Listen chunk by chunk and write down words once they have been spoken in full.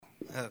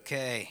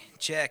Okay,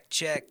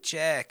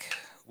 check.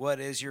 What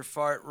is your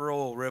fart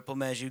rule? Ripple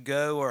 'em as you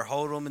go or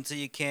hold 'em until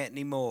you can't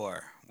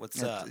anymore?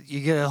 What's up?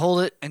 You gotta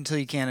hold it until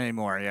you can't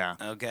anymore, yeah.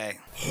 Okay.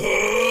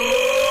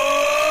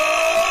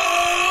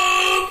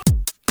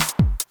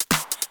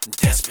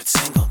 Desperate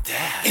single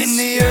dad. In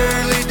the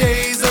early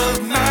days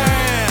of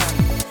man,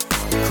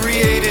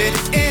 created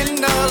in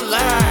the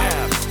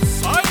lab.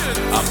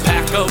 A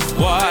pack of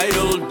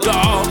wild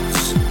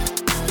dogs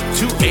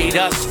to aid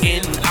us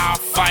in our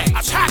fight.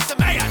 Attack the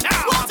mayor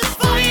now! We'll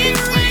defy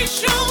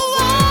racial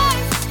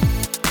wars.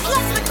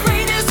 Plus the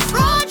greatest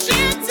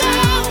project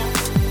down.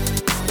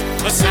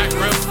 A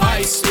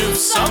sacrifice to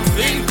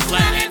something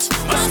planet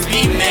must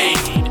be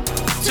made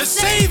to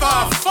save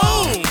our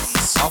phones.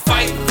 I'll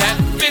fight that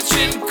bitch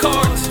in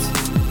court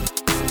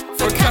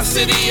for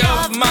custody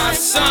of my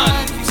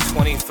son. He's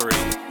 23.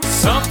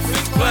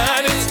 Something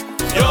planet,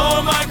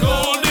 you're my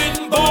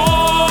golden boy.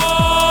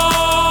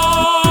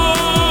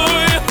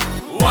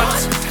 What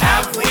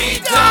have we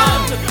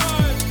done?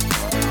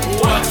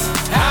 What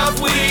have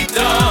we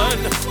done?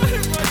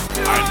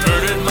 I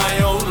murdered my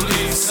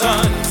only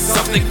son.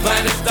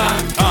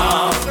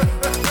 SomethingPlanet.com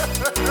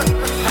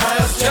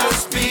has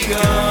just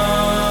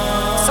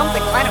begun.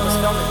 Something Planet was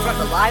filmed in front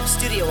of a live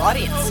studio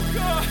audience. Oh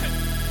God!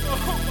 Oh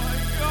my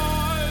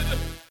God!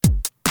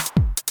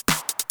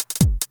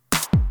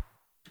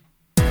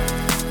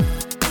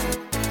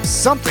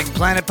 Something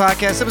Planet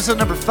Podcast, episode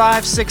number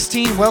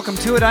 516. Welcome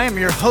to it. I am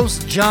your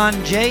host, John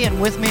Jay, and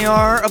with me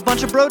are a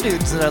bunch of bro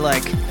dudes that I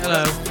like.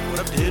 Hello. What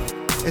up, dude?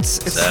 It's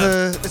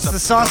the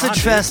Sausage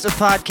Fest of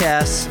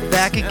podcasts,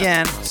 back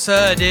again.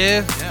 So,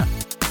 dude. Yeah.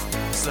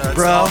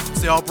 Bro.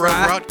 It's the all bro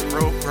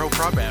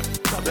prod band.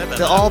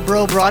 The All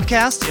Bro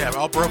Broadcast? Yeah,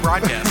 all bro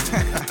broadcast.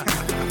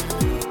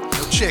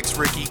 No chicks,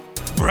 Ricky.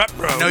 Bro.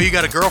 I know you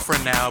got a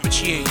girlfriend now, but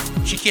she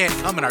can't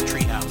come in our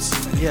treehouse.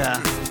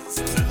 Yeah.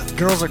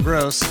 Girls are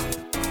gross.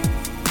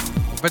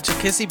 Bunch of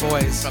kissy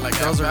boys. Felt like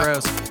Girls that. are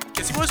gross.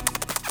 Kissy boys?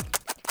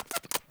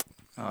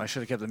 Oh, I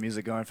should have kept the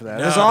music going for that.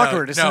 No, It was no,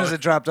 awkward as no. soon as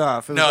it dropped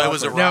off. No, it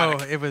was awkward. erotic.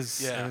 No, it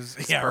was Yeah.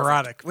 perfect.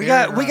 erotic. We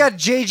got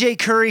JJ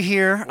Curry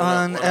here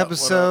on what up?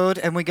 episode,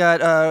 and we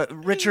got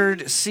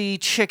Richard C.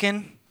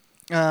 Chicken.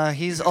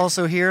 He's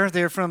also here.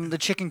 They're from the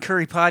Chicken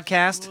Curry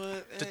podcast.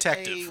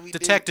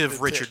 Detective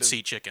Richard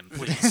C. Chicken,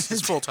 please.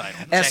 His full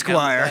title.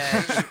 Esquire.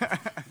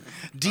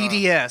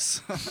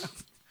 DDS.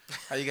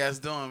 How you guys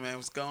doing, man?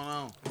 What's going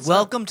on?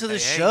 Welcome to the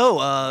Hey.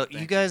 show.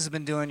 You guys have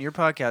been doing your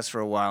podcast for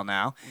a while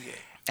now,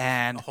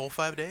 and A whole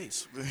 5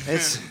 days.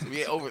 it's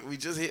We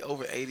just hit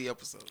over 80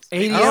 episodes.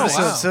 80 Oh, episodes.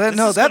 wow. So that, This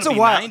no, is that's a gonna be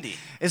while. 90.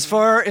 As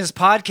far as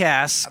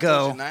podcasts I told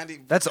go, you 90,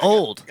 that's I gotta-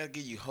 old. I gotta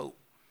give you hope.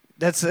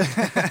 That's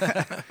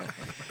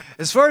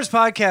as far as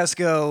podcasts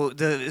go.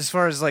 As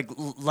far as like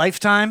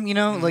lifetime, you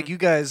know, like you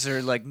guys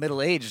are like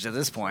middle aged at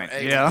this point.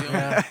 Hey, You know? we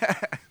doing-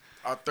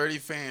 Our 30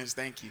 fans,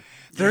 thank you.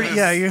 30, Yes.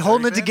 yeah, you're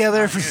holding it 30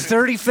 together for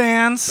 30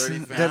 fans 30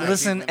 fans. that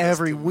listen Keeping us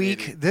every week.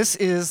 committed. This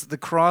is the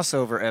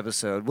crossover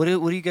episode. What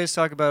do you guys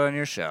talk about on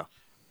your show?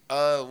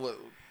 What?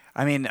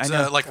 I mean, I Is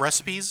know like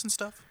recipes and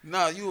stuff?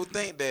 No, you would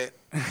think that,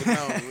 but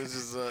no, it's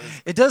just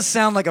it does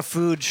sound like a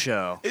food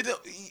show.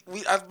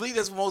 I believe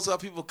that's where most of our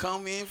people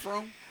come in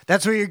from.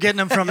 That's where you're getting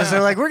them from. Is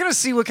they're like, we're gonna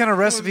see what kind of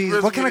recipes,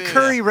 what kind of recipe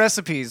curry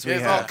recipes we Yeah,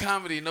 it's all have.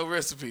 comedy, no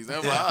recipes.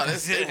 I'm like,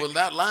 they were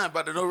not lying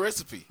about the no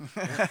recipe.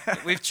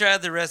 We've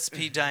tried the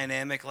recipe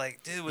dynamic.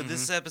 Like, dude, with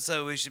this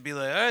episode, we should be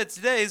like, all right,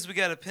 today's we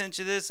got a pinch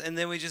of this, and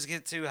then we just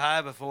get too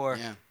high before.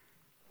 Yeah,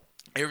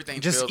 everything.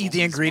 Just fails eat when the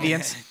we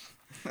ingredients.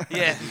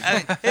 Yeah,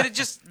 it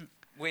just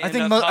we I end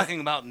think up talking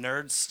about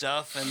nerd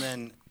stuff,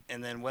 and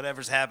then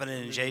whatever's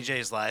happening in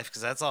JJ's life,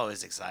 because that's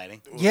always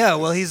exciting. Yeah,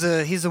 well, he's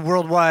a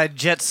worldwide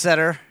jet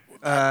setter.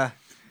 I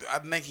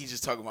think he's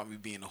just talking about me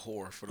being a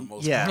whore for the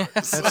most Yeah. part.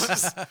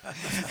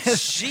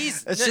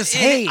 Jeez, It's just,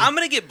 and hey, I'm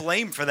gonna get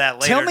blamed for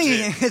that later. Tell me,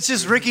 too. it's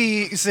just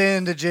Ricky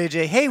saying to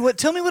JJ, "Hey,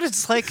 tell me what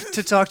it's like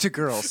to talk to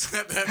girls."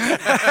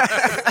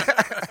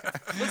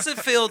 What's it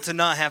feel to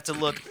not have to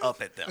look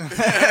up at them?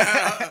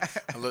 I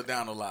look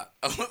down a lot.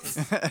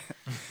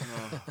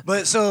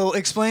 But so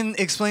explain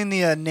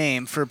the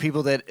name for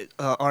people that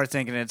are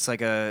thinking it's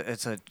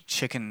a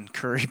chicken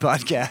curry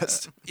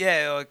podcast.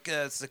 Yeah,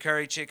 it's the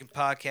Curry Chicken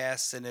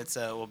Podcast, and it's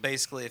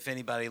basically if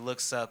anybody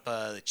looks up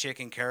the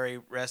chicken curry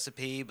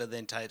recipe, but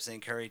then types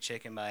in curry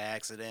chicken by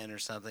accident or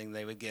something,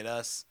 they would get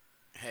us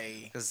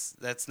Hey, because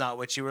that's not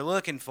what you were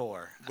looking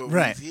for. but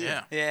Right. we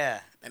here.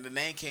 Yeah, And the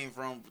name came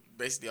from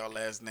basically our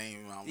last name.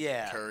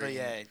 yeah, Curry. but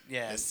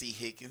yeah. That's C.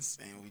 Hickens,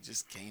 and we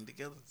just came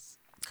together.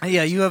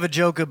 Yeah, you have a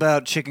joke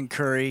about chicken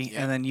curry,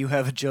 Yeah. and then you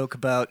have a joke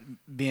about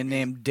being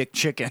named Dick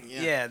Chicken.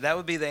 Yeah, that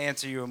would be the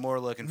answer you were more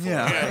looking for.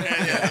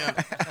 Yeah.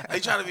 Yeah. They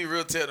trying to be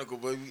real technical,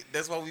 but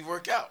that's why we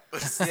work out.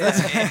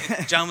 Yeah,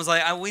 and John was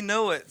like, we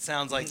know it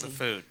sounds like the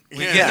food.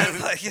 We Yeah. get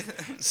it.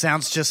 Like,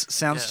 Sounds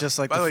just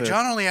like By the way, food.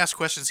 John only asks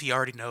questions he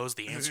already knows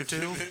the answer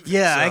to.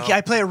 Yeah, So-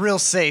 I play it real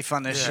safe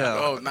on this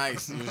show. Oh,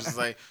 nice. It was just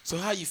like, so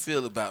how you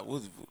feel about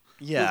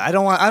Yeah, I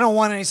don't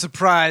want any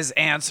surprise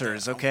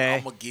answers. Okay.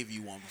 I'm gonna give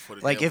you one before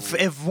the Like devil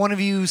if one of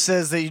you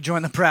says that you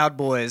joined the Proud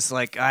Boys,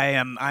 like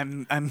I'm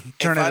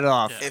turning it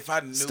off. If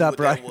I knew Stop what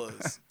right. that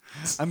was,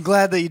 I'm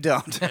glad that you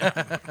don't.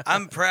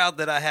 I'm proud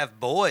that I have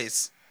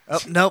boys. Oh,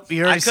 nope,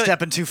 you're already couldn't-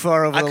 stepping too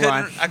far over the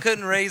line. I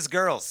couldn't raise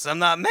girls. I'm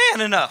not man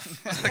enough.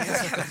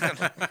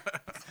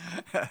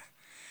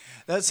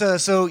 That's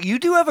so you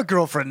do have a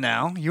girlfriend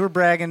now. You were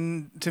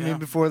bragging to me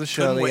before the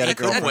show that you had a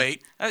girlfriend.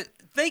 Wait.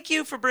 Thank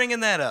you for bringing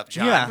that up,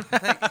 John. Yeah.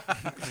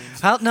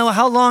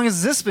 How long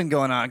has this been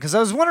going on? Because I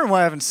was wondering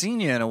why I haven't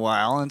seen you in a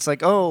while, and it's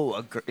like,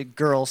 oh,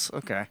 girls,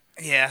 okay.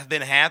 Yeah, I've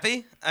been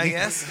happy, I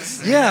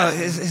guess. Yeah,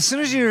 as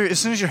soon as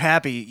you're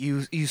happy,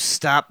 you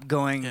stop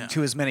going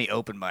to as many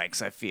open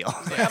mics. I feel.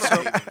 Yeah.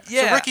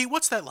 So Ricky,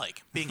 what's that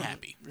like? Being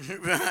happy?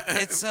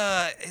 It's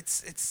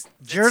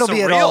Jared will it's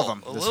be at all of surreal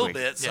them a this little week.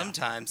 bit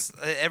sometimes.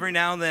 Every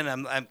now and then,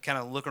 I'm kind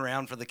of looking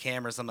around for the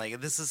cameras. I'm like,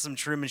 this is some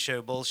Truman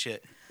Show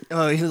bullshit.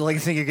 Oh, you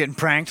think you're getting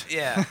pranked?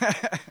 Yeah.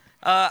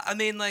 I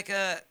mean, like,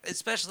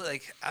 especially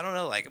like I don't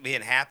know, like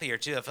being happier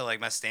too. I feel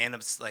like my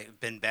stand-up's like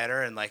been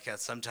better, and like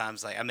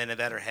sometimes like I'm in a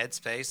better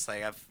headspace.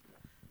 Like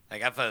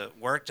I've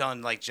worked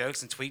on like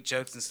jokes and tweet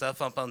jokes and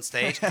stuff up on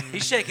stage.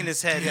 He's shaking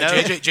his head. No.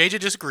 JJ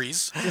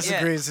disagrees.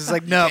 Disagrees. He's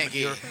like, no.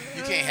 you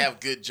can't have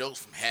good jokes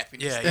from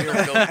happiness. Yeah, They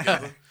don't go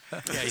together. Yeah,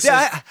 he Yeah, says,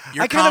 I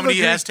your kind of comedy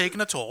agree. has taken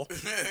a toll.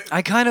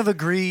 I kind of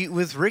agree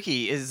with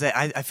Ricky. Is that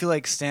I feel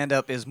like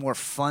stand-up is more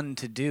fun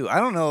to do. I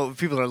don't know if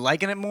people are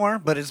liking it more,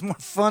 but it's more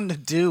fun to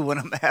do when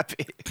I'm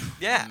happy.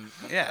 Yeah,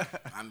 yeah.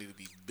 I need to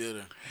be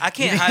bitter. I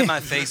can't hide my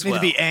face Need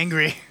well. to be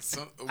angry.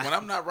 So, when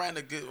I'm not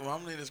writing when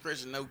I'm in this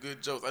Christian, no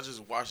good jokes, I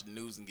just watch the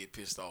news and get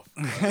pissed off.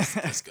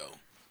 Let's go.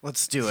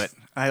 Let's do it.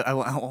 I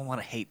want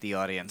to hate the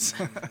audience.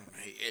 Hey,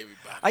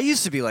 everybody. I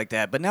used to be like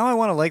that, but now I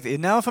want to like.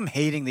 Now if I'm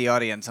hating the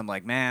audience, I'm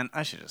like, man,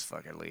 I should just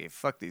fucking leave.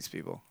 Fuck these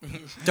people.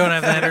 Don't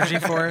have the energy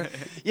for it.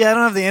 Yeah, I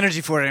don't have the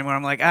energy for it anymore.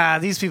 I'm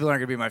like, these people aren't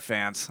gonna be my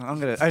fans.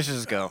 I should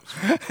just go.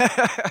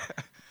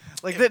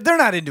 Like they're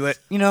not into it.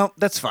 You know,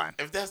 that's fine.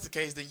 If that's the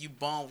case, then you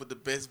bomb with the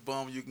best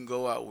bomb you can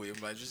go out with.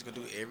 Like, just gonna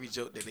do every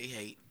joke that they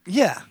hate.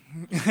 Yeah,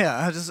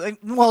 yeah.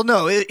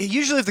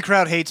 Usually if the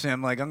crowd hates me,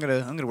 I'm like, I'm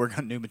gonna work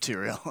on new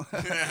material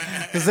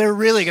because they're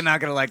really not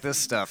gonna like this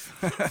stuff.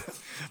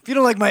 If you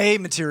don't like my hate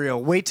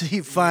material, wait till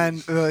you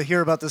hear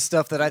about the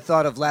stuff that I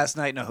thought of last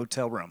night in a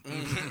hotel room.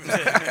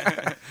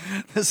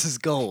 This is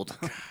gold.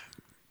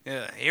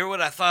 Yeah, hear what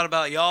I thought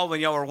about y'all when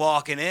y'all were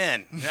walking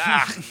in.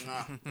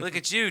 Look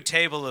at you,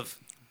 table of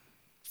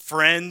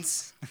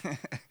friends.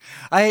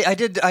 I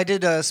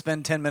did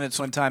spend 10 minutes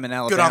one time in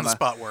Alabama. Good on the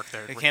spot work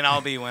there. They can't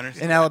all be winners.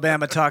 In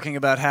Alabama, talking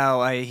about how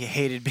I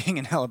hated being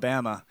in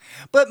Alabama,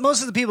 but most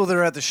of the people that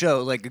are at the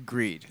show like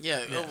agreed.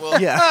 Yeah. Well,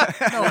 Yeah,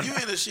 no, when you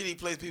in a shitty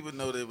place, people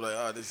know they're like,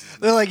 oh, this is.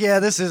 they're like, yeah,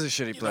 this is a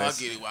shitty You know, I place.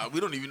 get it. Why we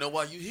don't even know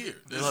why you here.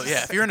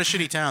 Yeah, if you're in a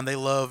shitty town, they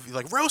love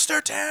like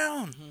Roaster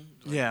Town.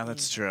 Yeah,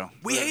 that's true.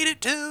 We hate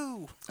it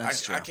too.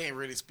 That's true. I can't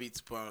really speak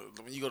to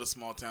when you go to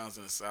small towns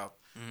in the South.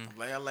 I'm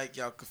like, I like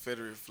y'all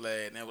Confederate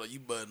flag, and they're like, you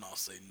better not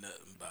say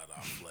nothing about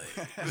our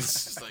flag.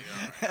 It's just like,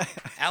 all right.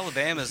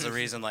 Alabama's the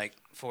reason like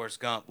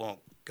Forrest Gump won't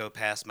go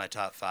past my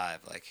top 5.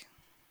 Like,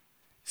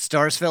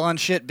 Stars fell on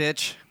shit,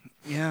 bitch.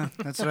 Yeah,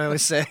 that's what I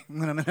always say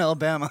when I'm in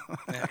Alabama.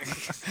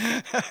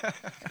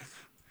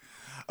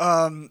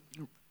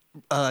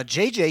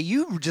 JJ,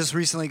 you just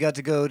recently got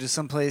to go to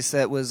some place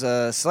that was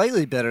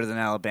slightly better than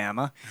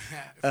Alabama,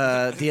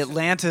 the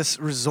Atlantis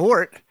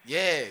Resort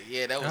Yeah,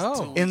 that was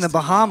 2 weeks in the too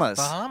long. Bahamas.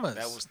 Bahamas.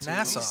 That was 2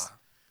 Nassau. weeks.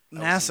 That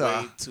was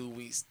Nassau. way 2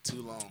 weeks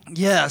too long.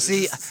 Yeah,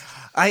 see,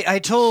 I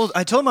told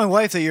my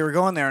wife that you were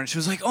going there, and she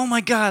was like, "Oh my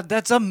God,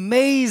 that's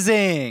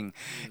amazing!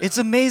 It's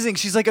amazing."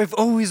 She's like, "I've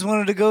always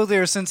wanted to go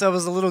there since I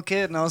was a little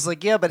kid," and I was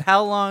like, "Yeah, but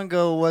how long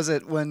ago was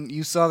it when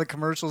you saw the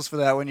commercials for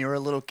that when you were a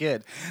little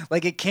kid?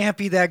 Like, it can't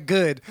be that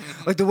good.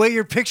 Like the way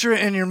you're picturing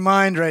it in your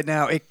mind right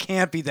now, it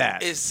can't be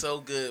that." It's so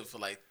good for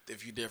like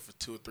if you're there for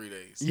 2 or 3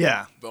 days.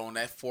 Yeah. But on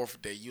that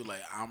 4th day, you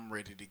like, I'm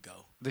ready to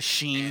go. The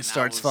sheen And I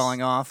starts was-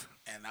 falling off.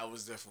 And I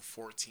was there for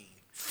 14.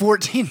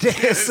 14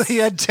 days, so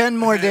you had 10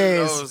 more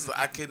days.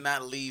 I could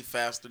not leave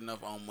fast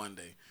enough on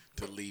Monday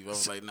to leave. I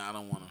was like, nah, I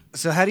don't want to.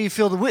 So how do you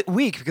feel the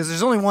week? Because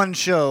there's only one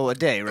show a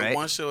day, right?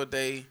 One show a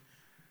day.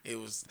 It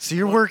was. So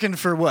you're working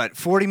for what,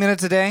 40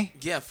 minutes a day?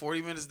 Yeah,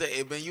 40 minutes a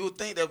day. But you would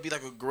think that would be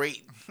like a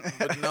great.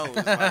 But no, it's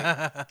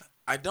like,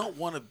 I don't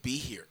want to be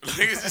here.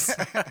 It's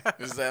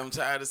like I'm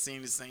tired of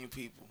seeing the same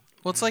people.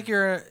 Well, it's like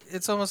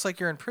it's almost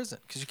like you're in prison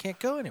because you can't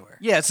go anywhere.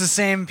 Yeah, it's the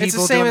same people It's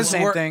the same doing as the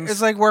same things. It's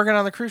like working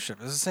on the cruise ship.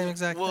 It's the same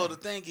exact Well, thing. the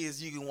thing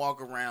is, you can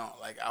walk around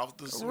like out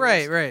the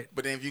sewers, Right.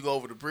 But then if you go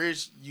over the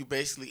bridge, you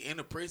basically in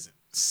a prison.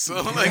 So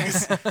like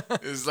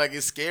it's like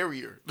it's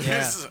scarier.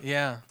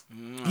 Yeah.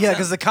 Yeah,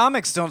 because the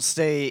comics don't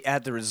stay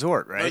at the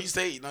resort, No, right? you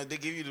stay. No, they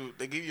give you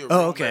a Oh,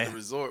 room okay. at the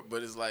resort,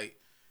 but it's like,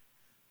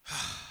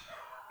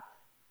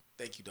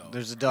 thank you, dog.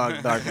 There's a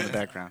dog barking in the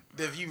background.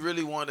 If you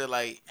really want to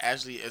like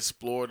actually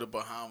explore the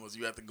Bahamas,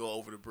 you have to go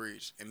over the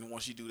bridge, and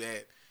once you do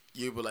that,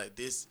 you'll be like,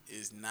 this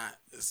is not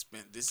a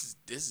spent. This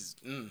is.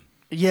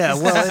 Yeah,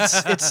 well,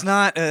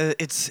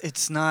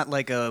 it's not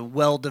like a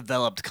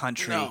well-developed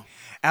country No.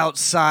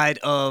 outside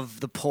of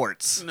the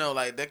ports.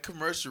 Like that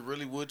commercial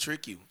really would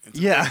trick you. Into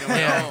Yeah.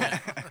 thinking,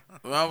 like,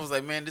 well, I was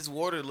like, man, this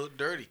water look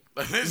dirty.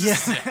 Like, it's Yeah.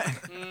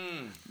 just-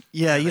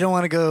 Yeah, you don't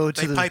want to go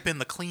to They the. pipe in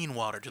the clean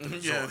water to the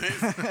yeah,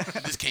 resort.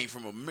 this came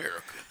from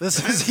America. This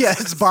is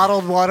it's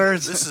bottled water.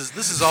 It's This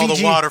is all the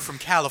Fiji- water from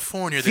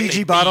California. That Fiji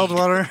they bottled need.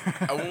 water.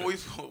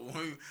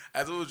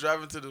 As we were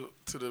driving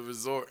to the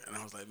resort, and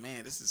I was like,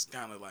 man, this is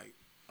kind of like,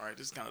 all right,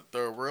 this is kind of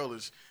third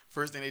worldish.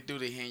 First thing they do,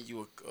 they hand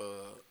you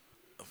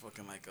a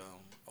fucking like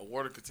a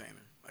water container,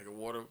 like a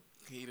water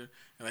heater,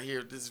 and I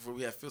hear this is where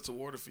we have filtered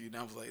water for you. And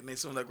I was like, and as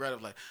soon as I grabbed it, I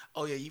was like,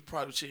 oh yeah, you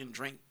probably shouldn't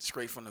drink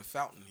straight from the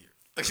fountain here.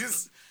 Like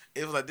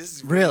it was like this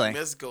is Really?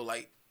 Mexico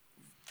like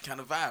kind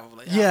of vibe. I was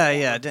like,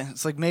 Yeah.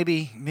 It's like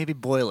maybe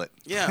boil it.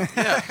 Yeah.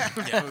 I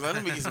was like,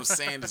 let me get some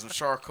sand and some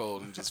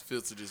charcoal and just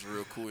filter this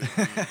real quick.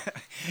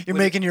 You're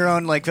making your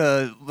own like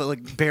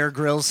Bear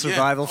Grylls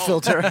survival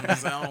filter. I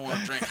don't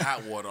want to drink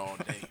hot water all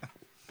day.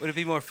 Would it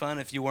be more fun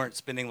if you weren't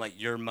spending like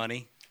your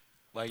money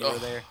while you were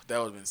there? That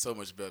would have been so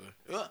much better.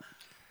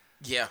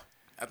 Yeah.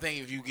 I think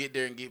if you get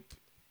there and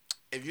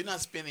if you're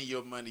not spending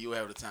your money, you'll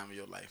have the time of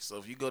your life. So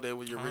if you go there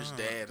with your rich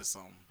dad or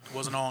something,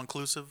 Wasn't all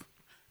inclusive.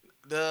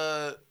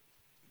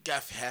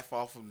 got half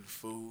off of the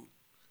food.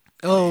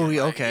 Oh, And,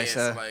 okay. yeah,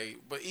 So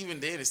but even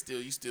then,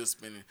 you still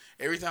spending.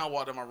 Every time I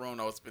walked in my room,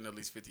 I would spend at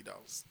least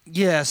 $50.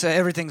 yeah, so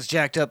everything's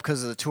jacked up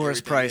because of the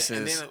tourist Everything, yeah.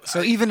 And prices. then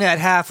So even at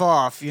half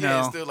off, you It's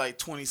know. still like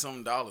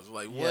 $20-something.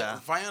 Like what? Yeah.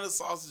 Vienna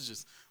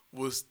sausages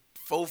was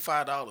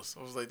 $4-5.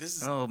 I was like, this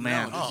is Oh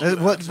man, no, this is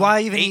what?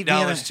 Why even eat $8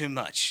 Vienna? too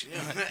much.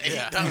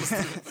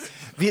 $8.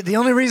 The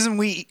only reason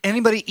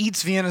anybody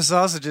eats Vienna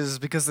sausages is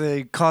because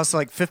they cost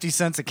like 50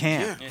 cents a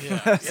can.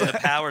 Yeah. So the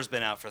power's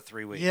been out for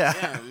 3 weeks. Yeah.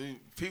 Yeah,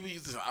 people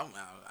used to.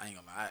 I ain't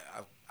gonna lie.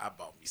 I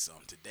bought me some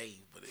today,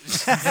 but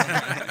it's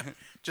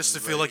Just to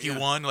feel like you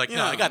won. Like, no,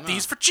 Yeah, I got no.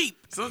 these for cheap.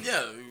 so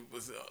yeah. It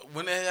was,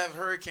 when they have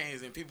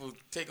hurricanes and people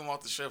take them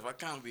off the shelf, I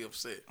kind of be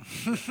upset.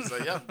 It's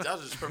like y'all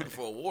just prepping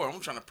for a war. I'm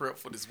trying to prep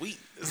for this week.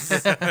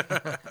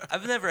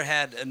 I've never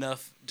had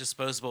enough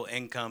disposable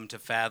income to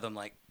fathom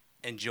like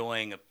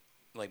enjoying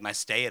my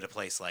stay at a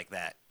place like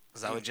that.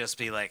 Because I would just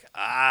be like,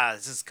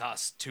 this just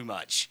costs too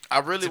much. I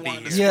really To be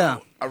wanted to here. Yeah.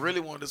 swim. I really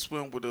wanted to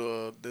swim with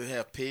they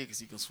have pigs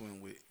you can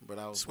swim with, but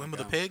I was Swim like,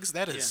 with the I'm- pigs?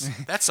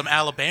 That's some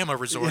Alabama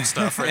resort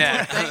stuff right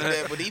Yeah. I think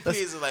that, but these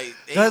pigs are like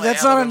they That- ain't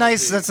that's like not a Alabama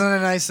nice. pigs. That's not a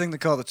nice thing to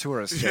call the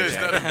tourists. It's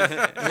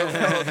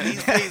not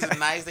these pigs are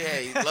nice. They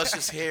had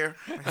luscious hair.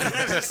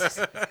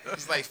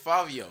 It's like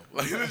Fabio.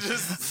 Like it's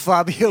just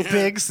Fabio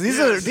pigs.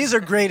 These are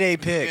grade A yeah,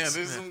 pigs.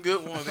 there's some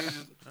good ones. They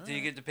just Do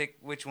you get to pick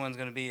which one's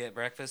going to be at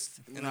breakfast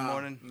in the no,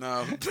 morning?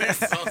 No,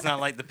 It's not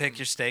like the pick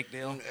your steak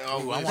deal.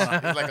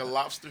 it's like a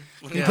lobster.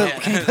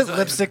 Can you put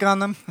lipstick on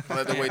them? I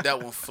like the way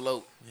that one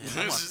float. It's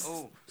just-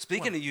 Oh,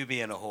 speaking of you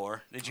being a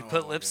whore, did you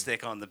put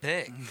lipstick on the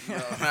pig? no,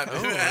 I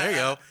Oh, there you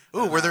go.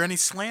 Ooh, were there any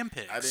slam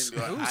pigs? I didn't do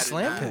it. Ooh, I did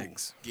slam not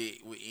pigs.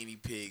 get with any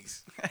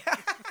pigs.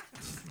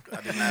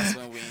 I did not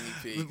swim with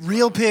any pigs.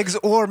 Real pigs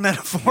or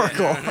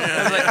metaphorical?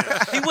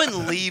 Like, he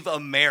wouldn't leave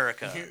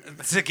America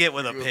to get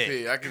with a Real pig.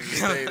 pig. I could just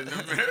stay in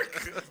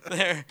America.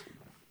 There.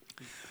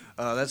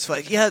 Oh, that's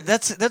funny. Yeah,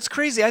 that's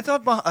crazy. I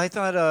thought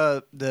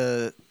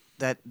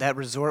that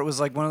resort was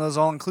like one of those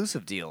all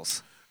inclusive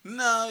deals.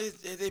 No,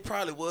 they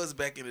probably was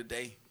back in the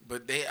day,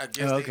 but I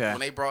guess Okay. when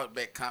they brought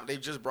back they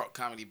just brought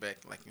comedy back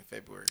like in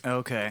February.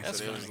 Okay.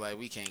 So they was like,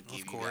 we can't give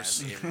you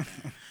guys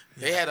everything.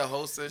 They had a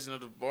whole session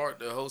of the bar,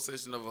 the whole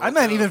session of. A I meant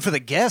hotel. even for the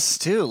guests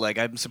too. Like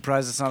I'm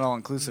surprised it's not all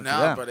inclusive for No,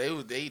 them. but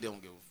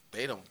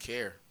they don't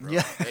care. Bro.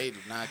 Yeah. They do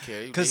not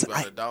care. They 'Cause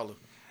about $1.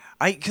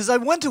 Because I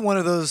went to one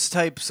of those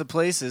types of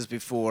places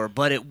before,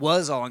 but it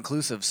was all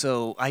inclusive,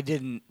 so I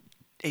didn't.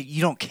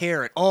 You don't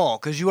care at all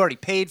because you already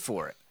paid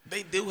for it,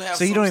 They do have.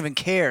 so you some- don't even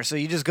care. So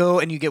you just go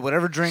and you get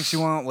whatever drinks you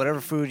want,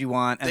 whatever food you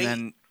want, and They-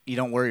 then you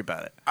don't worry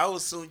about it. I would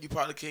assume you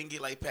probably couldn't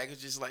get like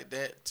packages like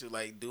that to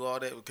like do all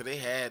that because they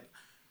had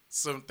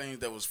some things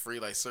that was free,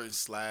 like certain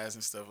slides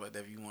and stuff like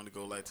that. If you want to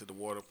go like to the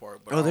water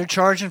park, but I Oh, they're don't-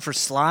 charging for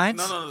slides?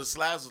 No, the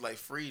slides was like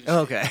free. And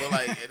Oh, shit. okay. But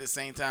like at the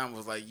same time, it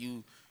was like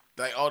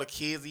all the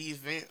kids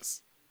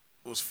events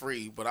was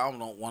free, but I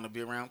don't want to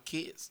be around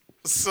kids.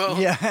 So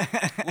Yeah.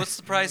 What's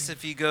the price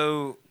if you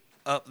go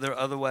up the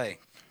other way?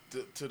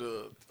 to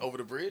the over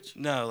the bridge,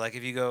 No, like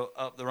if you go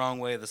up the wrong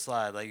way of the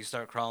slide, like you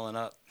start crawling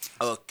up.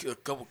 a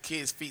couple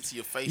kids' feet to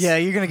your face. Yeah,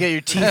 you're gonna get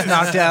your teeth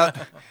knocked out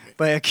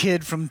by a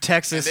kid from And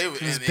Texas they, with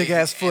his and big they,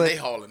 ass and they foot.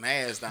 hauling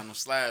ass down them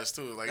slides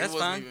too. Like That's it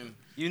wasn't fine. even.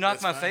 You knock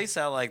That's my fine. face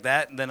out like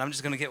that, and then I'm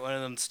just gonna get one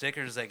of them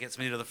stickers that gets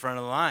me to the front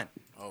of the line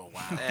Oh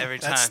wow. every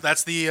time.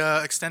 That's the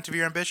extent of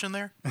your ambition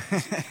there?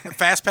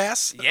 Fast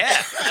pass?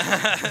 Yeah.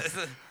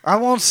 I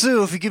won't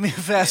sue if you give me a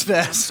fast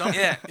pass. Some-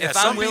 Yeah. If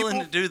some I'm willing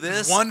people, to do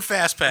this, One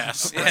fast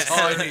pass. That's all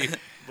I need.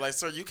 Like,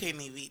 sir, you can't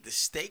even eat the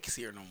steaks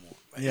here no more.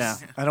 Like, Yeah,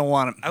 I don't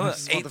want them. I I was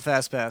just want the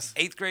fast pass.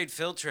 8th grade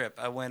field trip.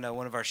 I went.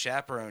 One of our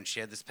chaperones. She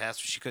had this pass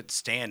where she couldn't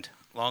stand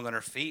long on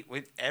her feet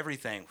with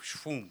everything.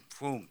 Boom,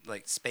 boom,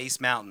 like Space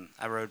Mountain.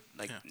 I rode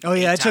like. Oh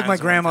yeah, 8 I took my times on one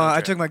grandma. field I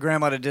trip. took my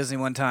grandma to Disney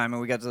one time,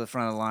 and we got to the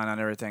front of the line on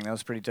everything. That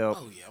was pretty dope.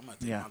 Oh yeah, I'm gonna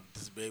take Yeah. my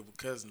disabled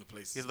cousin to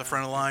places. Get to the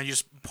front of the line. You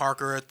just park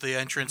her at the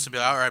entrance and be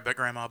like, all right, but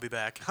Grandma, I'll be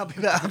back. I'll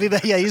be back. I'll be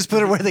back. Yeah, you just put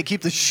her where they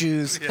keep the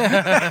shoes.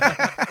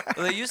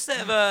 Well, they used to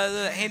have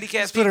the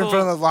handicapped Just put her in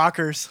front people of the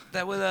lockers.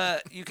 that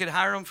would you could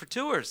hire them for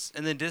tours,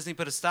 and then Disney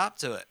put a stop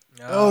to it.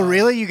 Oh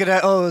really? You could?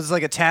 Oh, it was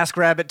like a Task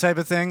Rabbit type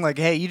of thing. Like,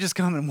 hey, you just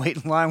come and wait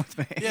in line with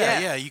me.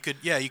 Yeah, you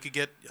could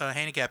get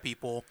handicapped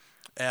people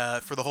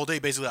for the whole day.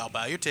 Basically, I'll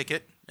buy your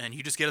ticket, and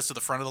you just get us to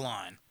the front of the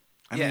line.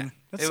 I Yeah. mean,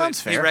 that It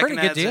sounds would be fair. Pretty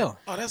good recognized it. deal.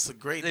 Oh, that's a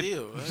great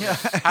deal. Yeah.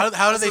 How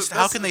That's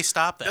how a- can they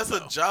stop that? That's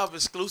though? a job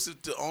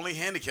exclusive to only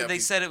handicapped They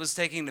people. said it was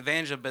taking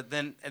advantage of, but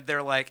then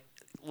they're like,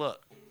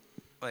 look.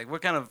 Like, we're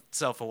kind of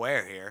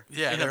self-aware here.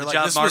 Yeah, You know, they're the like,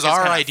 job this was market's our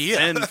kinda idea.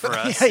 thin for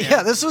us.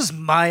 Yeah, this was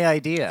my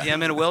idea. Yeah,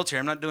 I'm in a wheelchair.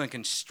 I'm not doing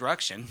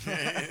construction.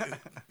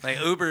 Like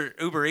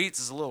Uber Eats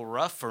is a little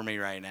rough for me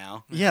right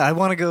now. Yeah, I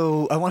want to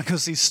go. I want to go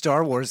see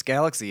Star Wars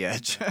Galaxy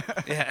Edge.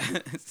 Yeah.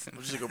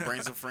 We should go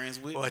bring some friends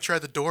with. Well, I tried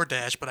the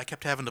DoorDash, but I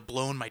kept having to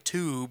blow in my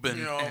tube,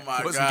 and Oh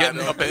my wasn't God, getting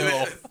don't do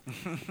uphill.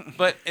 that.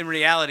 But in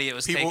reality, it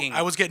was taking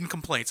I was getting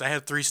complaints. I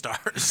had 3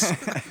 stars.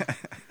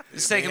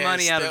 it's taking They had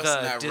money out of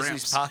steps, not Disney's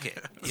ramps.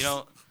 pocket. You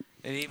know,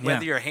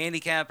 whether you're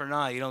handicapped or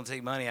not, you don't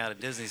take money out of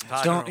Disney's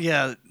pocket. Don't.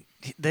 Yeah,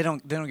 they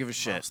don't. They don't give a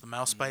shit. Mouse, the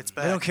mouse bites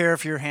back. They don't care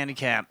if you're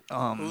handicapped.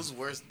 Who's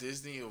worse,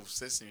 Disney or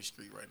Sesame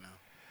Street right now?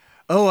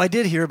 Oh, I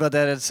did hear about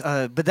that. It's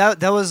but that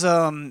was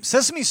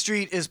Sesame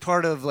Street is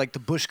part of like the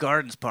Busch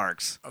Gardens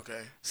parks.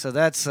 Okay. So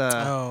that's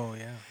Oh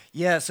yeah.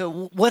 yeah.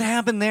 So what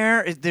happened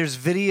there? There's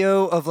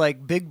video of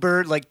like Big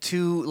Bird, like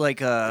two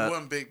like It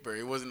wasn't Big Bird.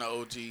 It wasn't the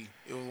OG.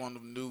 It was one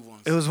of the new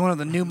ones. it was one of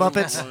the new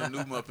Muppets. One of the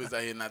new Muppets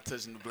out here not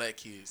touching the black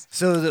kids.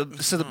 So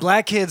the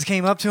black kids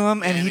came up to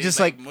him and And he he, just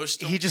like, like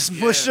mushed 'em? he just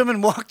Yeah. mushed them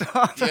and walked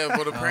off. Yeah,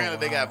 but apparently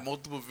they got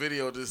multiple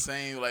videos of the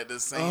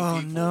same Oh,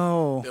 people.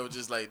 no. They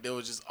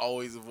were just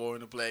always avoiding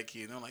the black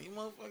kid. And I'm like, you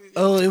motherfucker.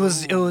 Oh,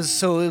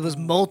 it was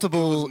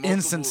multiple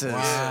instances.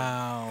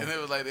 Wow. And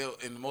it was like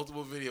in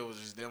multiple videos was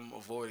just them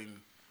avoiding.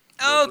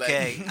 the black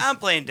Okay, kids. I'm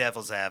playing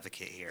devil's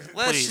advocate here.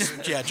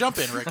 Please, yeah, jump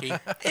in, Ricky.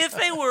 If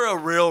they were a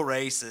real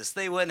racist,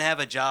 they wouldn't have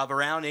a job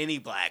around any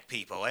black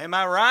people. Am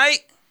I right?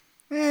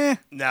 Eh.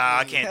 No,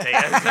 I can't tell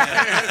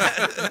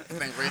you.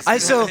 Think racist. I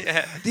so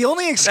Yeah. the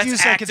only excuse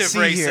That's I could active see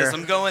racism. here.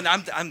 I'm going.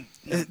 I'm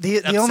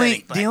The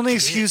only upsetting black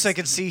excuse kids. I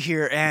could see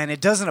here, and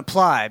it doesn't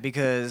apply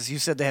because you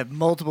said they have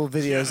multiple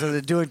videos that they're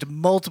doing to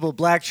multiple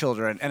black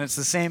children, and it's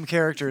the same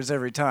characters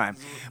every time.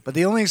 But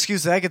the only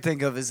excuse that I could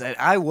think of is that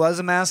I was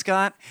a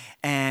mascot,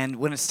 and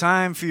when it's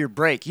time for your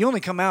break, you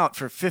only come out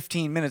for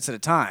 15 minutes at a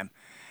time.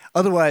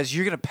 Otherwise,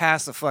 you're gonna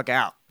pass the fuck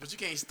out. But you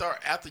can't start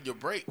after your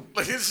break.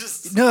 Like it's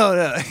just. No,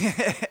 no.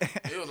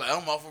 It was like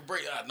I'm off a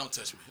break. Don't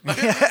touch me.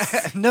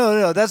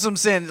 No, that's what I'm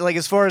saying. Like,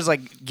 as far as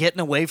like getting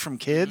away from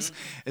kids,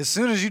 as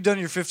soon as you've done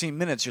your 15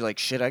 minutes, you're like,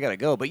 shit, I gotta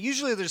go. But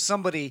usually there's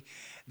somebody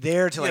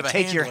there to You like have a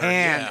take your handler,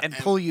 hand yeah. and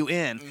pull you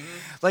in.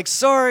 Like,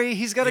 sorry,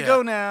 he's gotta Yeah.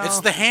 go now. It's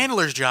the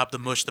handler's job to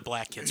mush the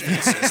black kids'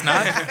 faces,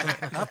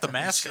 not the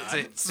mascot.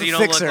 So you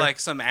don't Fixer. look like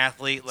some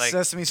athlete like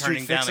Sesame Street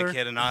turning down fixer. a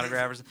kid an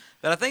autograph or something.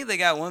 But I think they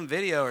got one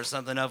video or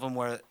something of them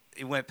where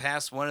he went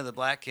past one of the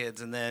black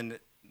kids and then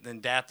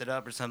dapped it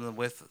up or something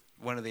with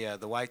one of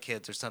the white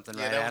kids or something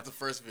Yeah, right that was after. the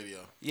first video.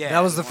 Yeah,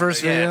 That was the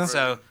first yeah, video?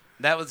 So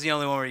that was the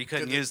only one where you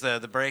couldn't use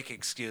the break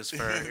excuse for,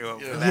 for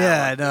that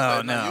Yeah, one. no,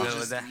 Like, no. You With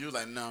was, that. you was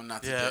like, no,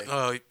 not Yeah. today.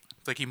 Oh,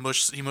 like he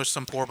mushed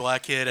some poor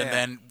black kid, and Yeah.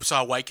 then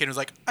saw a white kid and was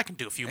like, I can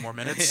do a few more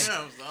minutes. Yeah,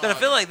 I was But I like,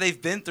 feel like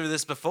they've been through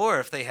this before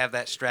if they have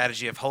that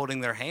strategy of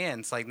holding their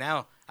hands. Like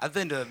now, I've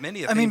been to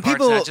many of I theme mean,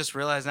 parks and I people- just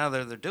realized now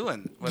they're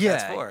doing what yeah,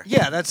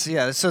 that's for.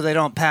 yeah, so they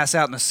don't pass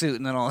out in a suit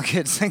and then all the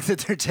kids think that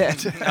they're dead.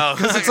 Oh.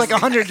 Because it's like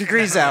 100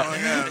 degrees out.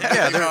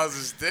 yeah, they're- I was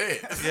just dead.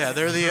 Yeah,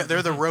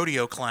 they're the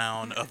rodeo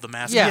clown of the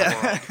mascot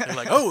Yeah. world. They're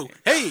like, oh,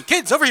 hey,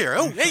 kids over here.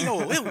 Oh, hey,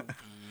 oh.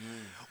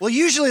 Well,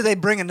 usually they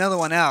bring another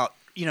one out.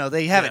 You know,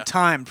 they have Yeah. it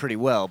timed pretty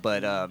well,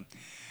 but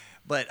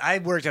I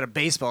worked at a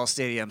baseball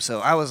stadium, so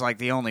I was like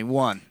the only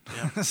one.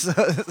 so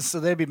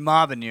they'd be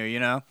mobbing you, you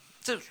know.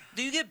 So,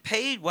 do you get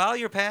paid while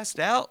you're passed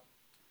out?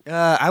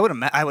 I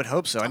would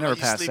hope so. I How never about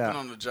you passed sleeping out.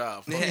 on the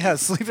job? Yeah,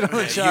 sleeping on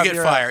the You job. get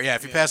you're out. fired. Yeah,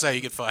 if you pass out,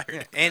 you get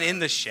fired. And in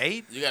the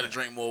shape? You got to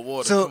drink more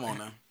water. So- Come on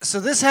now. So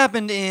this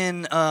happened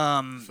in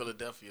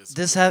Philadelphia.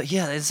 this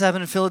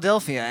happened in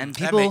Philadelphia, and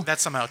people That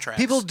somehow tracks.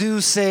 people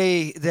do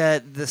say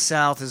that the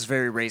South is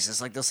very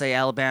racist. Like they'll say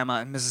Alabama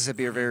and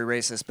Mississippi are very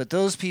racist, but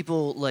those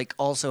people like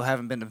also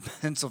haven't been to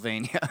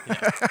Pennsylvania.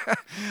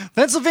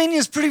 Pennsylvania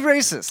is pretty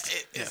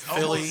racist. It's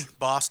Philly, almost-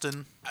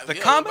 Boston. The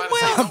yeah, Commonwealth?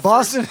 I'm about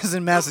Boston first- is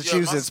in those-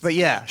 Massachusetts, but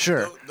yeah,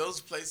 sure.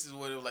 Those places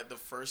where they were like the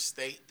first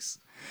states.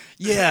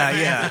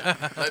 Yeah.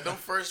 Like the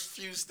first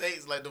few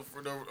states, like the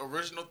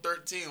original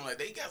 13, like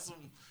they got some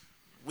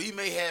we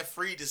may have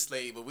freed the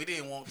slave, but we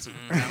didn't want to.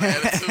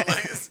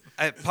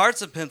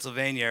 Parts of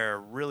Pennsylvania are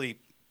really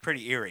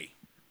pretty eerie.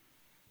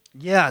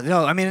 Yeah,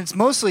 no, I mean it's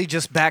mostly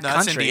just back No,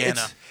 that's country.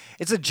 Indiana.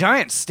 It's a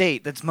giant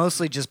state that's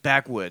mostly just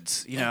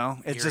backwoods. You know,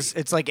 it's Erie. just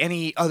it's like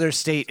any other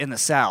state in the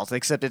South,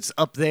 except it's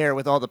up there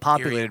with all the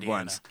populated Indiana.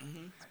 ones.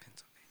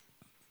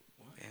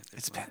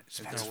 It's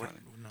There's one.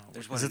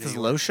 There's one Is in it this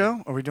New low York.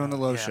 show? Or are we doing the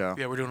low Yeah. show?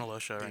 Yeah, we're doing a low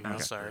show right now.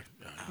 Okay. Sorry.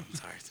 I'm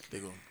sorry.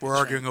 We're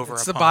arguing over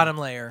It's our the pun. bottom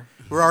layer.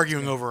 We're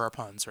arguing over our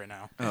puns right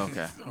now. Oh,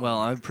 okay. Well,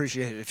 I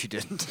appreciate it if you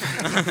didn't.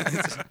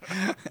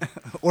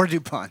 Or do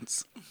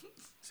puns.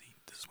 See,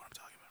 this is what I'm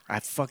talking about. I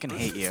fucking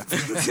hate you.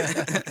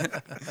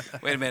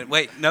 Wait a minute.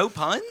 Wait, no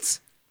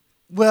puns?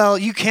 Well,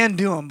 you can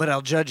do them, but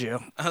I'll judge you.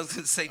 I was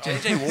gonna say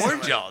JJ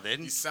warned y'all, didn't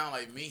You he? sound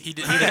like me. He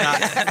did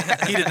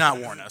not. He did not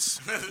warn us.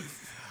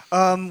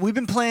 We've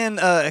been playing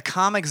a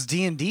comics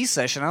D&D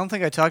session. I don't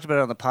think I talked about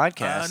it on the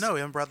podcast. No, we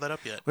haven't brought that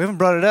up yet. We haven't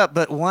brought it up,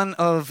 but one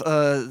of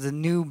the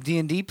new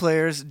D&D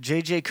players,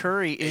 JJ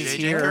Curry, is JJ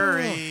here.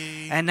 Curry.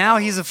 And now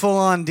he's a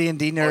full-on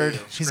D&D nerd. yeah,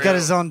 He's straight got up.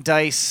 his own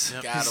dice.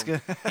 Yep. Got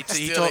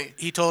He's him. got-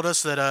 He told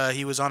us that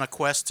he was on a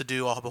quest to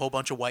do a whole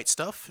bunch of white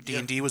stuff.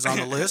 D&D was on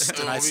the list,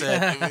 and I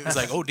said, "He's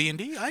like, oh,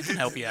 D&D, I can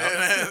help you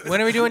out."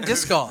 When are we doing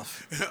disc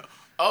golf?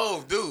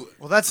 Oh, dude.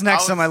 Well, that's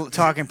next I on my was-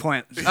 talking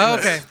point. Oh,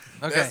 okay.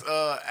 Okay. That's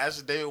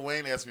actually David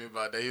Wayne asked me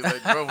about that. He was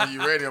like, "Bro, when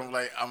you ready?" I'm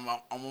like, "I'm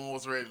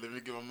almost ready. Let me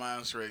get my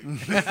mind straight."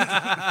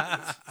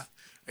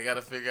 I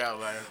gotta figure out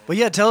like. But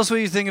yeah, tell us what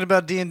you're thinking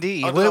about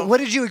D&D. Oh, no. What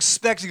did you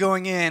expect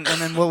going in,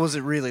 and then what was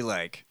it really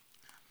like?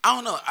 I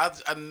don't know.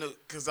 I knew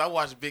because I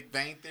watched Big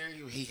Bang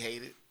Theory. He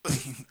hated.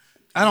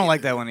 I don't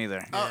like that one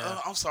either.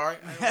 I'm sorry.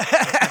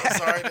 I'm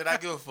sorry that I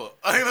give a fuck.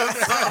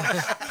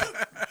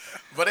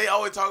 But they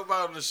always talk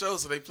about it on the show,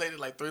 so they played it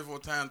like 3 or 4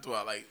 times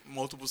throughout like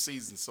multiple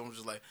seasons. So I'm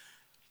just like,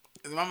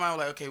 in my mind,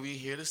 was like, okay, we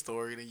hear the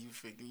story, then you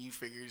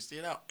figure your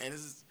shit out, and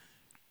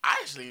I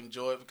actually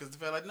enjoy it because the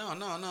fact like, no.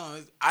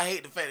 I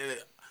hate the fact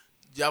that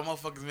y'all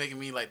motherfuckers making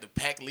me like the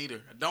pack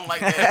leader. I don't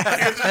like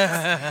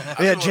that.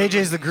 Yeah,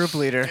 JJ's the group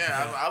leader.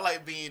 Yeah, I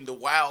like being the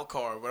wild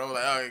card, but I was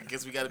like, oh, I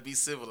guess we got to be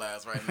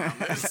civilized right now.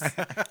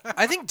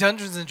 I think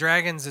Dungeons and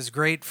Dragons is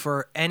great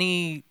for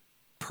any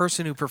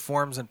person who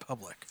performs in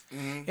public.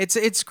 Mm-hmm.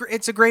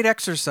 It's a great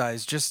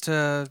exercise just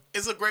to.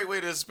 It's a great way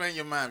to spend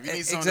your mind. You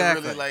need something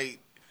Exactly. to really like.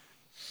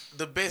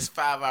 The best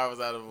 5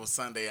 hours out of a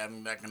Sunday, I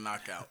can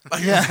knock out.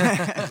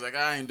 Yeah. I was like,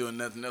 I ain't doing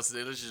nothing else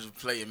today. Let's just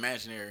play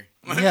imaginary.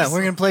 Yeah,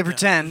 we're going to play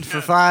pretend for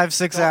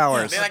 5-6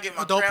 hours. Then I get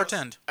my Adult craps,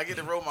 pretend. I get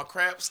to roll my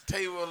craps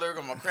table alert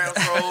on my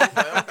craps roll. Like,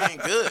 I'm getting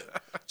good.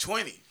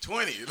 20.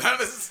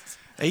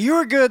 Hey, you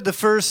were good the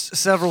first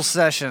several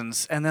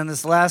sessions, and then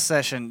this last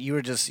session, you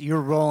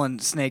were rolling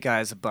snake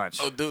eyes a bunch.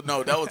 Oh, dude,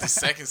 no, that was the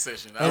second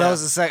session. Oh, that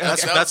was the second.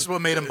 That's Okay. that's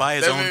what made him buy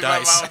his That own made me buy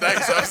dice. my own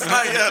dice. I was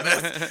like,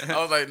 yeah,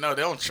 I was like, no,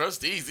 they don't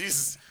trust these.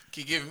 These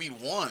keep giving me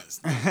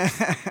ones.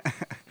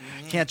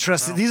 Can't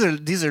trust it.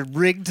 These are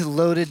rigged,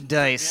 loaded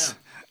dice.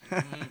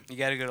 You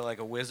got to go to like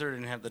a wizard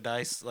and have the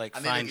dice like I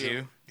need find to get,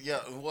 you. Yeah,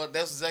 well,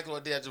 that's exactly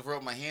what I did. I just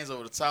rubbed my hands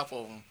over the top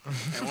of them,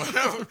 and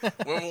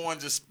whenever one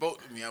just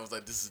spoke to me, I was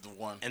like, "This is the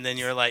one." And then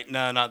you're like,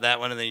 no, not that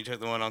one. And then you took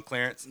the one on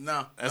clearance.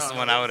 No, That's no, the no,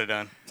 one I would have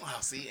done. Wow,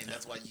 see, and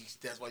that's why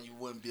you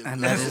wouldn't be. A And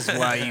good that is wizard.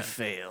 why you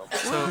fail.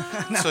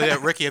 So yeah,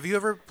 Ricky, have you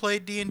ever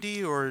played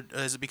D&D, or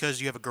is it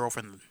because you have a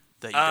girlfriend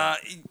that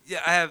you don't?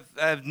 Yeah,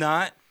 I have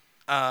not.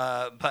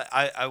 But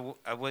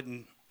I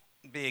wouldn't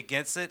be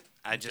against it.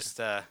 I just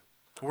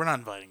We're not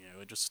inviting you.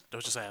 I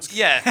was just asking.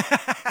 yeah.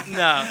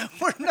 No.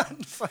 We're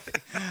not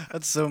fighting.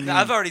 That's so mean.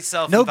 I've already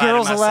self-invited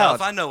girls myself.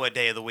 allowed. I know what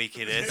day of the week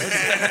it is.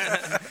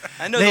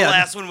 I know Yeah. the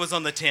last one was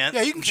on the 10th.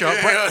 Yeah, you can show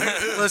up.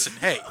 Listen,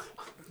 hey,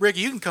 Ricky,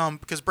 you can come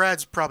because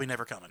Brad's probably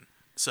never coming.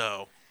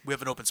 So we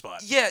have an open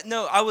spot. Yeah,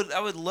 no, I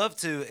would love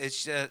to.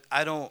 It's just,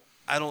 I don't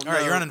All know.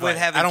 right, you're with uninvited.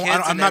 having I don't.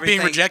 kids I'm and not being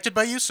everything. rejected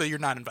by you, so you're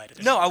not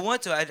invited. No, I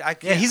want to. I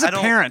can't. yeah, he's I a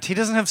don't- parent. He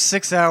doesn't have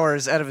 6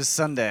 hours out of his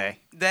Sunday.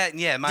 That my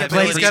Yeah, but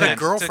ability he's got a to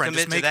girlfriend. commit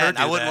Just to make that. her and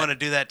I do wouldn't that. want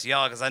to do that to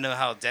y'all because I know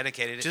how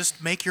dedicated it is.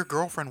 Just make your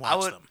girlfriend watch I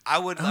would. them. I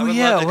would. I Oh would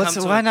yeah, love to what's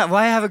come to why a- not?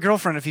 Why have a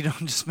girlfriend if you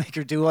don't just make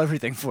her do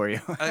everything for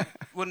you?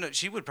 Well, no,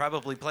 she would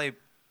probably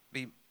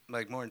be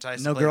like more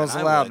enticed. No to play girls than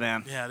I allowed, would.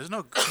 man. Yeah, there's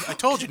no. I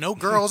told you, no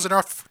girls in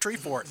our tree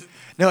fort.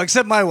 No,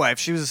 except my wife.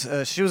 She was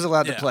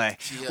allowed to Yeah. play.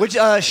 Which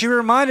she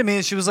reminded me,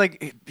 and she was like,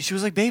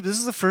 babe, this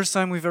is the first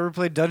time we've ever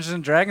played Dungeons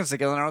and Dragons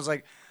together. And I was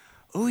like,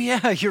 oh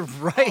yeah, you're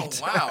right.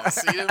 Oh, wow.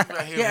 See,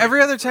 Yeah,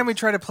 every other time we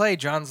try to play,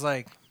 John's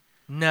like,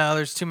 "No,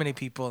 there's too many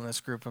people in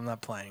this group. I'm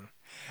not playing."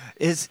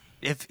 Is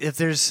if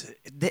there's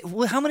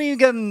how many you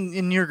got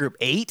in your group?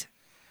 8?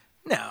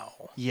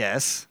 No,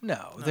 Yes.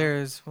 no.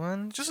 There's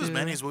one, Just as 2,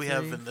 many as we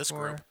have 3, in this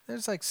 4. group.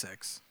 There's like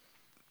 6.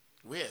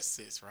 We had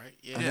 6, right?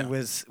 Yeah. I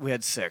think we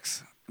had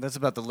 6. That's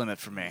about the limit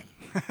for me.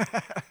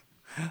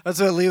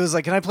 That's what Lee was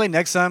like. Can I play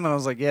next time? And I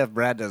was like, yeah, if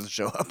Brad doesn't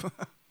show up.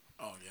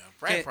 Oh yeah.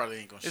 Brad Okay, probably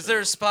ain't gonna. Is show there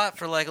a up. spot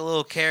for like a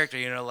little character?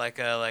 You know, like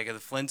the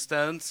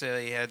Flintstones. So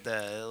you had the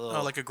little.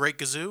 Oh, like a great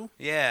kazoo.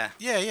 yeah.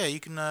 Yeah. You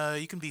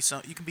can be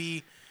some. You can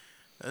be.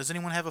 Does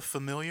anyone have a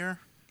familiar?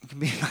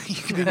 You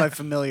can be my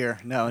familiar.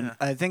 No, Yeah.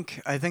 I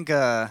think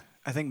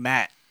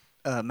Matt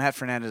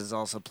Fernandez is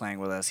also playing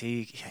with us.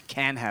 He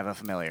can have a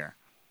familiar.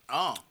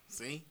 Oh,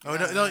 see? Oh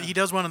no, he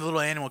does one of the little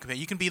animal companion.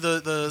 You can be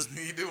the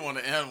You do want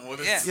an animal.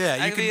 Yeah, Yeah,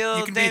 I you could can- be a you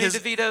little can be Danny his-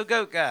 DeVito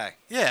goat guy.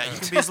 yeah. You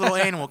can be his little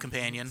animal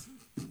companion.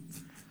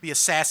 Be a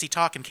sassy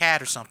talking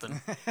cat or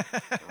something.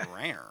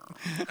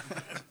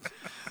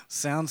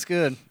 Sounds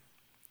good.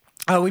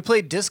 We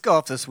played disc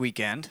golf this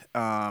weekend.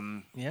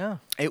 Yeah.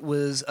 It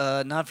was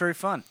not very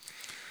fun.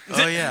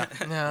 Oh yeah.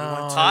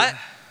 No. Hot?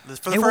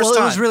 For the It- first well, it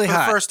time. was really for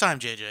hot. the first time,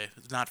 JJ.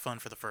 It's not fun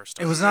for the first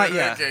time. It was not.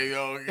 Yeah. Okay,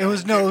 yo, It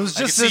was no. It was I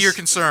can just see this. you're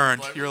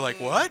concerned. You're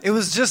like, what? It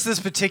was just this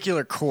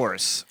particular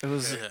course. It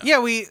was Yeah,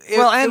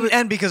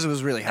 and because it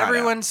was really hot.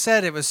 everyone out.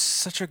 said it was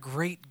such a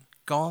great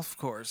golf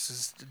course,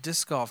 this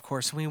disc golf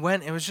course. And we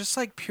went. It was just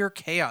like pure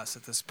chaos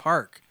at this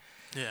park.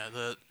 Yeah,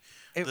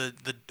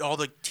 all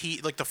the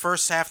tee, like the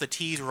first half of the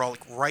tees were all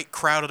like right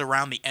crowded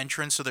around the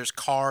entrance, so there's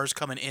cars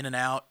coming in and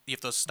out. You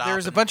have to stop. There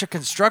was a and- bunch of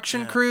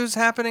construction Yeah. crews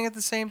happening at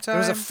the same time. There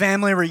was a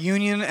family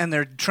reunion, and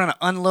they're trying to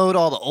unload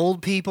all the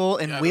old people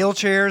in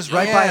wheelchairs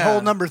right by Yeah.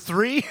 hole number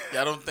 3.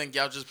 Y'all don't think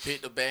y'all just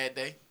picked a bad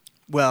day?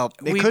 Well,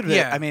 it We- could be.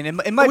 yeah. I mean, it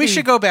But might we be.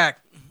 should go back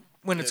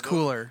when Yeah, it's don't-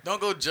 cooler. Don't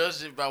go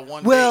judge it by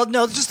one Well, day.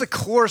 no, just the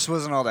course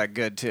wasn't all that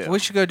good too. We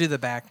should go do the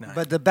back nine.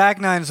 But the back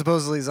nine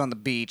supposedly is on the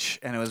beach,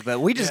 and it was. But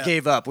we just Yeah.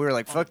 gave up. We were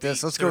like, "Fuck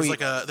this, let's There go was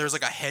eat."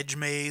 like a hedge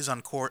maze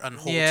on hole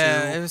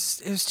yeah, 2.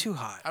 it was too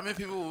hot. How many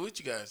people were with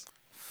you guys?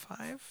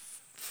 5.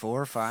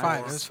 4 or 5. Five.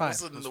 It was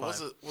 5.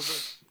 What's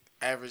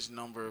the average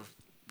number of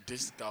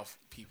disc golf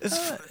people? It's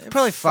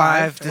probably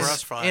 5. For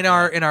us, 5. in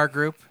our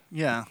group.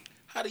 Yeah.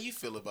 How do you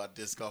feel about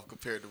disc golf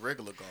compared to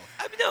regular golf?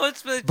 I mean, no,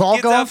 it's it Ball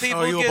gets out golf?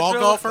 people, Oh, you a gets ball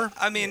real- golfer?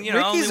 I mean, you know,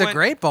 I Ricky's only a went-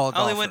 great ball I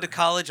only golfer. went to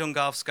college on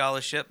golf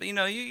scholarship, but you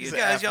know, you He's an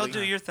guys, y'all athlete, do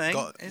huh? your thing.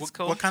 It's What-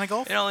 cool. what kind of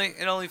golf? It only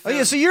Oh yeah,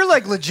 feels- so you're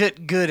like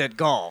legit good at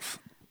golf.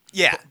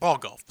 yeah. Ball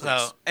golf, please.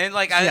 So and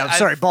like Yeah, I've-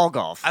 sorry, ball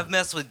golf. I've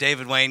messed with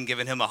David Wayne,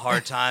 giving him a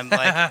hard time.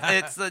 Like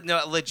it's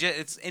no legit.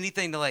 It's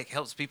anything that like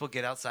helps people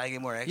get outside, get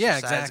more exercise, Yeah,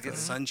 exactly. get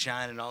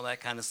sunshine and all that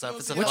kind of stuff.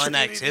 It's a What's fun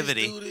your-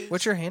 activity.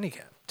 What's your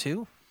handicap?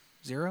 2?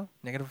 0?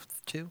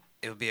 -2?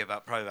 It would be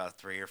probably about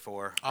 3 or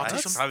 4. Oh, I'd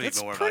that's- probably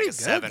that's more pretty like a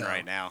good, 7 though.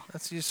 right now.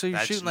 That's so you're I'm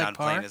just shooting like not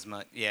par. playing as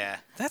much. Yeah,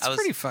 That's I was-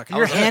 pretty fucking. I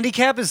Your was a-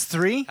 handicap is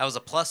 3. I was a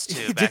 +2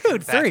 Dude, back,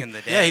 back 3. in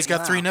the day. Yeah, he's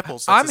got 3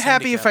 nipples. That's I'm his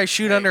happy if handicap. I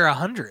shoot under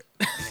 100.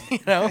 You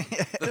know.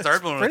 The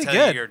third one will pretty tell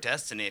good. you your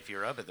destiny if you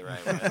rub it the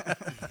right way.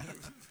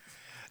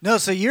 No,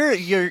 so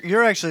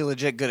you're actually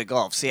legit good at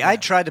golf. See, I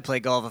tried to play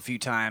golf a few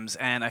times,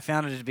 and I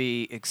found it to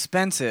be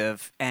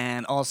expensive,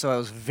 and also I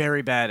was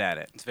very bad at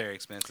it. It's very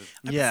expensive.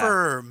 I Yeah.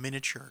 prefer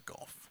miniature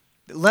golf.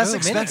 Less Oh, mini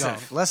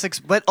expensive,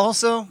 golf. but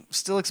also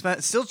still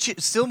expensive,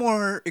 still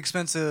more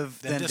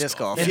expensive than disc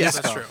golf. Yeah, Yeah. that's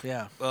Disc true. golf,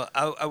 yeah. Well,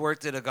 I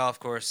worked at a golf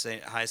course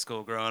in high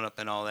school growing up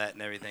and all that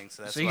and everything.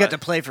 So that's So you why- got to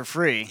play for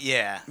free.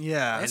 Yeah.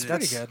 Yeah, That's And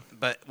pretty it's- good.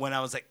 But when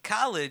I was at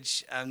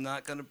college, I'm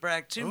not going to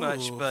brag too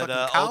much, Ooh, but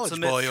fucking college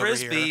Ultimate boy over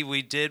Frisbee, here.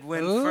 we did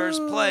win first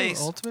Ooh,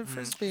 place. Ultimate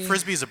Frisbee.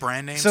 Frisbee's a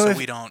brand name, So so if-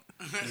 we don't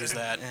use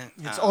that.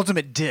 It's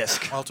ultimate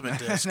disc. Ultimate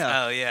disc.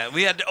 No. Oh, yeah.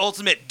 We had the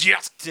Ultimate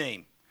Disc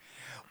Team.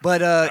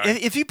 But Sorry.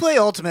 if you play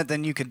ultimate,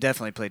 then you could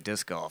definitely play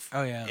disc golf.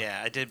 Oh yeah.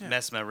 Yeah, I did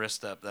mess my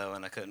wrist up, though,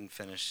 and I couldn't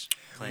finish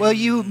playing.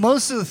 Well,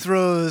 most of the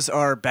throws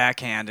are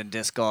backhand in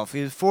disc golf.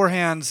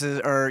 Forehands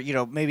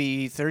are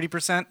maybe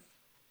 30%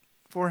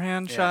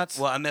 forehand Yeah. shots.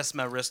 Well, I messed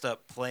my wrist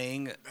up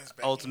playing backhand.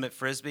 Ultimate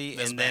Frisbee,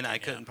 That's and then I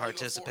backhand, couldn't yeah.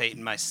 participate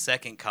in my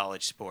second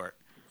college sport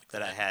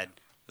that I had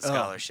the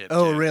scholarship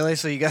Oh, to. really?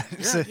 So you got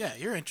Yeah,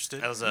 you're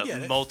interested. I was You a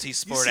get it.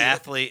 multi-sport You see it.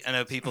 athlete. I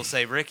know people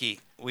say, Ricky,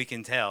 we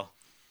can tell.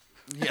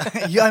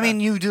 yeah. I mean,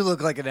 you do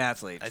look like an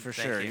athlete for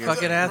Thank sure. you. You're-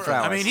 Fucking athlete.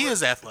 I mean, he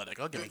is athletic.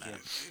 I'll give him that.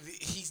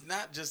 He's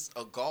not just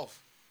a golf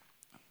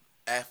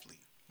athlete.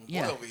 My boy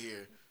Yeah. over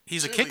here.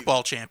 He's a cheerleader.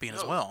 kickball champion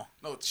as No, well.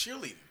 No,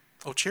 cheerleader.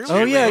 Oh, cheerleader.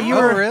 Oh yeah, you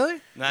Oh were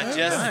really? Not Yeah.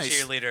 just Nice.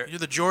 a cheerleader. You're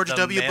the George the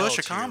W. male Bush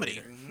of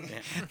comedy.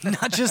 cheerleader. Yeah.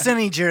 not just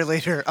any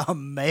cheerleader, a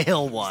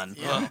male one.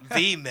 Well,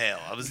 the male.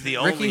 I was the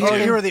Ricky only. Oh, Jr.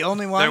 two. you were the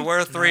only one. There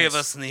were 3 of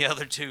us, and the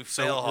other 2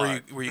 So fell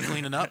hard. were you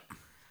cleaning up?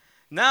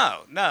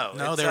 No. No,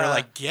 it's, they were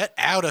like, get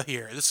out of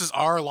here. This is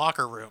our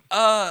locker room.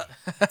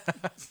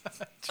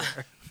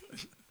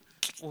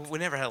 we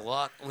never had a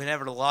lock. We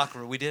never had a locker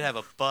room. We did have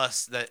a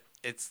bus that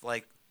it's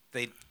like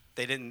they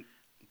didn't.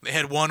 They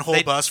had one whole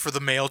They- bus for the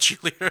male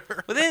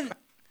cheerleader. But then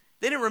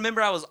they didn't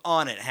remember I was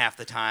on it half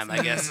the time. I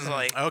guess it's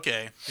like,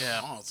 Okay,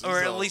 yeah. Oh, so or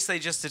he's at all- least they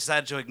just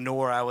decided to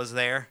ignore I was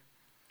there,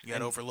 You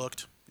got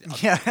overlooked.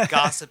 Yeah.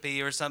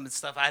 gossipy or some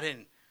stuff. I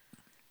didn't.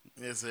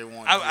 Yes, they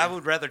want. I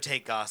would rather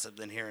take gossip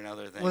than hearing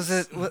other things.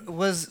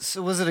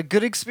 Was it a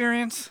good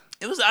experience?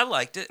 It was. I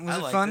liked it. Was I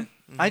it liked fun?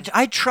 It.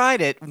 I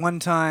tried it one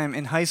time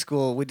in high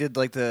school. We did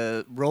like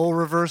the role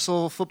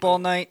reversal football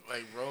night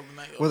like Rogue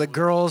Knight. where the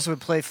girls would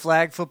play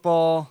flag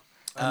football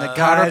and the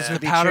Powder- guys the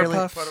would be powder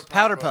cheerleaders. puffs?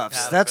 Powder puffs.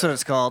 Powder That's what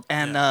puffs. it's called.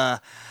 And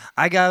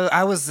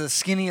I was the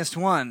skinniest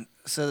one,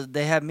 so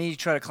they had me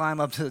try to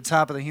climb up to the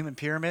top of the human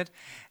pyramid,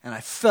 and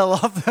I fell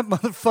off that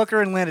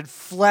motherfucker and landed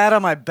flat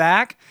on my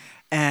back,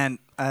 and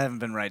I haven't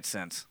been right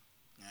since.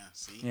 Yeah,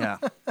 Yeah.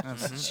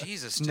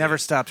 Jesus, dude. Never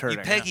stopped You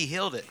hurting. Peggy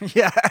healed it.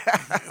 Yeah.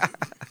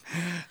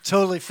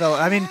 Totally fell.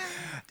 I mean,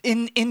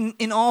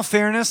 in all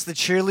fairness, the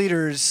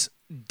cheerleaders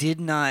did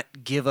not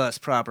give us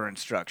proper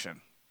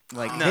instruction.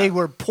 Like No. they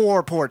were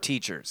poor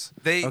teachers.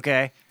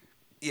 Okay.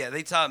 Yeah,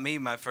 they taught me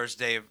my first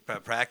day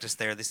of practice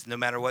there. They said, no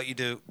matter what you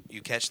do,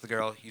 you catch the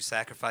girl, you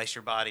sacrifice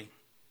your body.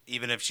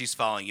 Even if she's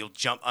falling, you'll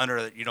jump under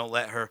her. You don't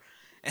let her.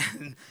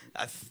 And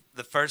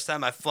the first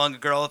time I flung a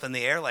girl up in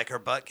the air, like her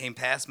butt came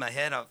past my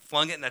head, I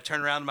flung it and I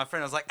turned around to my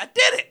friend. I was like, I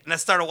did it! And I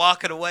started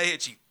walking away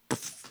and she...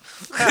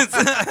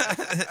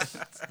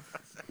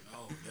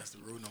 Oh, that's the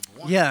rule number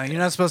one. Yeah, you're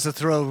not supposed to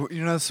throw.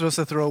 You're not supposed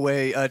to throw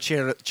away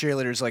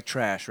cheerleaders like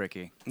trash,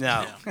 Ricky.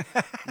 No.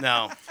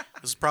 No.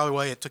 This is probably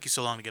why it took you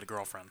so long to get a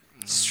girlfriend.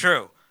 It's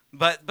true.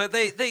 But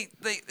they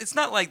it's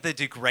not like they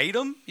degrade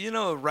them,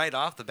 right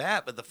off the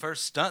bat. But the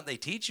first stunt they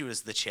teach you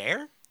is the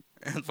chair,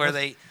 where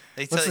they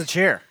What's the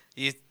chair?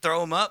 You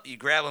throw them up, you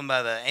grab them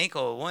by the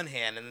ankle with one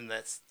hand, and then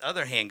that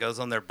other hand goes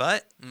on their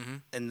butt,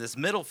 and this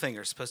middle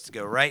finger is supposed to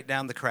go right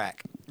down the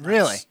crack.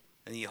 Really?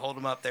 And you hold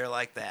them up there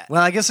like that.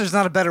 Well, I guess there's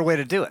not a better way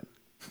to do it.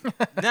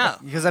 No.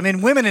 Because, I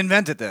mean, women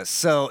invented this.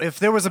 So if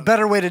there was a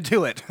better way to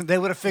do it, they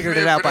would have figured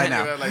it out by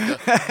now.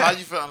 How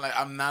you feel? Like,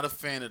 I'm not a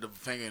fan of the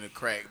finger in the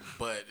crack,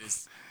 but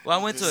it's... Well,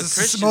 I went to a This is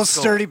Christian the most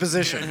school. sturdy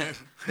position.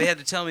 They had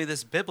to tell me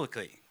this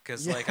biblically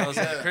because, I was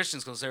at a Christian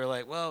school. So they were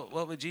like, "Well,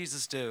 what would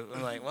Jesus do?"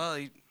 I'm like, "Well,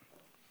 he'd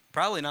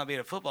probably not be at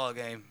a football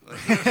game."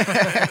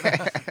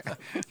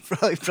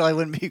 probably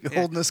wouldn't be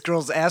holding this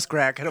girl's ass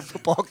crack at a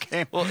football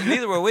game. Well,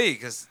 neither were we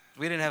because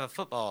we didn't have a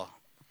football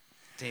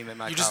team at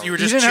my college. You were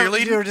just didn't have-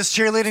 cheerleading? you were just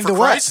cheerleading For to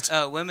Christ?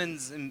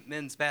 Women's and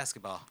men's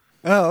basketball.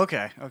 what? Oh,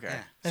 okay.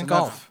 And So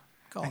golf.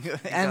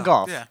 and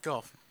golf. Yeah,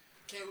 golf.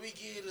 Can we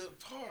get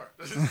apart?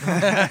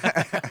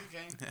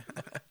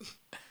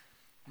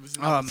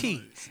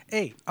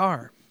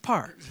 P-A-R,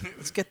 part.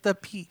 Let's get the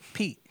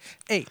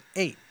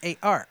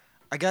P-A-A-A-R.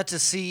 I got to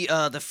see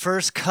the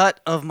first cut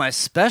of my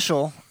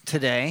special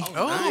today.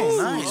 Oh,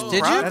 nice.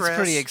 Did you? That's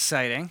pretty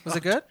exciting. Was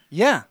it good?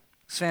 Yeah,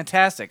 it's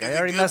fantastic. I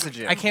already messaged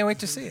you. I can't wait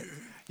to see it.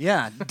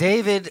 Yeah,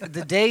 David,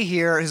 the day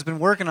here has been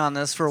working on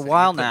this for a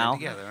while now,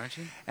 Together, aren't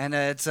you? and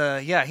it's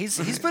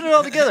he's putting it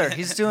all together.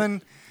 He's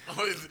doing.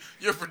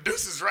 Your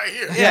producer's right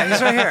here. Yeah,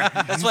 he's right here.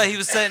 That's why he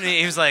was sending me.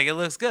 He was like, "It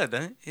looks good,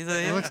 doesn't it?" He's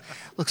like, It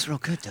looks real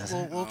good, doesn't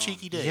it? Little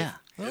cheeky Dave. Yeah.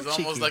 It's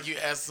cheeky. almost like you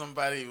asked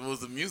somebody, was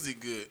the music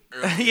good?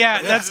 earlier?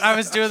 Yeah, I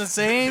was doing the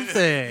same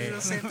thing.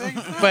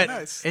 But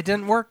it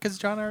didn't work because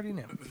John already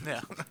knew. Yeah.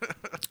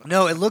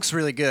 No, it looks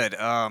really good.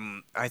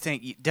 I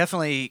think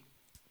definitely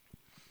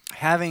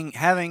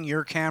having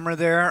your camera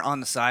there on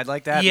the side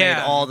like that made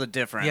all the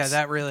difference. Yeah,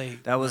 that really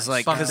was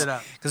like bumped it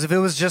up. because if it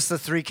was just the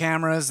 3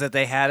 cameras that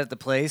they had at the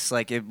place,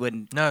 like it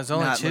wouldn't. No, it was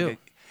only not 2. look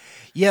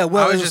yeah,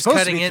 well, I was it was just supposed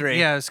cutting to be it. 3.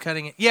 Yeah, I was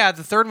cutting it. Yeah,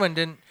 the third one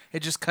didn't. It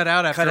just cut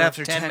out after, cut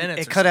after 10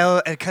 minutes. It cut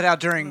out. It cut out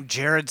during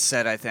Jared's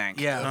set, I think.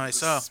 Yeah. Nice.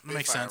 This is Oh,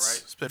 makes Spitfire,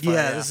 sense. right? Spitfire,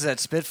 Yeah, this is at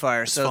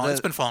Spitfire. It's So fallen- the-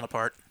 it's been falling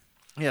apart.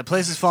 yeah,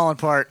 place is falling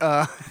apart.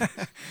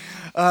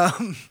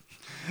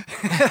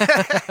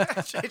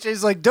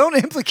 JJ's like, don't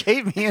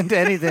implicate me into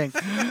anything.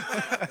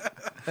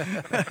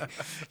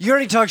 You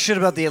already talked shit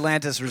about the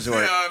Atlantis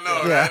resort.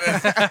 No, Yeah.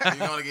 right?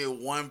 You're gonna get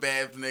one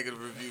bad negative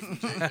review from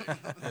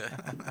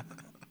JJ.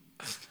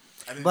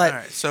 But All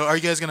right. So, are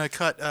you guys gonna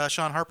cut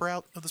Sean Harper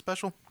out of the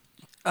special?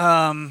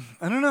 I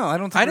don't know. I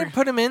don't think I didn't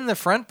put him in the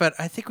front, but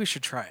I think we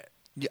should try it.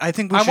 I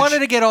think we I should wanted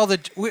to get all the.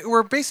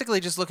 We're basically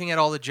just looking at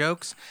all the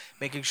jokes,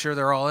 making sure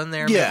they're all in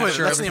there. Yeah. making Wait,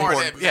 sure that's the everything-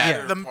 important. Yeah,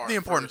 Yeah. the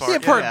important part. The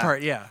important Yeah.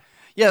 part, yeah.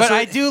 Yeah, but so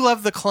I do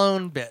love the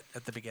clone bit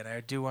at the beginning. I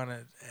do want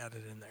to add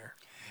it in there.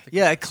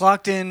 Yeah, it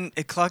clocked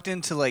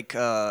into like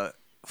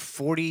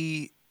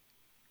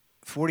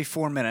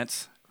 44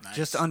 minutes. Nice.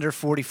 Just under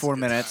 44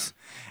 minutes.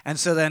 And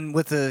so then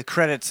with the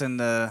credits and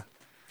the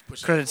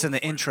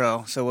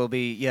intro, so we'll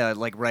be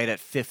like right at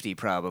 50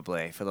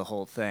 probably for the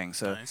whole thing.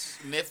 So Nice.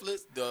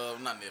 Netflix,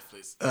 not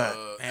Netflix.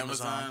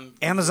 Amazon.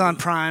 Amazon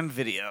Prime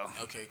Video.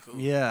 Okay, cool.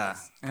 Yeah,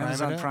 Prime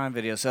Amazon it up. Prime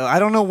Video. So I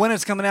don't know when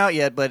it's coming out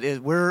yet, but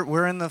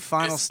we're in the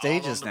final It's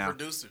stages all on the now.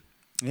 Producer.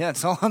 Yeah,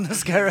 it's all on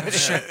this guy right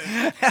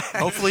here.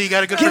 Hopefully, you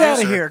got a good Get producer.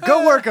 out of here.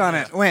 Go work on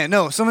it. Wait,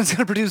 no, someone's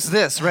gonna produce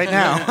this right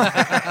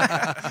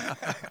now.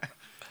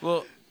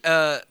 Well,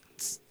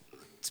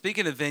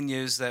 speaking of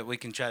venues that we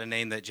can try to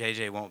name that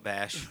JJ won't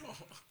bash.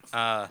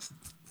 Oh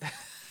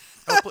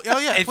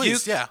yeah,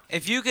 please. Yeah.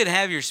 If you could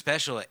have your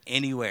special at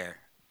anywhere,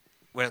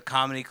 with a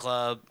comedy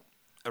club,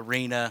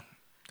 arena,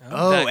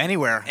 Oh,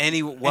 anywhere.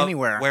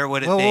 anywhere, where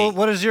would it well, be? Well,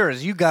 what is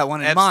yours? You got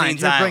one in mind.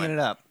 Epstein's You're Island. bringing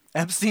it up.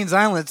 Epstein's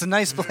Island. It's a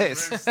nice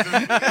place.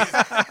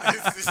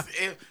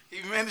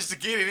 He managed to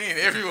get it in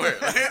everywhere.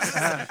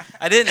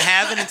 I didn't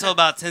have it until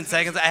about 10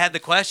 seconds. I had the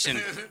question,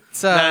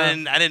 It's, but I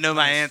didn't know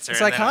my answer.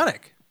 it's and then iconic.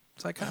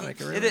 It's iconic. It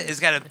really It is. It's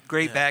got a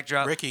great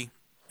backdrop. Ricky,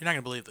 you're not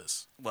gonna believe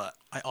this. What?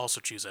 I also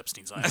choose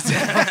Epstein's Island.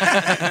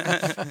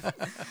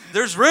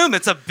 There's room.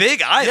 It's a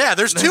big island. Yeah,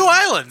 there's 2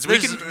 islands. We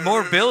There's can.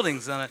 more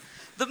buildings on it.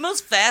 The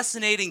most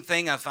fascinating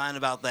thing I find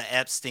about the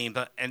Epstein,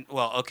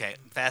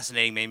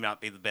 fascinating may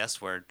not be the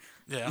best word.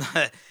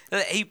 Yeah.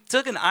 He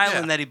took an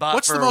island that he bought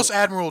What's for... the most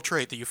admirable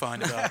trait that you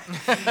find about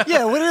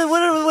Yeah, what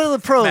are the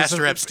pros?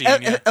 Master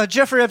Epstein, yeah.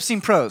 Jeffrey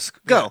Epstein pros.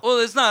 Go. Well,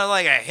 it's not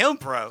like a him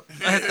pro,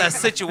 a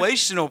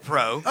situational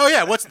pro. Oh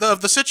yeah, what's the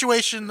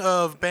situation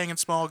of banging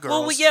small girls?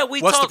 Well,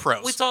 we what's talk, the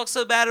pros? We talk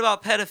so bad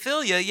about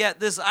pedophilia, yet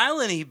this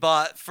island he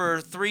bought for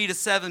 $3 to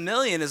 $7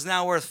 million is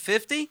now worth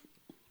 $50.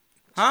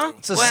 Huh?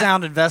 It's a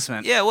sound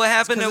investment. Yeah, what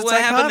happened? It's What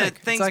happened to iconic. It's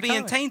things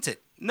being iconic. tainted?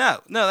 No,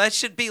 that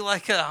should be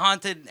like a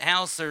haunted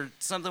house or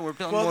something where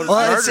people are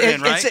Well, murdered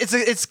in, right?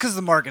 it's because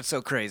the market's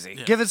so crazy.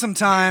 Give it some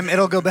time,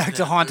 it'll go back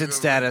to haunted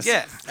status.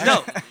 Yeah,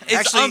 no, it's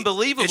Actually,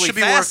 unbelievably it should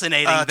be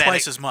fascinating. worth, that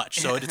twice as much,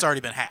 so it's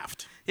already been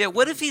halved. Yeah,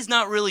 what if he's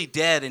not really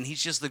dead and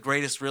he's just the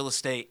greatest real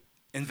estate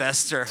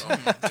investor?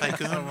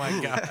 Tycoon. Oh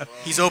my god,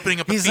 he's opening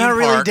up. He's a theme not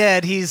really park.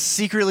 dead. He's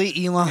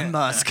secretly Elon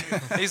Musk.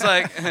 He's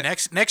like,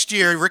 Next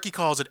year, Ricky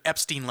calls it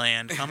Epstein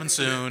Land, coming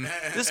soon.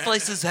 this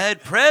place has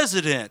had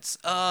presidents,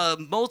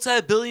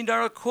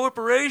 multi-billion-dollar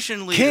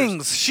corporation leaders,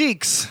 Kings,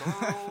 sheiks.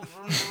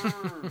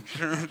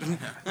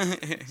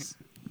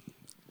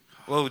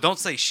 Whoa, don't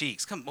say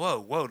sheiks.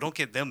 Whoa, don't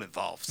get them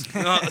involved.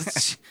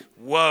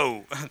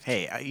 Whoa.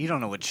 Hey, you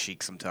don't know what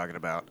sheiks I'm talking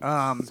about.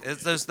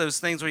 It's those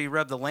things where you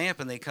rub the lamp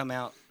and they come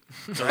out.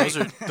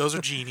 Those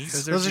are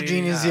genies. Those are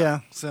genius, yeah.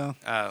 So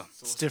Oh.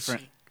 it's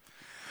different.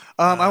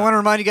 I want to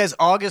remind you guys,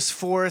 August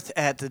 4th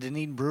at the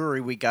Dunedin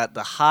Brewery, we got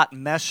the Hot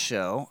Mess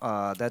Show.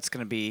 That's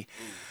going to be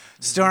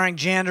starring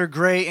Jander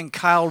Gray and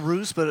Kyle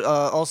Roos, but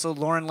also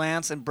Lauren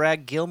Lance and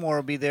Brad Gilmore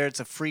will be there. It's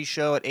a free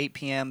show at 8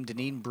 p.m.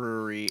 Dunedin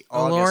Brewery,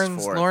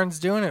 August 4th. Lauren's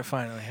doing it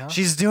finally, huh?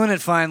 She's doing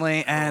it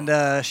finally,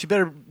 and she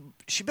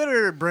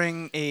better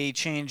bring a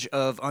change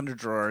of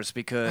underdrawers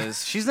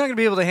because she's not going to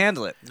be able to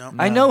handle it. No.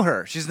 I know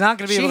her. She's not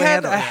going to be She able to had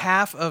handle a it.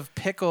 half of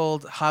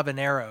pickled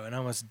habanero and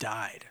almost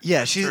died.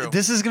 Yeah, true.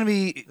 this is going to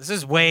be... This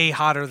is way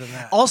hotter than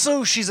that.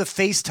 Also, she's a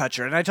face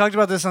toucher, and I talked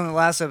about this on the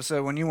last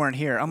episode when you weren't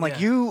here. I'm like,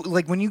 Yeah.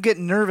 when you get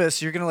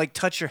nervous, you're gonna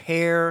touch your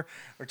hair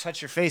or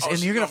touch your face, and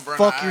she's you're gonna gonna burn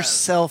her fuck eyes.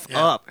 yourself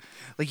Yeah. up.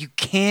 Like you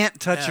can't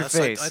touch your that's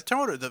like- face. I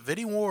told her that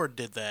Vinnie Ward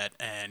did that,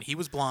 and he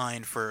was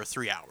blind for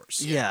 3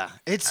 hours. yeah,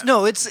 it's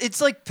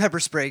like pepper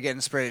spray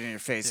getting sprayed in your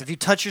face. If you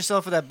touch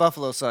yourself with that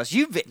buffalo sauce,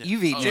 you've eaten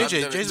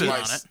JJ's been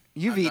on it.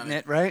 You've eaten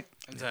it, right?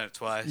 I've done it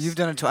twice. You've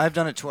done it. I've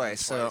done it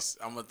twice. So Twice.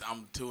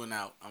 I'm 2 and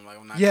out. I'm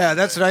not. yeah, coming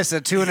that's back. what I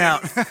said. 2 and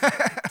out.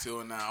 2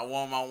 and out. I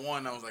won my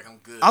one. I was like, I'm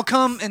good. I'll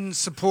come and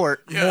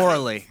support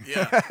morally.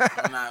 Yeah,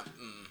 I'm not.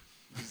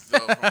 Just,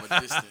 from a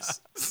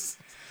distance.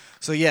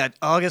 So yeah,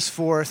 August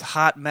 4th,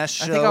 Hot Mess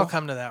Show. I think I'll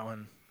come to that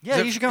one. Yeah, Is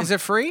it- you should come. Is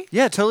it free?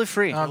 Yeah, totally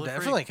free. I'm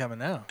definitely coming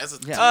now. That's a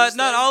Yeah. Tuesday.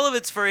 Not all of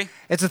it's free.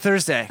 It's a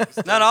Thursday.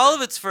 Not all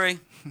of it's free.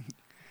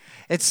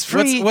 It's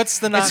free. What's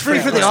the not It's free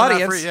free? for the What's the not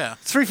audience. free? Yeah.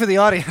 It's free for the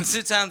audience.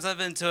 2 times I've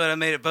been to it. I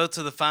made it both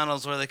to the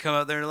finals where they come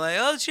up there and like,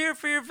 oh, cheer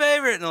for your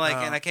favorite, and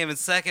and I came in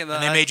second. But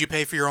And they made you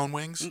pay for your own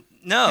wings?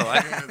 no.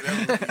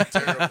 That would be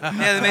terrible.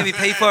 Yeah, they made me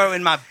pay for it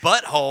in my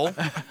butthole.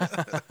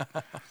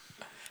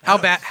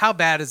 How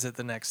bad is it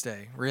the next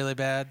day? Really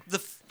bad?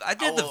 I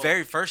did the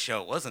very first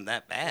show. It wasn't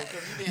that bad.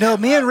 No,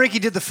 me and Ricky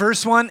did the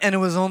first one, and it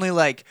was only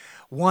like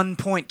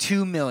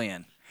 1.2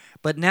 million.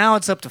 But now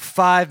it's up to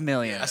 5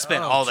 million. I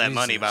spent all that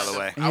money, by the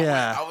way.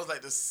 Yeah. I was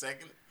like the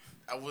second.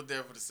 I was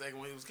there for the second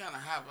one. It was kind of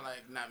high, but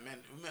like not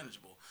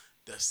manageable.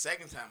 The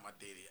second time I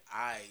did it,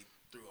 I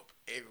threw up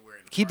everywhere.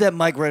 In the Keep that parking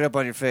mic right up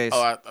on your face.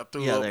 lot. Oh, I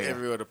threw Yeah, up there you go.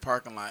 everywhere in the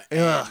parking lot.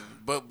 Ugh.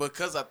 But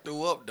because I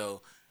threw up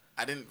though,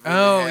 I didn't. Really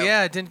Oh, have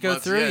yeah, it didn't go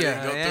much- through yeah, it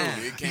yet. didn't go Yeah.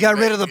 through. It You came got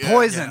rid back. of the Yeah,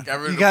 poison. got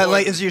rid of You the got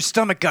like poison. as your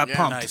stomach got Yeah,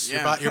 pumped. Nice.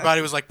 Yeah. Your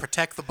body was like,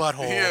 protect the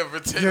butthole. Yeah,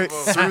 Your-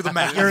 Through the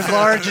mouth. Your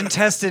large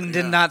intestine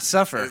did not It was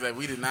suffer. like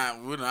we did not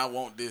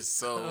want this,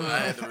 so I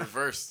had to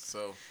reverse.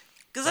 So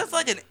Because that's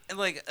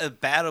like a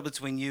battle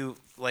between you,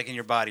 like in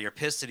your body. You're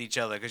pissed at each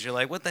other because you're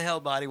like, "What the hell,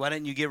 body? Why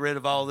didn't you get rid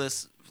of all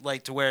this,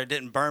 like to where it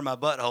didn't burn my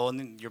butthole?" And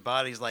then your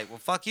body's like, "Well,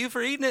 fuck you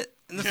for eating it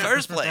in the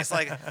first place.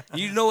 Like,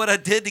 you know what I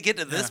did to get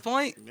to this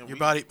point? Your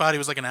body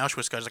was like an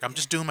Auschwitz guy. It's like, I'm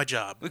just doing my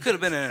job. We could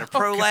have been in a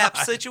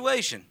prolapse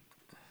situation."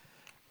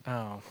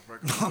 Oh.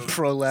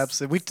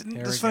 Prolapse. we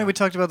It's funny go. we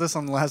talked about this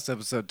on the last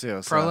episode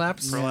too. So.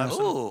 Prolapse?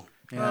 Ooh,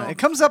 Yeah, it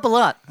comes up a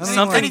lot. I don't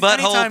know why. Something butthole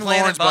Anytime planet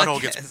Lauren's butthole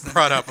podcast. gets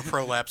brought up, a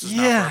prolapse is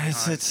not Yeah, far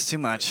it's behind. too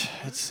much.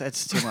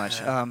 It's too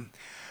much.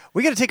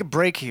 We got to take a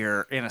break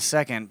here in a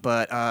second,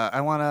 but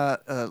I want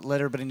to let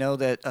everybody know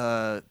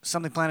that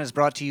Something Planet is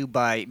brought to you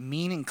by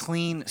Mean and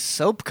Clean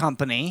Soap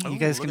Company. You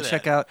guys look can at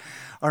check that. out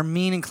our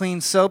Mean and Clean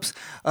soaps.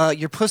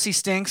 Your pussy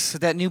stinks,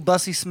 that new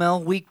bussy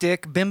smell, weak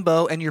dick,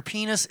 bimbo, and your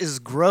penis is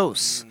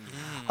gross.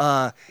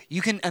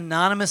 You can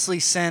anonymously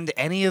send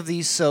any of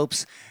these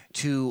soaps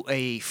to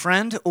a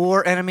friend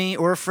or enemy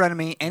or a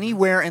frenemy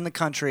anywhere in the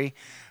country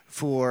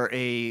for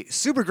a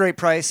super great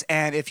price.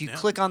 And if you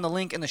click on the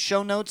link in the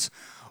show notes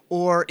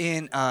or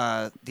in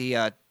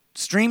the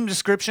stream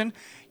description,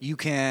 you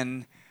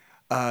can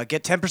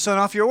get 10%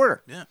 off your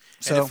order. Yeah.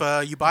 So-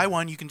 And if you buy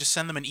one, you can just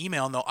send them an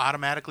email, and they'll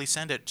automatically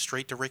send it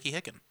straight to Ricky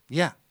Hicken.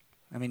 Yeah.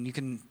 I mean, you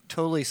can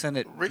totally send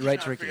it Ricky right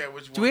trying to Ricky. figure out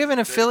which Do we have an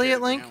one's affiliate dedicated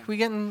to link? him. We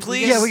getting?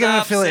 Please Yeah, we got an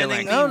stop affiliate sending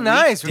link. me Oh,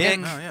 nice. weak We're dick.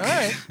 getting. All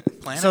right.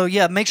 Planet. So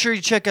yeah, make sure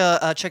you check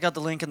out the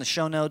link in the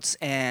show notes,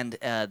 and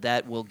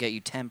that will get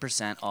you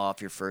 10%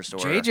 off your first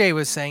order. JJ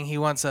was saying he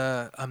wants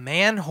a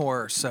man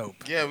whore soap.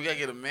 Yeah, we gotta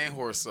get a man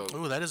horse soap.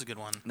 Ooh, that is a good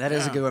one. That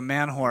is a Yeah. good one,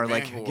 man whore. Man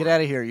Like, whore. get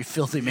out of here, you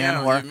filthy man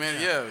Yeah,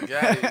 whore.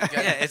 got it. Got Yeah,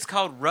 it. it's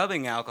called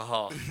rubbing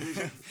alcohol.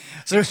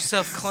 So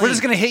yourself clean. we're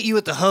just gonna hit you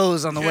with the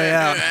hose on the way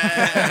out.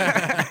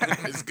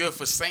 It's good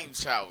for saint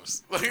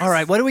showers. All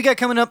right, what do we got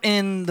coming up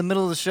in the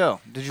middle of the show?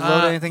 Did you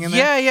load anything in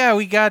there? Yeah,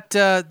 we got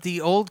the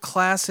old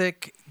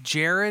classic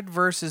Jared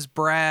versus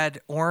Brad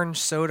orange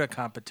soda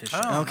competition.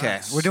 Oh, Okay,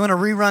 nice. we're doing a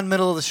rerun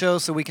middle of the show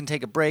so we can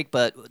take a break,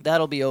 but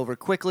that'll be over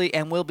quickly,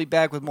 and we'll be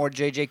back with more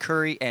JJ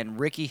Curry and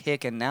Ricky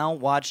Hick. And now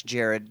watch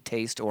Jared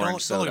taste orange Don't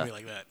look soda. at me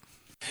like that.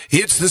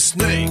 It's the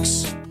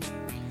Snakes.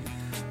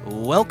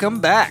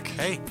 Welcome back.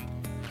 Hey,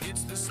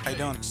 how you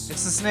doing? It's the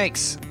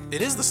Snakes.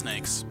 It is the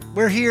Snakes.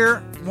 We're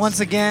here once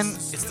again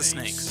It's the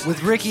Snakes.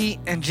 with Ricky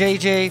and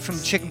JJ from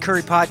the Chicken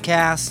Curry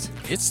Podcast.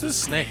 It's the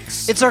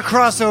Snakes. It's our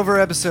crossover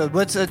episode.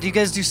 What's do you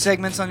guys do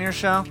segments on your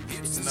show?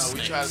 No, we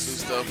try to do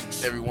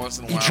stuff every once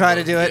in a while. You try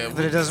to do it, yeah,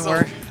 but it doesn't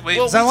work. Wait,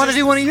 So I want to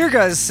do one of your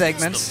guys'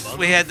 segments.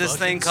 we had this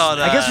thing called.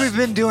 I guess we've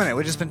been doing it.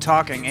 We've just been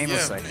talking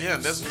aimlessly. Yeah,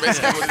 that's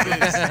basically what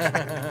it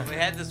is. We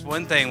had this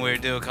one thing we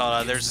would do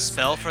called there's a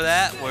spell for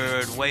that where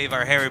we would wave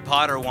our Harry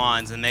Potter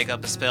wands and make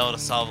up a spell to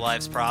solve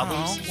life's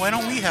problems. Oh, why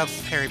don't we have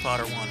Harry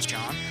Potter wands,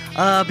 John?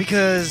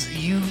 Because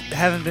you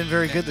haven't been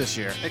very good this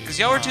year. Because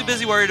y'all were too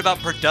busy worried about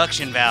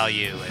production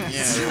value. And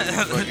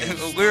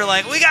Yeah, we were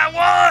like, we got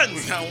wands!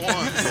 we got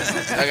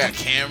one. I got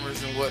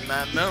cameras and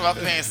whatnot. None of our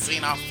fans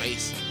seen our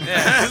face.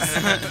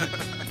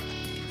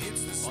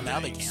 Well, now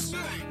they can.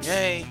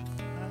 Yay.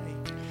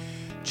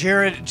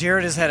 Jared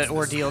has had an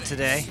ordeal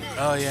today.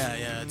 Oh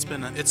yeah. It's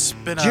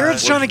been.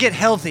 Jared's trying to get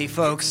healthy,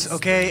 folks.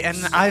 Okay, and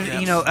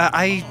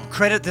I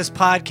credit this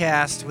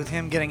podcast with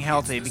him getting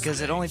healthy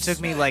because it only took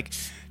me like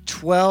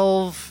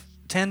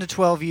 10 to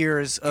 12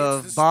 years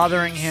of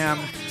bothering him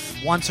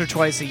once or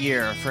twice a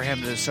year for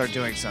him to start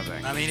doing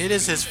something. I mean, it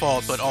is his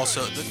fault, but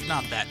also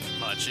not that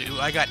much.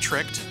 I got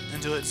tricked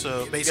into it, so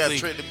You got basically,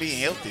 tricked to being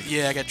healthy.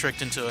 yeah, I got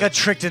tricked into it. Got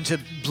tricked into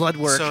blood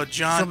work So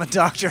John- from a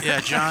doctor. Yeah,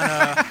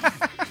 John.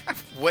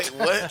 Wait,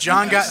 what?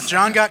 John got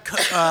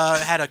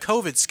had a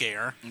COVID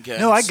scare. Okay.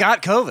 No, I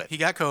got COVID. He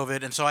got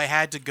COVID, and so I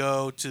had to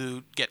go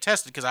to get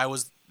tested because I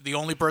was the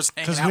only person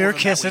hanging 'Cause out we were with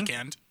him kissing? that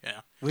weekend.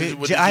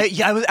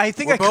 Yeah, I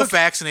think we're I both cooked.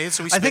 vaccinated,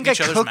 so we I spit think in I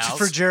each other's cooked mouths.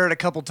 for Jared a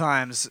couple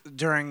times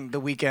during the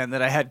weekend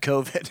that I had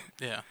COVID.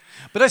 Yeah.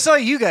 But I saw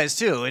you guys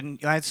too, and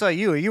I saw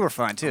you. You were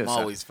fine too. I'm so-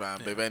 always fine,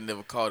 baby. I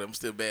never called it. I'm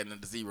still batting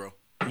at the zero.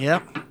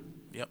 Yep.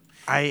 Yep.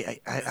 I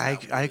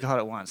caught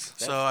it once.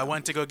 So I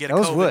went to go get a That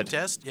was COVID wood.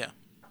 test. Yeah.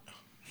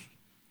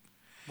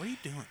 What are you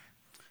doing?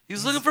 He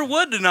was looking for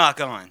wood to knock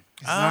on.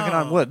 He's knocking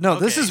on wood. No,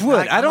 this okay. is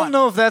wood. I'm I don't on-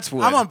 know if that's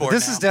wood. I'm on board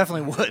This now. is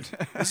definitely wood.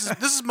 This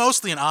is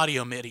mostly an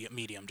audio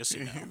medium, just so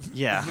you know.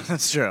 Yeah,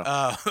 that's true.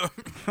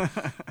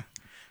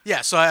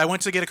 Yeah, so I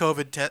went to get a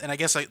COVID test, and I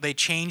guess they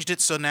changed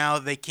it so now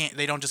they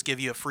don't just give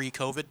you a free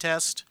COVID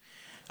test.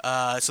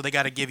 So they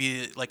got to give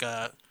you like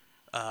a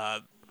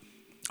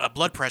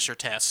blood pressure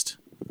test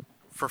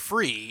for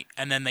free,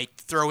 and then they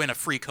throw in a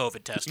free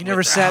COVID test. you with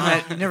never that. sat in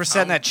that. You never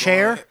sat in that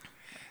chair.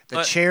 The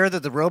But- chair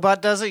that the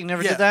robot does it. You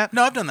never Yeah. did that.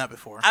 No, I've done that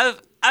before.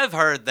 I've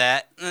heard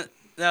that.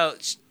 No,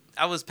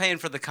 I was paying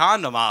for the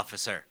condom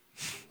officer.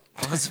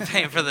 I wasn't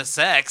paying for the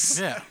sex.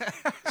 Yeah.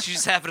 She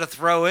just happened to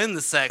throw in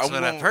the sex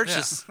when I won't-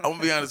 purchased. I'm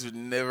gonna be honest with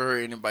you. Never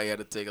heard anybody had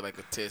to take like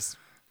a test,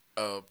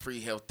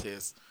 pre-health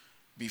test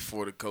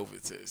before the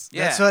COVID test.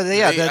 Yeah. That's why.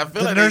 Yeah, They- I the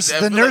feel like nurse. they- I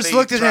The feel like nurse they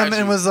looked at him tried and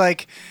you. was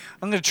like,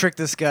 "I'm gonna trick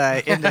this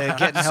guy into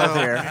getting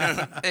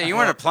healthier." Hey, you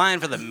weren't applying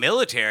for the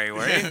military,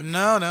 were you?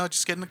 No,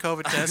 just getting the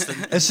COVID test.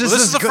 And It's just this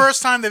this is the go-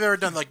 first time they've ever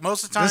done. Like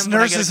most of the time, This when I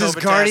nurse get a is his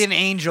COVID guardian test,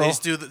 angel.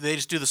 They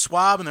just do the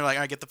swab, and they're like,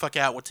 "All right, get the fuck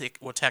out.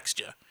 We'll text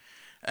you."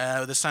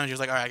 This time she was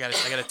like, "All right,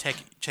 I gotta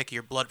check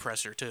your blood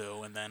pressure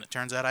too." And then it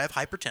turns out I have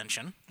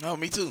hypertension. No,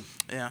 me too.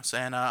 Yeah, so,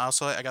 and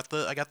also I got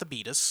the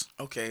beatus.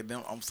 Okay,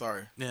 then I'm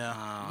sorry.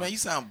 Yeah, Man, you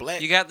sound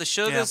black. You got the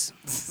sugars.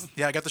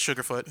 yeah, I got the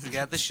sugar foot. You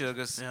got the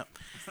sugars. Yeah,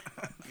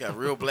 You got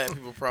real black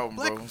people problem,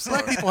 bro. I'm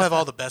sorry. black people have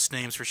all the best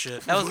names for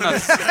shit. That was my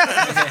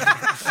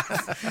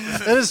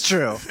That is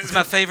true. it's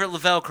my favorite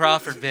Lavelle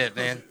Crawford bit,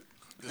 man.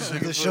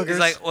 The sugars.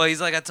 He's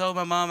like, I told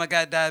my mom I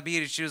got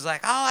diabetes. She was like,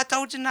 oh, I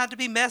told you not to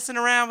be messing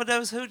around with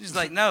those hoochies. He's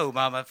like, no,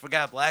 Mom, I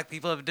forgot black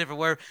people have a different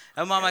word.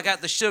 And Mom, I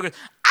got the sugars.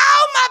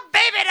 Oh, my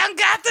baby done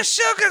got the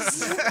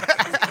sugars.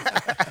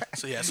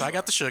 So I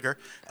got the sugar.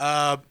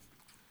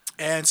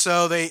 And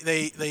so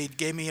they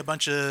gave me a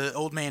bunch of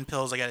old man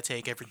pills I got to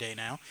take every day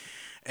now.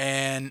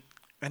 And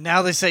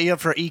now they set you up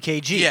for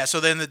EKG. yeah, so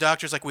then the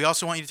doctor's like, we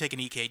also want you to take an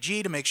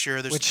EKG to make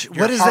sure there's Which your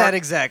what is heart- that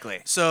exactly?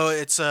 So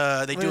it's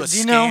they do a Do scan.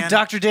 you know,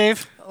 Dr.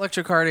 Dave?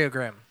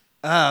 Electrocardiogram.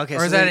 Oh, okay. Or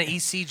so is that they, an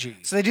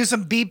ECG? So they do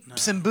some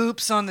beeps and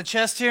boops on the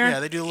chest here. Yeah,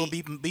 they do a little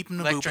beep and booping.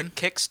 Electric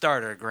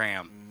Kickstarter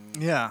gram.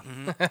 Yeah.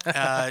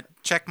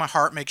 Check my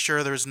heart, make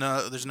sure there's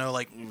no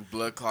like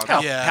Blood clot.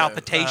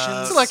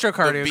 Palpitations. It's The beat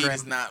electrocardiogram.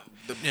 is not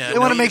They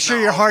want to make sure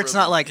your heart's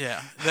not like.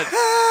 Yeah. That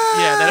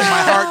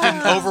my heart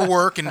didn't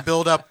overwork and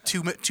build up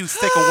too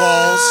thick of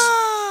walls.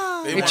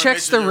 They It wanna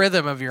checks make sure the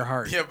rhythm of your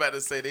heart. Yeah, I'm about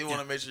to say they want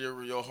to make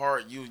sure your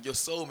heart, your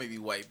soul may be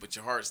white, but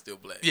your heart's still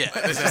black. Yeah,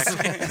 Like,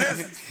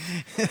 exactly.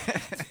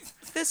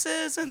 This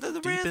isn't the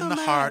Deep rhythm in the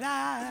of heart.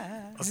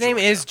 life. His name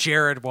is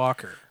Jared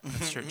Walker.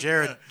 That's true.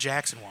 Jared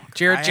Jackson Walker.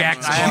 Jared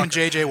Jackson I am Walker.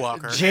 JJ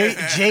Walker.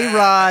 J.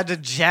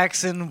 Rod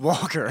Jackson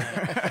Walker.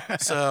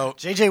 So,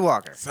 JJ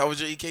Walker. So how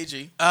was your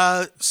EKG?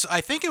 so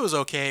I think it was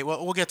okay.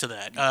 Well, we'll get to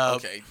that.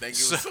 Okay, thank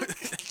you.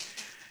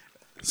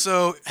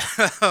 So,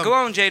 Go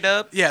on,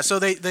 J-Dub. yeah. So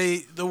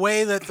the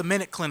way that the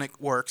Minute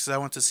Clinic works, I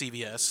went to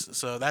CVS.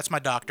 So that's my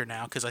doctor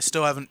now because I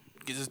still haven't.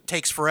 'Cause it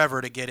takes forever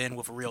to get in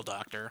with a real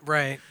doctor.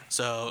 Right.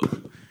 So,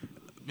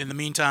 in the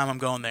meantime, I'm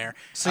going there.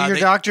 So your they-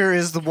 doctor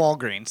is the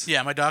Walgreens.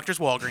 Yeah, my doctor's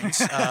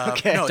Walgreens.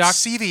 Okay. No, it's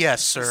CVS,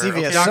 sir.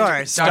 CVS, Okay?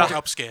 sorry. It's Doctor-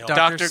 upscale.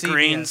 Dr. Dr. CVS.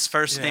 Green's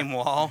first Yeah. name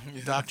Wall.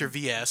 Dr.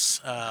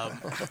 VS,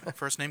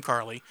 first name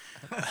Carly.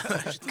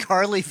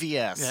 Carly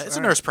VS. Yeah, it's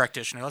a nurse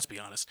practitioner. Let's be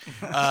honest.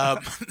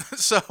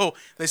 So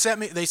they tell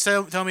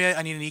me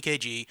I need an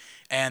EKG,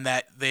 and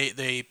that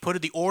they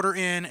put the order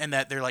in, and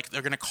that they're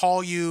going to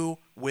call you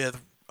with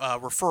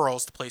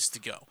referrals to places to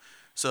go.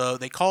 So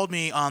they called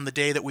me on the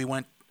day that we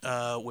went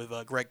with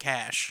Greg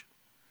Cash.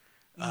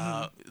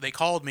 They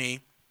called me.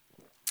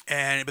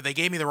 But they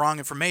gave me the wrong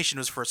information.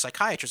 It was for a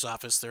psychiatrist's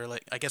office. They're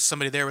like, I guess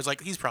somebody there was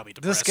like, he's probably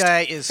depressed. This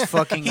guy is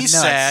fucking He's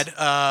nuts.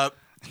 sad.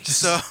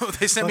 So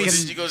they sent me.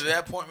 Did you go to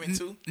that appointment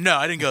too? No,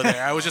 I didn't go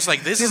there. I was just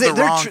like, this See, is the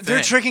wrong thing.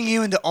 they're tricking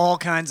you into all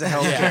kinds of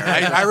healthcare.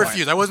 Yeah, I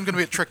refuse. I wasn't going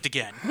to be tricked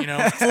again.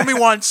 Fool me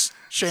once,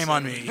 shame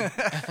on me.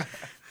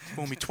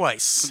 Fool me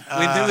twice. We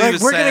knew he Like,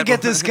 was we're gonna sad, get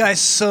but this guy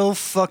so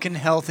fucking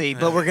healthy,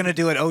 but we're gonna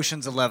do it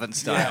Ocean's 11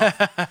 style.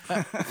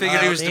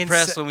 Figured he was the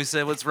depressed when we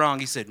said, "What's wrong?"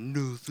 He said,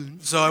 "Nothing."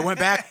 So I went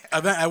back.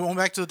 I went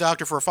back to the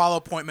doctor for a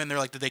follow-up appointment. They're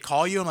like, "Did they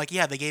call you?" I'm like,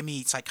 "Yeah, they gave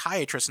me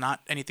psychiatrist,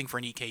 not anything for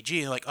an EKG."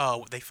 And they're like,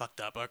 "Oh, they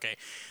fucked up." Okay,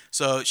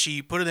 so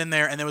she put it in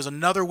there, and there was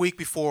another week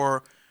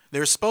before they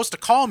were supposed to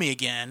call me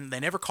again. They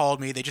never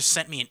called me. They just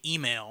sent me an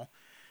email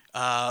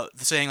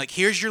saying like,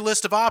 "Here's your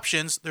list of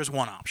options." There's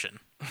one option.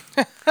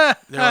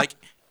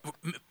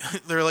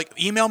 They're like,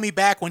 email me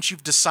back once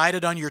you've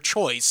decided on your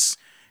choice,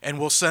 and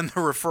we'll send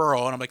the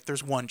referral. And I'm like,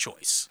 there's one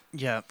choice.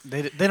 Yeah,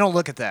 they don't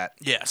look at that.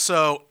 Yeah,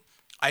 so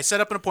I set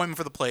up an appointment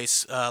for the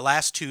place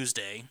last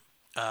Tuesday.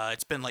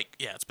 It's been like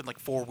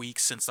 4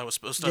 weeks since I was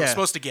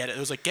supposed to get it. It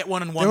was like get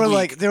one in 1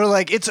 week. They were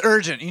like, it's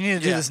urgent. You need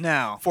to do this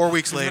now. 4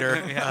 weeks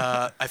later,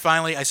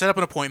 I set up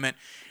an appointment.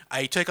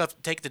 I take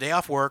the day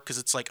off work because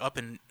it's like up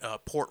in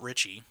Port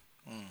Richey.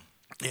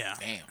 Yeah.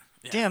 Damn.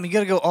 Damn, you got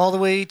to go all the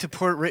way to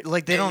Port Richey.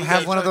 Like, they And don't you have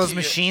gotta one of try to those keep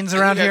machines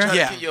your- around and you here. gotta try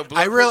to Yeah, keep your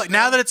blood pressure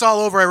now down. that it's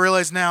all over, I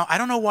realize now. I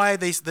don't know why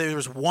there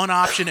was one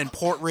option in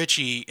Port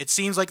Richey. It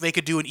seems like they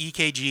could do an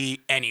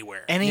EKG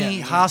anywhere. Any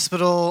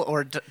hospital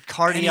or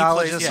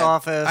cardiologist yeah.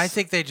 office. I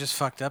think they just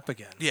fucked up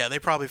again. Yeah, they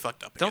probably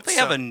fucked up. Don't again.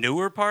 they have a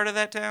newer part of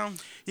that town?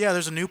 Yeah,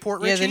 there's a new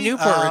Port Yeah, Richey. the new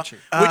Port Richey.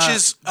 which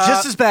is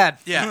just as bad.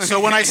 Yeah. So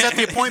when I set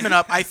the appointment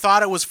up, I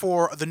thought it was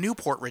for the new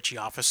Port Richey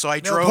office. So I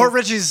No, drove. Port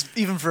Richey's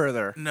even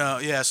further. No,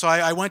 yeah. So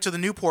I went to the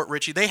new Port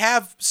Richey. They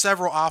have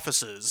several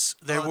offices.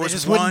 There They was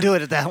just one, wouldn't do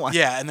it at that one.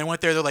 Yeah, and they went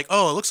there. They're like,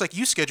 "Oh, it looks like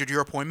you scheduled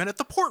your appointment at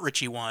the Port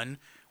Richey one.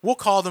 We'll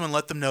call them and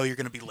let them know you're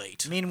going to be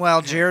late."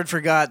 Meanwhile, Jared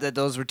forgot that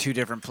those were two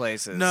different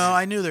places. No,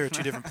 I knew there were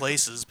two different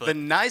places, but The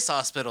nice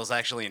hospital's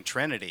actually in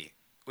Trinity,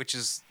 which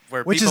is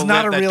where Which people is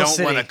not live a that real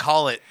don't want to city.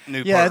 call it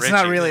Newport Yeah, it's not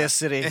Richey. really a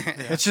city.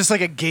 It's just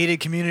like a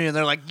gated community, and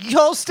they're like,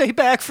 "Y'all stay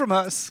back from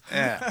us."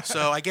 Yeah.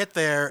 so I get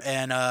there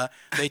and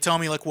they tell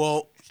me like,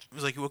 "Well, I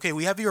was like, okay,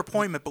 we have your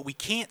appointment, but we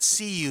can't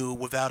see you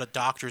without a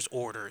doctor's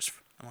orders."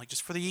 I'm like,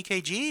 "Just for the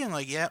EKG?" I'm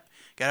like, "Yep,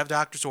 gotta have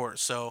doctor's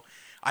orders." So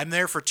I'm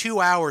there for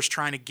 2 hours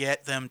trying to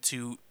get them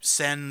to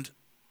send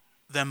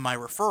them my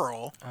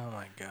referral Oh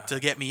my god. to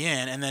get me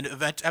in, and then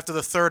after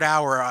the third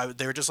hour,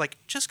 they were just like,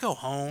 "Just go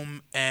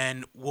home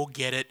and we'll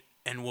get it,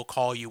 and we'll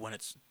call you when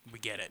we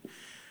get it."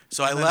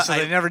 So I left. so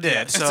they never did.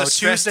 Yeah, It's so a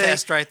stress Tuesday,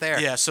 test right there.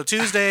 Yeah. So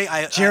Tuesday,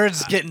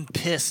 Jared's getting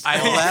pissed.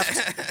 I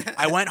left.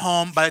 I went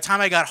home. By the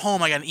time I got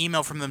home, I got an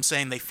email from them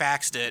saying they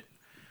faxed it.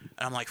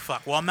 And I'm like,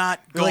 fuck. Well, I'm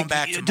not They're going like,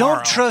 back tomorrow.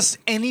 Don't trust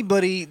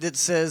anybody that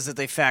says that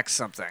they faxed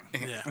something.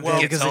 Yeah. Well, Well,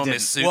 he because gets they home, didn't.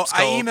 his soup's well,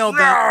 I cold.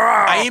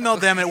 emailed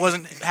them. It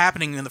wasn't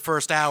happening in the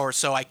first hour,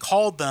 so I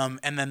called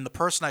them, and then the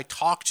person I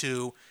talked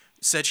to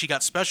said she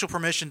got special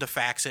permission to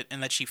fax it,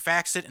 and that she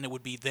faxed it, and it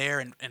would be there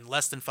in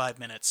less than 5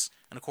 minutes.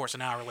 And of course,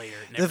 an hour later,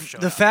 it never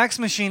showed The up. fax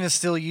machine is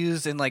still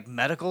used in like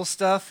medical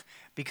stuff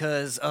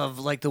because of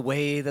like the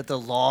way that the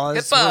laws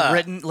HIPAA. were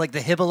written, like the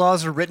HIPAA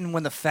laws were written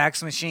when the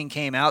fax machine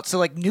came out. So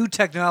like new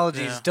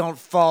technologies Yeah. don't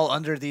fall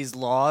under these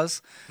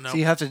laws. No. So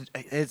you have to.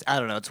 I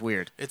don't know. It's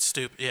weird. It's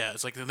stupid. Yeah,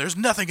 it's like there's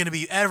nothing going to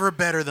be ever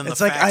better than It's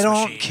the like fax I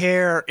don't machine.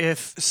 care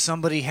if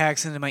somebody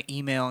hacks into my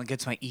email and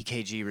gets my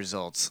EKG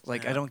results.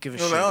 Like I don't give a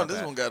No, shit. no, about this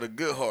that. one got a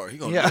good heart. He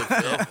gonna do it Yeah,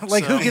 forever.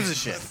 like who So- gives a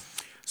shit?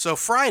 So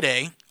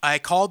Friday, I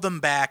called them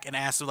back and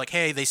asked them like,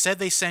 "Hey, they said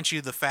they sent you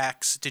the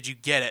fax. Did you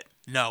get it?"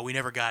 no, we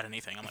never got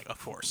anything. I'm like, of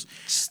course.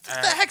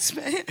 Facts,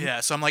 man. Yeah,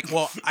 so I'm like,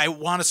 well, I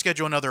want to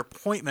schedule another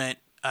appointment,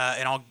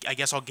 and I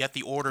guess I'll get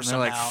the order they're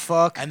somehow. like,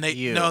 "Fuck and they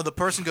you." No, the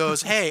person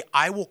goes, hey,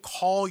 I will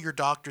call your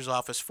doctor's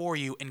office for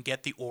you and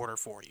get the order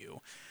for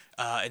you,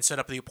 and set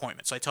up the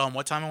appointment. So I tell them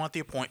what time I want the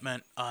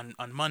appointment on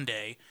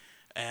Monday,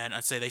 and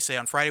they say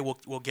on Friday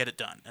we'll get it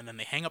done, and then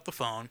they hang up the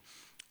phone,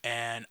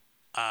 and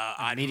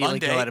on Immediately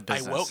Monday go out of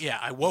business.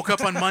 I woke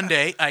up on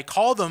Monday. I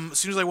called them as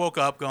soon as I woke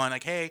up, going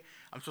like, hey,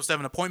 I'm supposed to have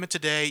an appointment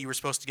today. You were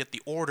supposed to get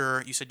the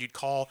order. You said you'd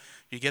call.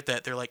 You get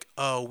that. They're like,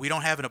 oh, we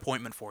don't have an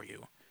appointment for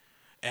you.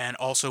 And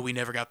also, we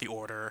never got the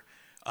order.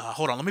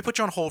 Hold on. Let me put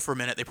you on hold for a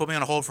minute. They put me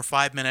on hold for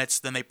 5 minutes.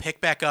 Then they pick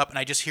back up, and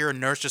I just hear a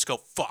nurse just go,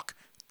 fuck,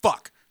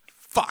 fuck,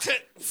 fuck,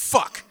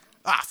 fuck,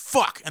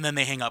 fuck. And then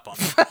they hang up on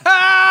me.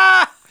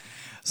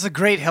 This is a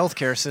great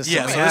healthcare system.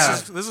 Yeah, we so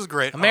have. this is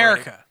great.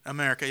 America.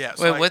 America, yeah.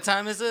 So Wait, what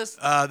time is this?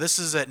 This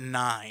is at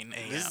 9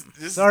 a.m. This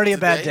It's already a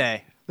bad today?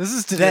 day. This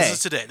is today. This is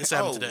today. This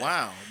happened Oh today.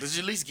 wow! Did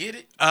you at least get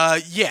it?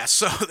 Yeah.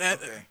 So that.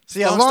 So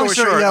yeah, long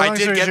story short, I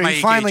did get my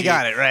you finally EKG.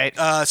 got it,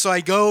 right? So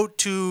I go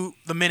to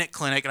the Minute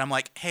Clinic and I'm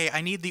like, hey,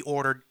 I need the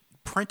order,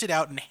 print it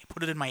out and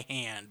put it in my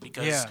hand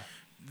because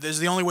this is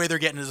the only way they're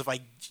getting it is if I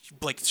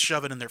like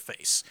shove it in their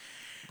face.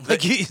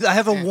 Like I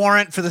have a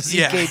warrant for this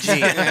Yeah.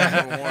 EKG.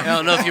 I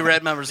don't know if you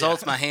read my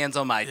results. My hand's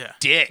on my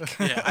dick.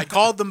 Yeah, I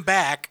called them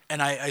back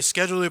and I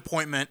scheduled the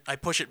appointment. I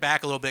push it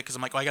back a little bit because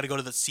I'm like, well, I got to go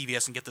to the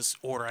CVS and get this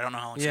order. I don't know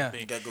how long it's gonna You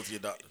be. gotta go to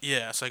your doctor.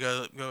 Yeah, so I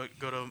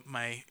go to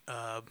my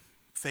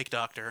fake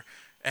doctor,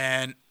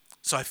 and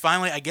so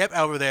I get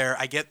over there.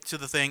 I get to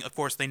the thing. Of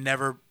course, they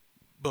never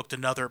booked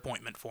another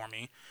appointment for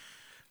me.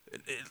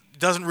 It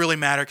doesn't really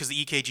matter because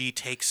the EKG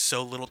takes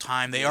so little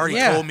time. They already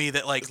told me that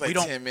It's like we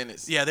don't. 10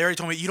 minutes. Yeah, they already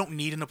told me you don't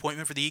need an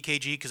appointment for the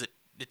EKG because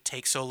it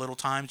takes so little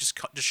time. Just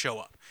show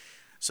up.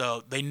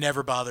 So they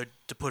never bothered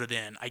to put it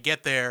in. I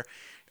get there,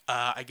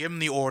 I give them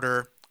the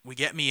order. We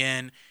get me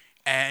in,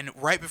 and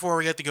right before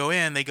we get to go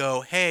in, they go,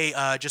 "Hey,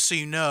 just so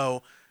you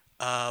know,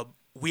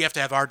 we have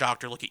to have our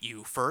doctor look at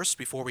you first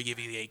before we give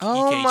you the EKG."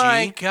 Oh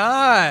my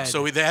god!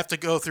 So they have to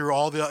go through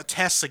all the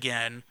tests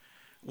again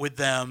with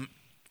them.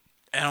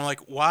 And I'm like,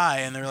 why?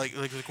 And they're like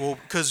well,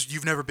 because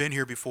you've never been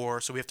here before,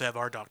 so we have to have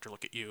our doctor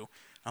look at you.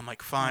 I'm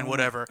like, fine,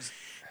 whatever.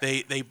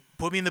 They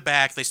put me in the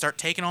back. They start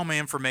taking all my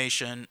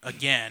information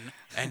again.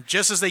 And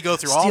just as they go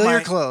through all Steal my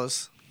your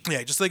clothes. yeah,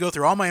 just as they go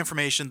through all my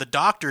information, the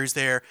doctor's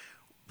there,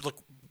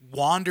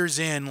 wanders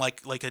in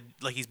like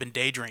he's been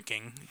day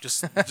drinking,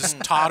 just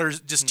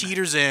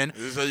teeters in.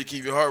 This is how you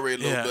keep your heart rate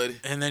low, buddy.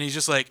 And then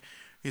he's like,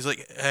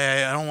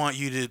 hey, I don't want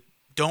you to.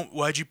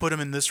 Why'd you put him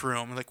in this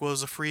room? I'm like, well, it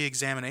was a free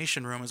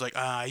examination room. He's like,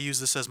 I use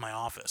this as my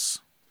office.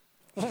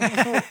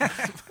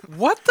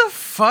 What the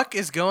fuck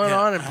is going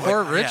on in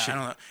Port Richey? I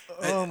don't know.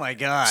 Oh my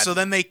god! So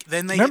then they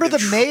remember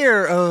the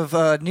mayor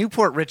of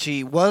Newport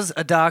Richey was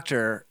a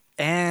doctor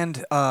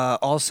and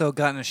also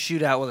got in a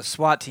shootout with a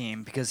SWAT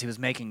team because he was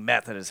making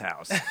meth at his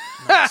house.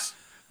 Nice.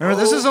 Remember,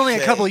 this was only a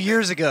Okay. couple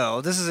years ago.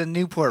 This is in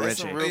Newport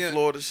That's Richey. some real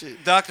Florida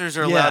shit. Doctors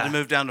are allowed Yeah. to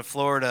move down to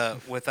Florida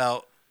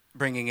without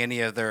bringing any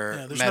of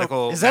their there's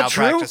medical Is that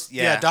true? malpractice.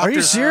 Yeah, Yeah. doctors, Are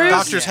you serious?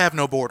 Doctors Yeah. have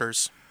no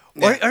borders.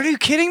 Are you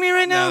kidding me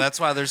right now? No, that's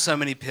why there's so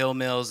many pill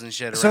mills and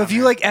shit around. So if you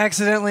here. like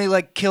accidentally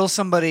like kill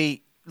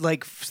somebody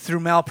like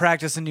through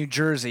malpractice in New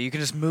Jersey, you can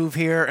just move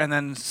here and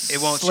then it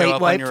won't slate show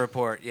up wiped? on your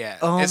report. Yeah.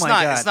 Oh it's my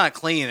not. God. It's not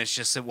clean. It's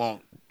just it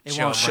won't. It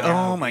show won't up show. on your-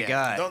 Oh my yeah.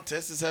 god! Don't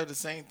Texas have the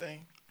same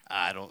thing?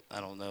 I don't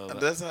know.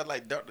 but- That's how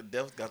like Dr.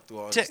 Death got through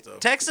all this stuff.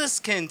 Texas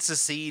can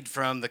secede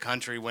from the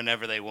country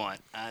whenever they want.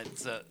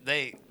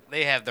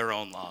 They have their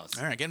own laws.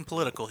 All right, getting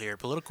political here.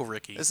 Political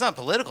Ricky. It's not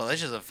political.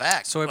 It's just a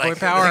fact. Soy boy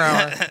power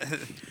hour.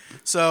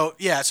 So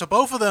yeah, so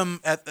both of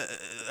them.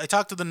 I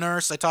talked to the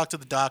nurse. I talked to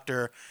the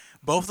doctor.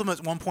 Both of them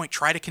at one point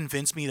try to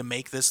convince me to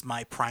make this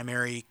my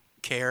primary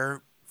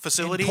care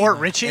facility. In Port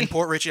Richey? In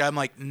Port Richey, I'm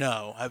like,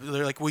 no.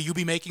 They're like, will you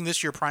be making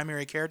this your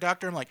primary care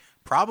doctor? I'm like,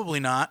 probably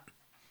not.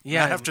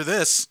 Yeah. Not after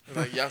this.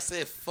 Like y'all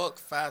said fuck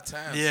 5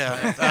 times.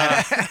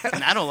 Yeah.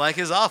 And I don't like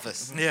his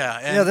office. Yeah.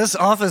 And, Yeah, this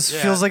office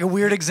Yeah. feels like a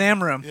weird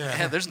exam room.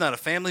 Yeah, there's not a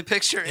family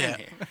picture Yeah. in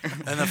here.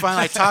 And then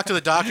finally, I talked to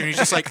the doctor, and he's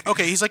just like,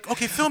 okay,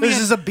 fill me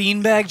There's in. just a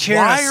beanbag chair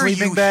Why and a are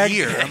sleeping you bag.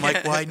 here? I'm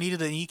like, well, I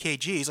needed an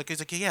EKG. He's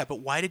like, yeah, but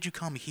why did you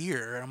come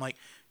here? And I'm like,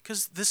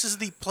 because this is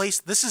the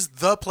place. This is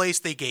the place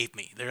they gave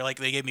me.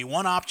 They gave me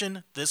one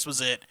option. This was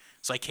it.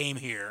 So I came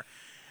here.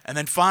 And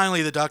then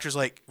finally, the doctor's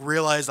like,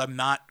 realized I'm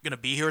not gonna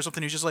be here or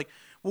something. He's just like,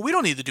 well, we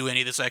don't need to do any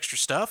of this extra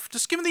stuff.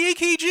 Just give me the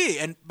EKG.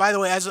 And by the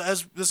way, as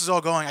this is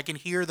all going, I can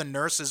hear the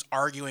nurses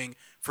arguing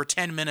for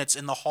 10 minutes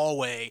in the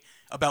hallway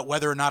about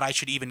whether or not I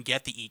should even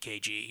get the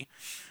EKG.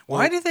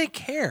 Why do they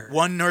care?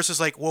 One nurse is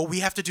like, well, we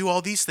have to do all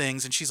these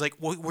things. And she's like,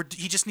 well,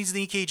 he just needs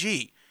the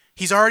EKG.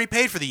 He's already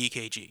paid for the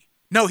EKG.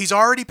 No, he's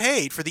already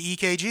paid for the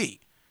EKG.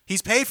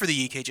 He's paid for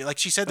the EKG. Like,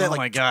 she said that Oh my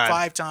like God.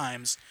 5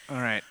 times. All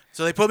right.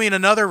 So they put me in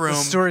another room.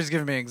 This story's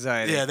giving me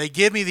anxiety. Yeah, they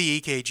give me the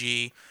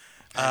EKG.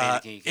 I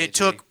need an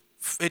EKG.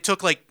 It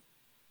took like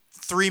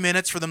 3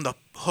 minutes for them to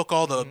hook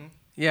all the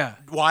Yeah.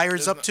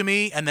 wires up to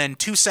me, and then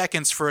 2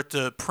 seconds for it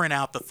to print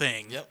out the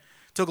thing. Yep.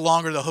 took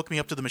longer to hook me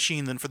up to the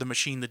machine than for the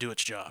machine to do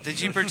its job. Did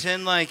you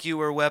pretend like you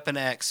were Weapon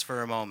X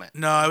for a moment?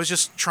 No, I was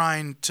just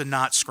trying to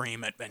not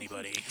scream at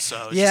anybody.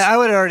 So it's Yeah, just- I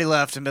would have already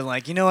left and been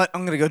like, you know what?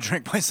 I'm gonna go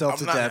drink myself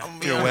to death. I'm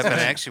If you were Weapon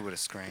X, you would have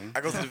screamed.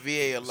 I go to the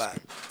VA a lot.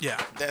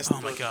 yeah. That's Oh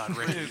my God,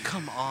 Ricky. Dude,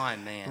 come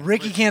on, man.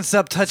 Ricky can't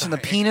stop touching the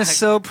penis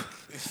soap.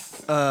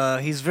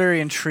 He's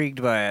very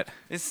intrigued by it.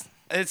 It's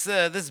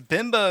this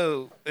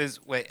bimbo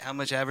is. Wait, how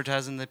much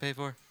advertising they pay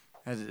for?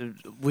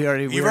 We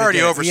already. You've already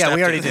did it. overstepped Yeah,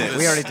 we already it. did it.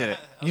 We already did it.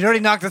 You already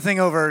knocked the thing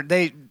over.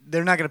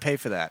 They're not gonna pay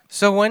for that.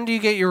 So when do you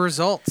get your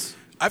results?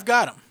 I've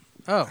got them.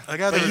 Oh, I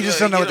got But the you just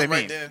don't know what they right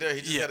mean. Then and there.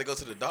 He just Yeah. had to go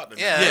to the doctor.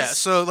 now. Yeah. Yeah, That's-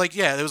 so like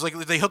it was like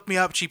they hooked me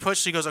up. She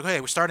pushed. She goes, "Okay,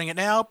 we're starting it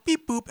now."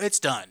 Beep boop, it's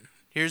done.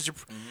 Here's your.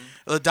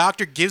 The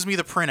doctor gives me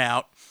the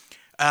printout,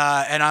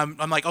 and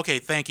I'm like, "Okay,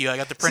 thank you. I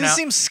got the So printout." this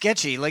seems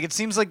sketchy. Like it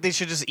seems like they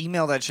should just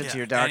email that shit to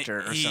your And doctor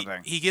or he,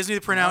 something. He gives me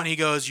the printout and he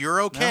goes,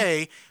 "You're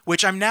okay,"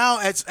 which I'm now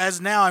as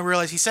now I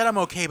realize he said I'm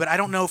okay, but I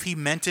don't know if he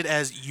meant it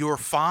as "you're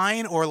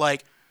fine" or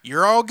like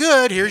 "you're all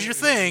good. Here's your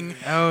thing."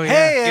 oh yeah.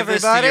 Hey Give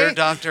this to everybody! your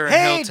doctor and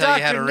hey, he'll tell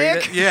you how to Dr. read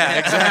Nick. it. Yeah,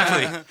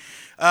 exactly.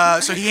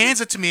 So he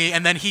hands it to me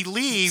and then he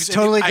leaves. It's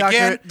totally and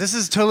again, Doctor. This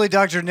is totally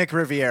Dr. Nick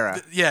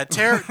Riviera. Yeah,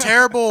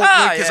 terrible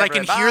Hi, because I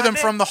can hear them everybody.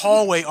 from the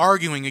hallway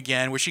arguing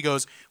again. Where she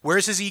goes,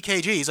 "Where's his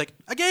EKG?" He's like,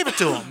 "I gave it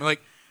to him." I'm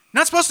like,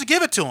 "Not supposed to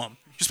give it to him.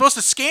 You're supposed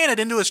to scan it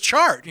into his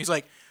chart." And he's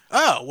like,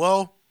 "Oh,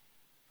 well,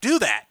 do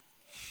that."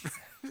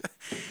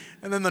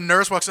 And then the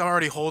nurse walks out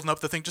already holding up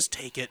the thing. Just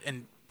take it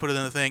and put it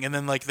in the thing. And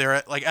then like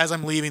they're like, as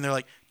I'm leaving, they're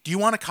like, "Do you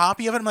want a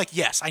copy of it?" I'm like,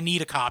 "Yes, I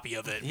need a copy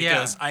of it Yeah.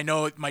 because I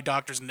know my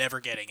doctor's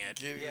never getting it."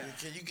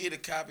 Can you get a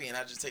copy and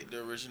I just take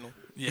the original?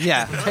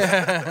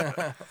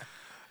 Yeah.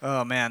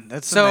 Oh man,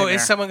 that's a So nightmare.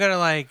 is someone gonna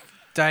like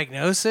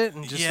diagnose it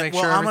and just Yeah, make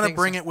well, sure? I'm gonna everything's-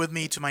 bring it with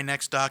me to my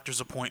next doctor's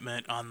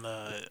appointment on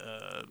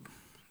the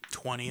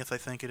 20th, I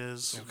think it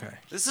is. Okay.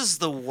 This is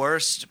the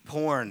worst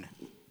porn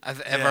I've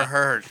ever Yeah.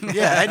 heard.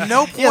 Yeah, at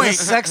no point Yeah, the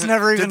sex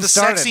never did even the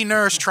started. sexy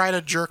nurse try to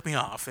jerk me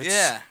off. It's,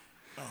 Yeah.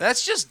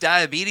 That's just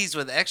diabetes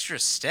with extra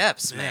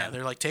steps, Yeah, man.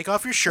 they're like, "Take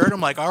off your shirt." I'm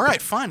like, "All right,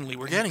 finally,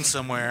 we're getting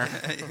somewhere."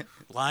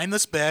 Line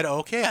this bed.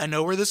 Okay, I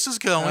know where this is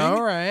going.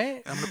 All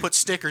right. I'm gonna put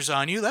stickers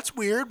on you. That's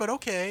weird, but You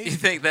okay.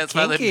 think that's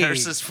why the Kinky.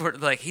 nurses were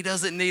like, he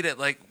doesn't need it.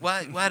 Like,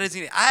 why does he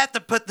need it? I have to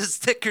put the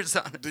stickers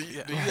on it. Do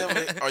you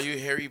ever? Are you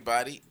hairy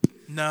body?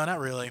 No, not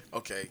really.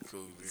 Okay,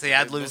 cool. See,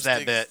 I'd Them lose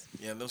that sticks-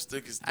 Yeah, those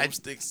stickers.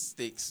 Those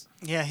sticks.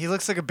 Yeah, he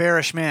looks like a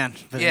bearish man,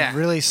 but Yeah.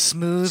 really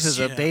smooth as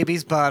a Yeah.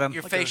 baby's bottom.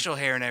 Your facial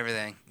hair and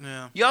everything.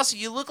 Yeah,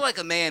 You look like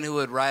a man who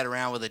would ride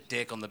around with a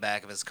dick on the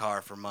back of his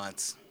car for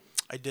months.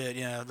 I did.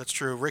 Yeah, that's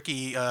true.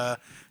 Ricky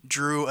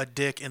drew a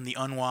dick in the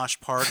unwashed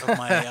part of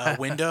my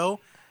window,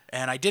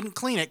 and I didn't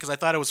clean it because I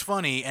thought it was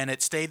funny, and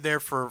it stayed there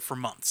for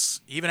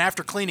months. Even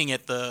after cleaning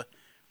it, there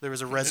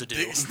was a residue.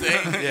 dick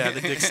stayed. Yeah,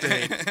 the dick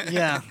stayed.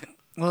 Yeah.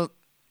 Well,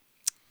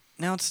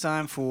 now it's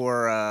time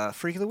for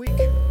Freak of the Week.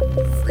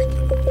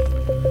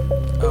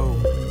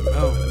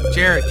 Oh,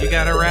 Jared, you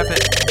gotta wrap it.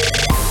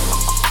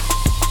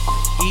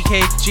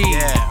 EKG.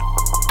 Yeah,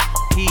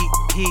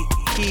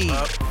 He.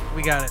 Up.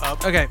 We got it.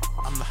 Up. Okay.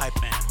 I'm the hype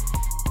man.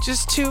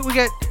 Just two. We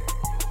got.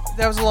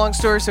 That was a long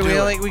story, so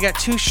Do we got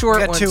two short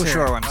We got ones. two here.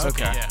 short ones.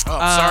 Okay. Yeah. Oh,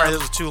 sorry, this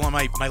was too long.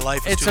 My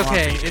life is It's too long.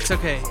 okay. for you. It's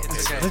okay.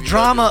 It's okay. The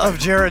drama of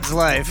Jared's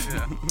life.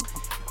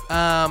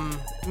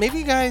 Maybe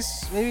you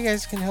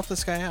guys can help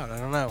this guy out. I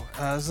don't know.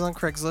 This is on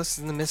Craigslist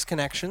and the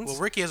misconnections. Well,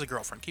 Ricky has a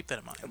girlfriend. Keep that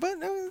in mind. but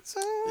no, it's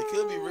It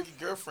could be Ricky's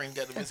girlfriend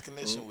got the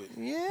misconnection with.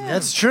 yeah.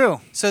 That's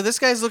true. So this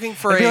guy's looking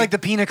for It'd be a like the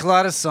Pina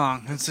Colada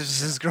song. It's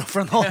just his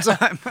girlfriend the whole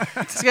time.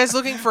 this guy's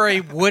looking for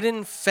a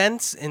wooden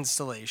fence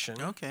installation.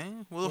 Okay.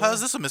 Well,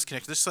 how's this a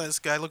misconnection? This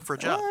guy looking for a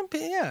job.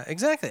 Yeah,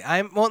 exactly.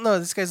 No,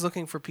 this guy's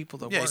looking for people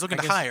to work. Yeah, he's looking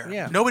I to guess- hire.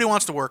 Yeah. Nobody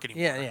wants to work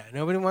anymore. Yeah.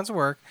 Nobody wants to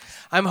work.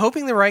 I'm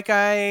hoping the right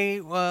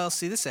guy will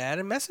see this ad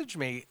and message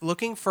me,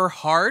 looking for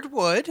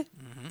hardwood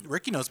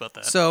Ricky knows about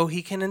that. so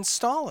he can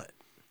install it.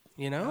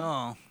 You know,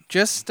 Oh.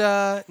 just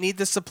need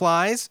the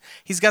supplies.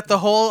 He's got the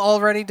hole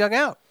already dug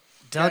out.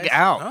 Dug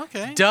out.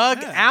 Okay.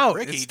 Dug out.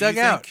 Ricky, It's do you dug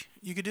out. think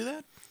you could do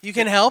that? You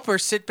can help or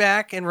sit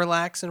back and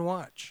relax and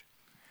watch.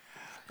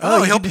 Oh,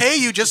 you he'll can do- pay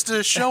you just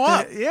to show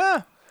up.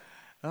 Yeah,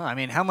 Oh, I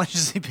mean, how much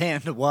is he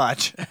paying to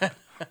watch?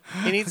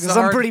 he needs Because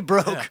the I'm pretty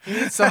broke. He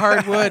needs the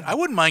hardwood. I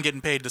wouldn't mind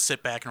getting paid to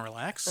sit back and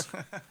relax.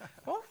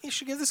 Well, you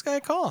should give this guy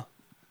a call.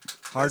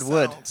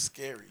 Hardwood. Sounds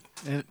scary.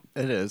 It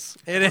is.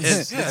 It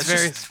is. Yeah, it's it's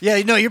very. just- Yeah,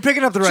 no, you're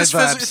picking up the right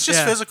vibes. It's just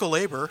Yeah. physical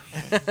labor.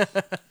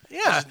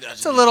 Yeah, just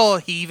it's a little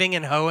heaving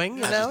and hoeing.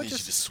 You I know, just need you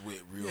to just sweat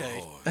real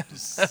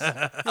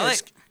hard. I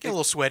like Get a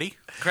little sweaty.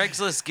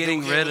 Craigslist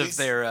getting Yeah, rid at of least-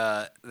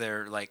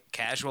 their like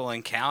casual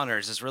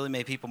encounters has really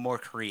made people more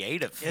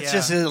creative. It's Yeah.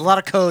 just a lot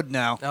of code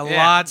now. Yeah.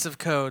 lots of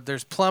code.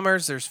 There's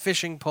plumbers. There's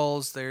fishing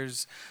poles.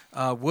 There's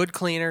wood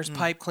cleaners,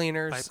 pipe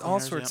cleaners, Pipe all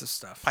cleaners, sorts yeah. of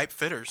stuff. Pipe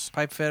fitters.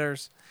 Pipe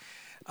fitters.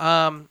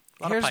 of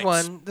Here's pipes.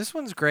 one. This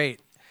one's great.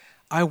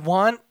 I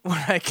want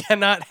what I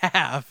cannot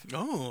have.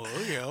 Oh,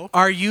 there you go.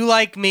 Are you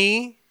like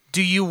me?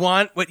 Do you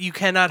want what you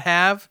cannot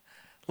have?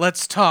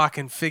 Let's talk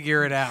and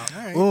figure it out.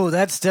 Oh,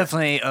 that's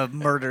definitely a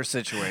murder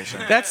situation.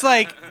 That's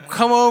like,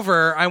 come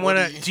over. I want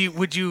do to.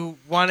 Would you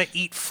want to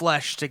eat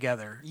flesh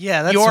together?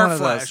 Yeah, that's your one of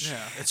flesh. those.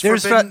 Yeah. It's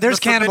There's forbidden- there's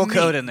the cannibal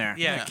forbidden code meat. in there.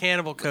 Yeah,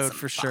 cannibal code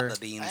for sure. Fava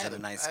beans and a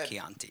nice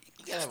Chianti.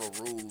 You gotta have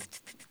a rule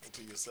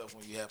to yourself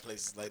when you have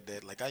places like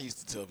that. Like I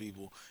used to tell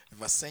people,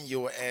 if I send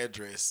you an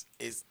address,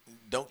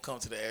 don't come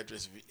to the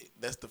address.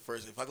 That's the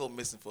first. If I go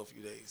missing for a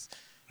few days,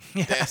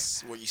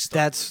 that's where you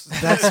start.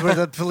 That's where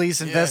the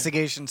police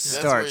investigation That's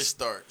where it starts.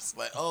 starts.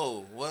 Like,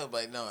 oh, what?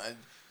 Like, no. And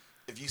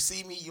if you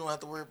see me, you don't have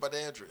to worry about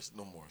the address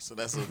no more. So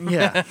that's a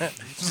Yeah.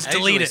 Just I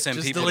delete usually it. Send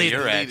Just people delete to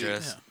your it.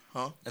 address.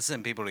 Huh? I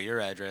send people to your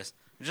address.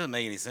 It doesn't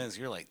make any sense.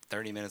 You're like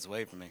 30 minutes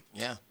away from me.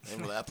 Yeah.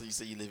 And well, after you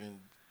say you live in,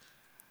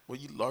 where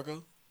you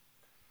Largo?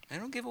 I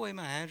don't give away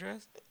my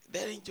address.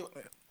 That ain't your.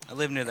 I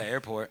live near the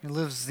airport. He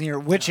lives near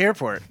which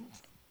airport?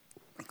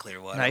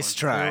 Clearwater. Nice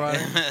try.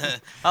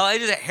 Oh, I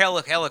just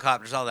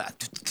helicopters, all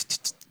that.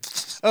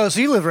 Oh, so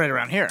you live right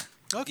around here?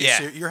 Okay, Yeah.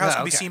 so your house Oh,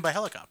 can be okay. seen by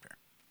helicopter.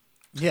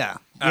 Yeah.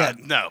 Yeah.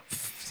 No. No.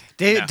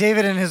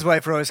 David and his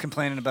wife are always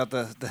complaining about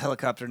the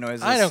helicopter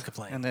noises. I don't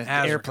complain. And the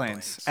Azra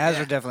airplanes. complains.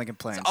 Azra definitely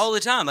complains. All the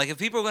time. Like, if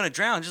people are going to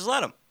drown, just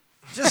let them.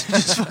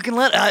 just fucking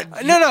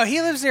let. No,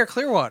 he lives near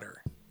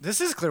Clearwater.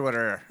 This is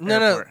Clearwater No,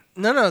 Airport.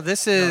 no.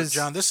 This No, is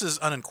John, this is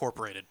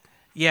unincorporated.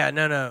 Yeah,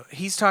 no.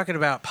 He's talking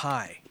about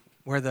Pie,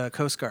 where the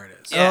Coast Guard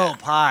is. Yeah. Oh,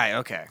 Pie.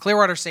 Okay.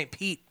 Clearwater St.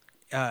 Pete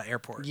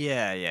Airport.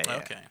 Yeah.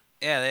 Okay.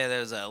 Yeah, there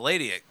was a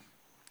lady that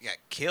got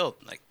killed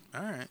like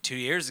All right. 2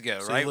 years ago,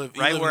 So right, you live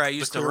right where in I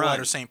used the to Clearwater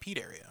run. St. Pete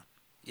area.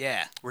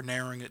 Yeah, We're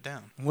narrowing it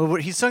down. Well,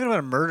 he's talking about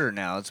a murder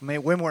now. It's way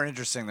more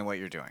interesting than what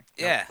you're doing.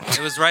 yeah. It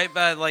was right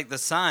by like the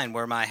sign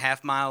where my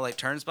half mile like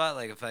turn spot.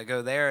 Like if I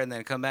go there and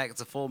then come back,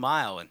 it's a full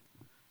mile, and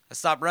I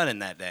stopped running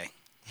that day.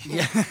 All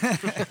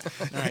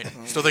right.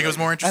 Still think it was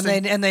more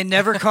interesting? And they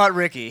never caught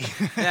Ricky.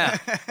 Yeah.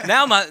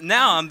 Now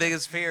my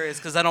biggest fear is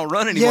because I don't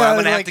run anymore. Yeah, I'm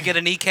gonna have like- to get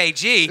an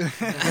EKG.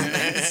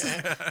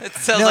 It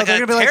sounds No, like they're a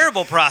gonna be like-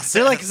 terrible process.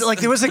 They're like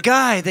there was a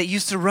guy that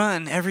used to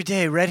run every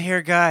day, red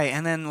hair guy,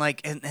 and then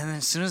and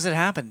as soon as it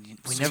happened,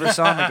 we never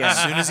saw him again.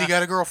 As soon as he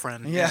got a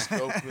girlfriend. Yeah.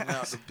 Open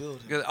out the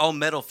building. all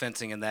metal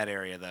fencing in that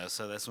area though,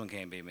 so this one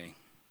can't be me.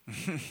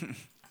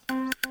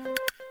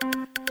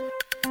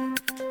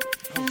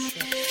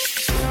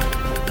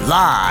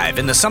 Live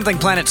in the Something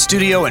Planet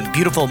studio in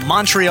beautiful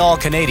Montreal,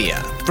 Canada,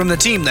 from the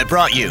team that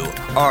brought you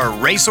Are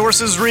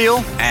Racehorses Real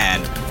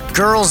and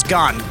Girls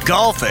Gone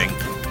Golfing,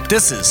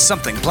 this is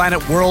Something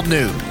Planet World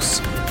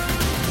News.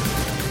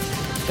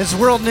 It's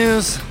world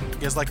news. You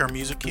guys like our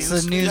music cues?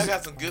 It's the news. Y'all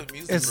got some good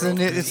music. It's bro, the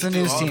new- 'cause it's he the do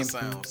news all team.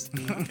 sounds.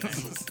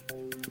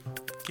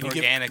 Can you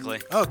give, Organically.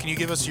 can you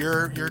give us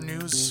your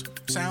news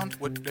sound?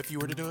 What if you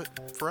were to do it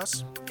for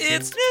us?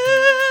 It's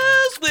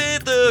news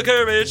with the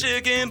Courage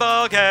Chicken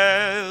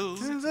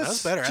Podcast. That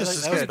was better. I like-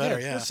 that was better,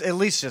 yeah. It's at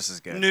least just as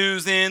good.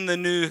 News in the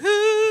nude.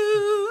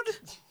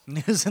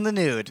 News in the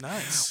nude.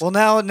 Nice. Well,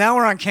 now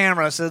we're on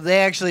camera, so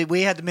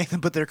we had to make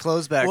them put their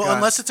clothes back Well, on.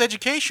 unless it's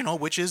educational,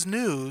 which is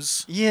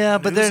news. Yeah,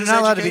 but News they're is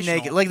not allowed to be educational.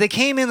 naked. Like they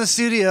came in the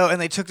studio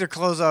and they took their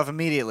clothes off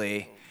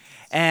immediately.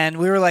 And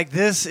we were like,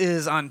 this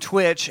is on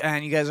Twitch,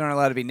 and you guys aren't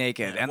allowed to be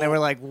naked. And they were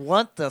like,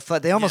 what the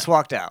fuck? They almost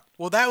walked out.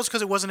 Well, that was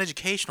because it wasn't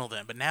educational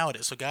then, but now it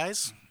is. So,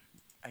 guys,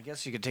 I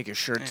guess you could take your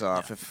shirts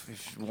off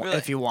Really?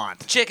 if you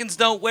want. Chickens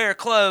don't wear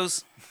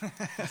clothes.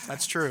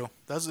 that's true.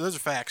 Those are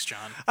facts,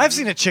 John. I've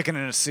seen a chicken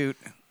in a suit.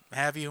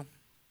 Have you?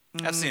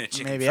 I've seen a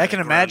chicken. Maybe. fight I can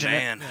a grown imagine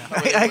man.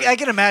 it. I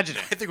can imagine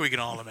it. I think we can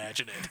all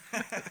imagine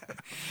it.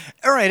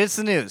 All right, it's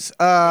the news.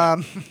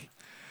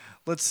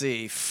 Let's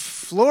see.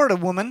 Florida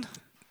woman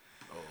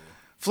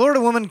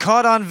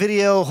caught on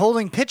video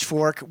holding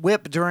pitchfork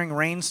whip during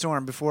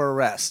rainstorm before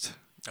arrest.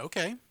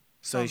 Okay.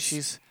 So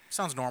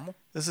Sounds normal.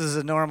 this is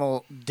a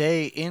normal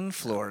day in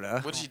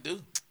Florida. What'd she do?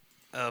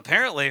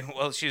 Apparently,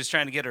 well, she was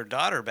trying to get her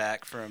daughter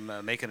back from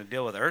making a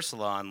deal with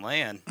Ursula on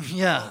land.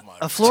 Yeah. Oh my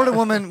A Florida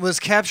woman was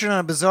captured on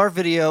a bizarre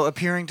video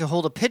appearing to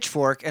hold a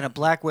pitchfork and a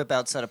black whip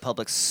outside a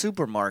public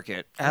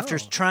supermarket after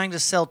trying to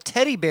sell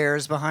teddy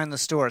bears behind the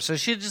store. So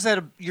she just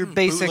had your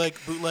basic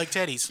bootleg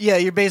teddies. Yeah,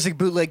 your basic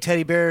bootleg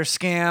teddy bear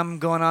scam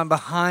going on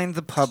behind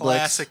the Publix.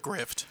 Classic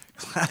grift.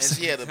 And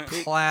she had a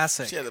pig.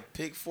 Classic. She had a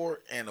pig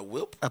fork and a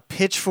whip. A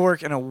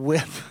pitchfork and a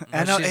whip.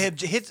 I know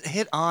she's-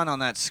 hit on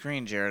that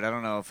screen, Jared. I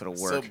don't know if it'll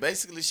work. So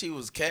basically, she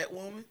was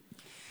Catwoman.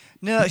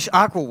 No,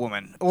 Aqua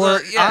Woman or Well,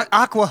 yeah.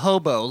 Aqua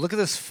Hobo. Look at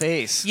this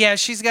face. Yeah,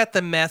 she's got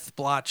the meth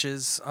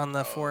blotches on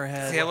the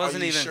forehead. See, I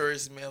wasn't Are you even. sure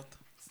it's meth?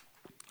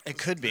 It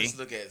could be. Let's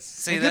look at it.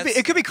 See,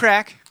 It could be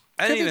crack.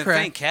 I didn't could be even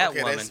crack. think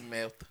Okay, that's Catwoman.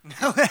 meth.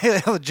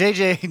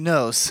 JJ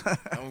knows.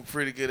 I'm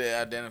pretty good at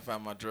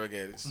identifying my drug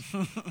addicts.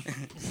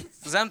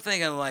 Because I'm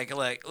thinking like,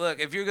 look,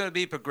 if you're going to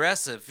be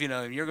progressive,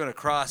 you're going to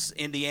cross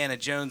Indiana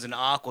Jones and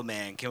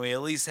Aquaman. Can we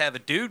at least have a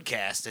dude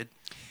casted?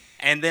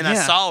 And then I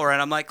Yeah. saw her,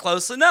 and I'm like,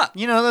 close enough.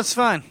 That's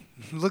fine.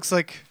 Looks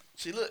like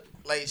She looked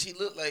like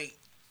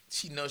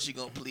she knows she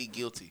gonna plead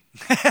guilty.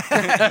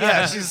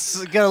 yeah, she's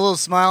got a little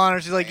smile on her.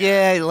 She's like,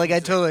 yeah, like you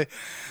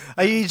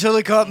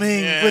totally caught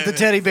me with the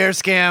teddy bear I'm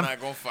scam. not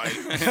gonna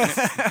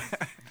fight.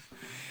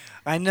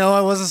 I know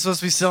I wasn't supposed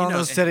to be selling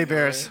those teddy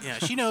bears. Yeah,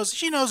 she knows.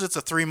 She knows it's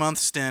a 3-month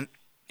stint.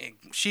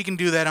 She can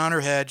do that on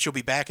her head. She'll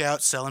be back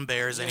out selling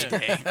bears any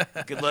day.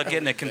 Good luck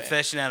getting a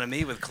confession out of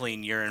me with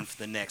clean urine for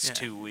the next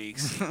 2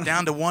 weeks.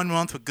 Down to 1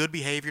 month with good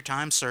behavior,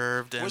 time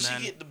served, and Where'd then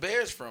she get the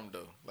bears from,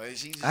 though? Like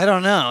I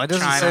don't know. It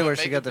doesn't China. say where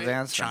she got the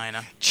vans from.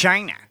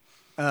 China.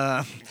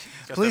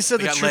 Police said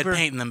They the got lead trooper.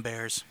 paint in them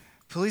bears.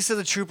 Police said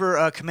the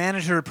trooper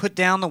commanded her to put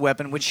down the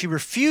weapon, which she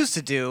refused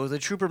to do. The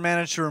trooper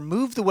managed to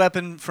remove the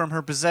weapon from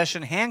her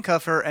possession,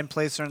 handcuff her, and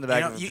place her in the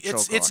back of the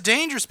patrol car. It's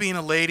dangerous being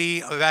a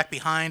lady back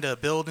behind a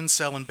building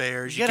selling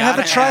bears. You gotta have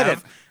a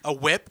trident. A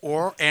whip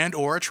or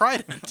a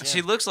trident.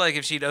 She looks like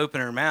if she'd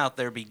open her mouth,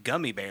 there'd be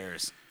gummy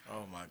bears.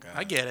 Oh my god!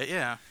 I get it.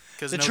 Yeah,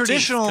 because The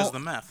traditional- because of the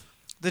meth.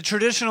 The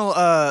traditional,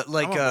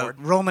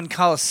 Roman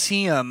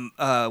Colosseum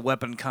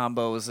weapon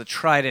combo is a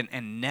trident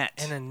and net.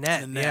 And a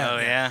net. And Oh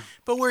yeah.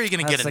 But where are you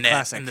going to That's get a the net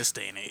classic. in this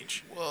day and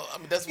age? Well, I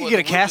mean that's You what get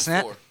a the cast whip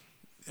is net.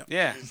 for.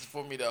 Yeah. It's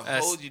for me to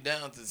hold you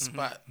down to the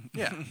spot.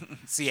 Yeah.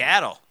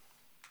 Seattle.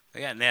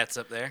 They got nets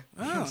up there.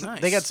 Oh, nice.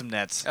 They got some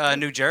nets.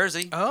 New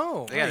Jersey.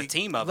 Oh. They got a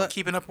team of them.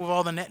 Keeping up with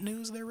all the net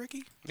news there,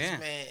 Ricky? Yeah.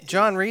 Man,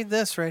 John, read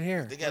this right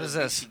here. they got What is to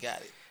this? She got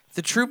it.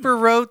 The trooper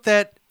wrote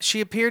that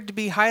she appeared to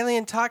be highly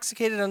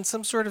intoxicated on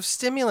some sort of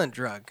stimulant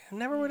drug. I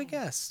never would have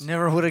guessed.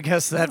 Never would have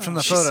guessed that from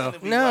the She photo. seemed to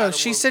be No, wide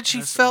she awake. said she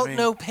That's felt me.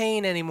 no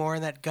pain anymore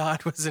and that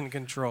God was in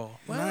control.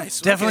 Nice.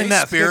 Definitely Okay,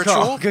 meth.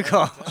 Spiritual. Good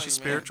call. She's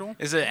spiritual.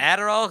 Is it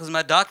Adderall? Because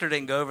my doctor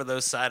didn't go over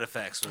those side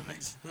effects with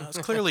me.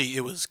 Clearly,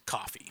 it was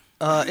coffee.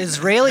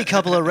 Israeli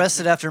couple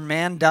arrested after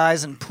man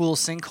dies in pool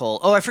sinkhole.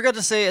 Oh, I forgot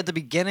to say at the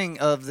beginning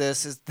of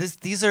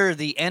these are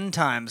the end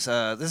times.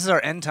 This is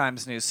our end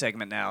times news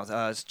segment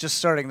now. It's just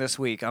starting this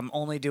week. I'm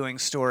only doing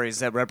stories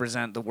that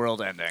represent the world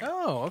ending.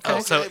 Oh, okay.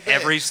 So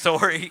every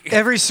story.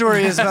 Every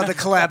story is about the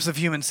collapse of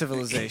human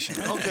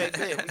civilization. Okay,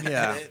 good.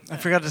 Yeah, I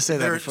forgot to say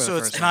that before So the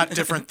it's first not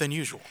different than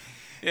usual.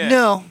 Yeah.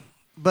 No,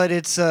 but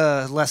it's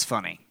less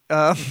funny.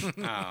 Oh.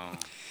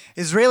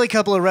 Israeli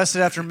couple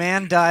arrested after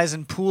man dies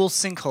in pool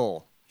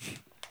sinkhole.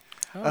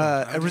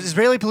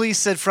 Israeli police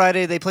said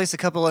Friday they placed a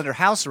couple under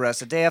house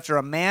arrest a day after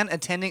a man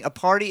attending a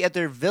party at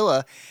their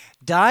villa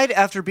died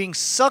after being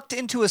sucked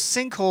into a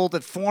sinkhole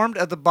that formed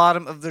at the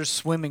bottom of their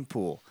swimming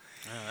pool.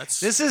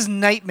 This is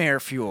nightmare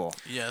fuel.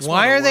 Yeah, it's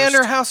Why one of are the they worst.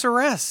 under house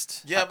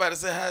arrest? Yeah, I'm about to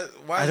say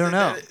why? I don't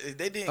know.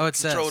 They didn't Oh, it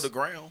control says. the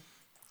ground.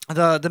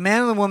 The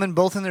man and the woman,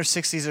 both in their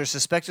 60s, are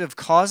suspected of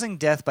causing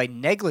death by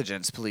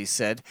negligence, police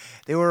said.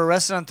 They were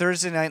arrested on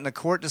Thursday night, and the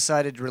court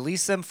decided to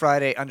release them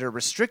Friday under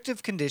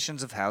restrictive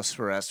conditions of house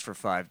arrest for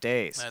 5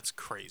 days. That's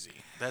crazy.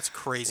 That's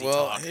crazy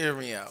Well, talk. hear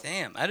me out.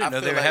 Damn, I didn't know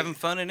feel they were like- having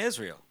fun in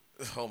Israel.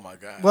 Oh my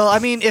god. Well, I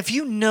mean, if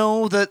you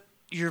know that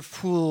your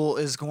pool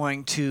is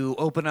going to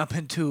open up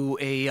into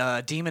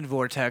a demon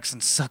vortex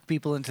and suck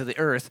people into the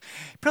earth,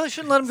 you probably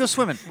shouldn't let them go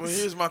swimming. Well,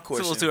 here's my It's a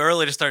question. little too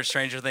early to start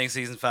Stranger Things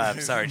season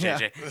 5. Sorry, Yeah.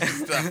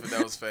 JJ. Stop it,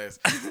 that was fast.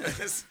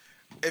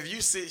 If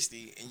you're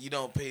 60 and you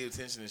don't pay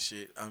attention to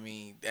shit, I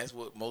mean, that's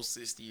what most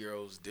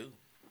 60-year-olds do.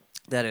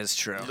 That is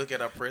true. You look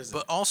at our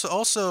president. But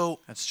also,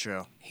 That's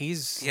true.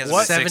 He's He hasn't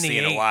been 60 in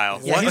 78. a while.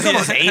 Yeah, he's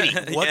almost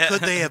 80. what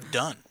could they have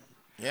done?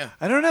 yeah.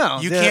 I don't know.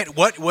 You can't.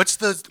 What's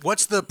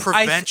the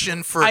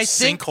prevention for I a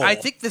think, sinkhole? I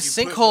think the You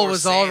put sinkhole more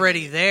was sand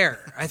already in it.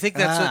 there. I think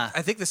that's Ah. what.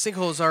 I think the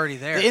sinkhole was already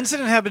there. The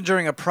incident happened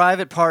during a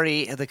private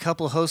party the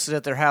couple hosted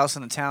at their house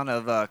in the town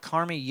of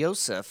Karmi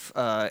Yosef,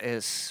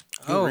 is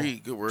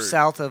Good word.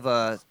 south of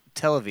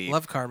Tel Aviv.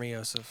 Love Carmi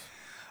Yosef.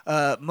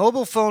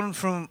 Mobile phone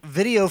from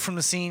video from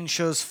the scene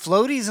shows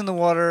floaties in the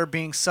water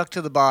being sucked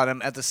to the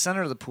bottom at the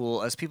center of the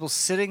pool as people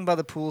sitting by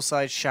the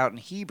poolside shout in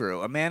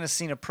Hebrew. A man is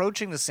seen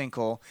approaching the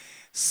sinkhole,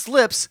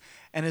 slips,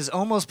 and is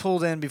almost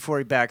pulled in before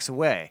he backs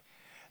away.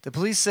 The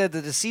police said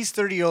the deceased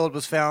 30-year-old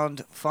was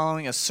found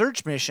following a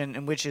search mission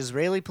in which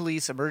Israeli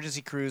police,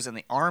 emergency crews, and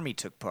the army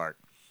took part.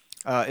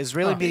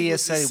 Israeli media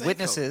was the cited sinkhole.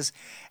 witnesses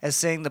as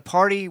saying the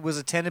party was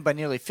attended by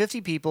nearly 50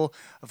 people,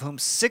 of whom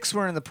 6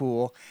 were in the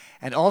pool,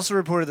 and also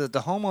reported that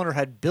the homeowner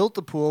had built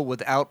the pool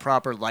without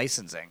proper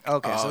licensing.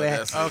 Okay, so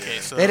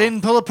so they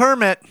didn't pull a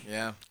permit.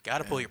 Yeah.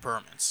 Gotta pull your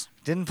permits.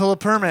 Didn't pull a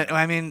permit.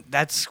 I mean,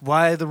 that's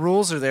why the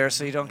rules are there,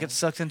 so you don't get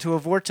sucked into a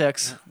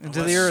vortex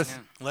into the earth.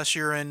 Unless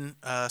you're in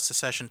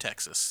Secession,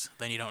 Texas,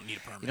 then you don't need a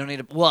permit. You don't need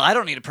a. Well, I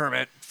don't need a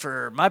permit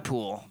for my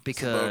pool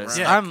because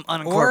Yeah. I'm Or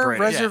unincorporated.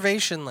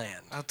 reservation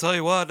land. I'll tell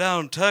you what,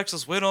 down in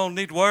Texas, we don't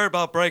need to worry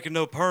about breaking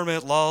no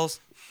permit laws.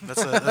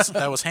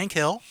 That was Hank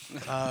Hill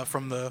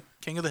from the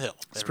King of the Hill.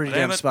 It's pretty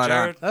Damn damn it, spot on.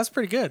 Jared. That's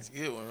pretty good.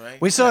 Good one,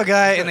 right? We saw a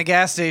guy in the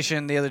gas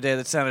station the other day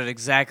that sounded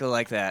exactly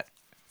like that.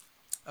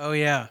 Oh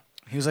yeah.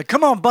 He was like,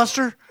 "Come on,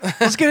 Buster,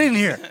 let's get in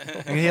here."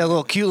 And he had a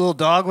little cute little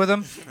dog with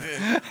him.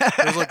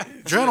 It was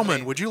like,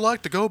 gentlemen, would you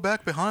like to go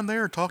back behind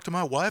there and talk to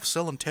my wife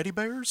selling teddy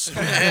bears?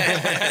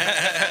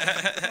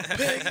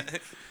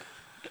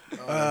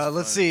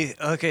 Let's see.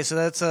 Okay, so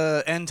that's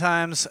end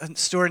times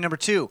story number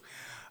 2.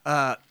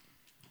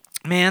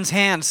 Man's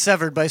hand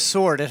severed by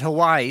sword at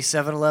Hawaii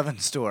 7-Eleven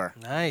store.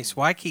 Nice.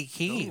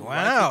 Waikiki.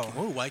 Wow.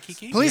 Oh,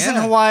 Waikiki. Police in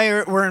Yeah.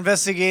 Hawaii were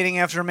investigating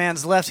after a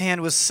man's left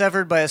hand was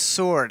severed by a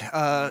sword.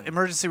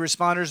 Emergency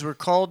responders were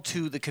called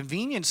to the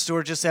convenience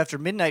store just after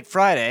midnight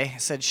Friday,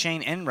 said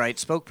Shane Enright,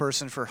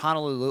 spokesperson for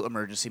Honolulu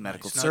Emergency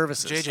Medical Now,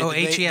 Services. JJ, Oh,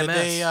 did HEMS.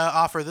 they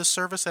offer this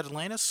service at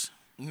Atlantis?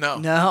 No.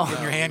 No.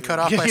 Getting your hand cut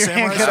off Get by your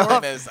hand samurai cut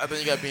sword? off. I think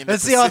you got to be in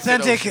It's the Pacific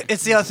authentic. Ocean.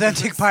 It's the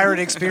authentic pirate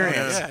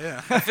experience.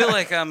 Yeah. I feel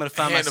like I'm gonna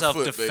find Hand to myself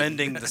foot, baby.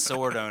 defending the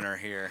sword owner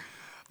here.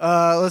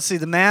 Let's see.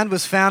 The man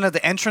was found at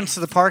the entrance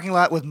to the parking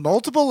lot with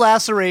multiple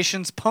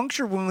lacerations,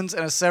 puncture wounds,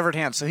 and a severed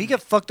hand. So he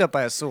got fucked up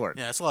by a sword.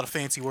 Yeah, it's a lot of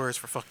fancy words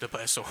for fucked up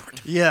by a sword.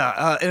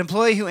 Yeah. An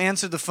employee who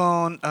answered the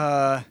phone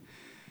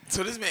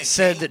So this man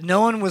said came- that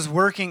no one was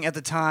working at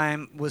the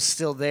time was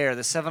still there.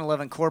 The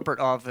 7-Eleven corporate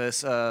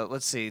office.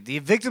 Let's see. The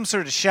victim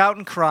started to shout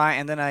and cry,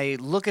 and then I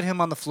look at him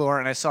on the floor,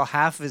 and I saw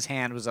half of his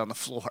hand was on the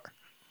floor.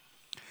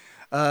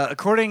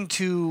 According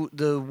to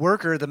the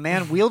worker, the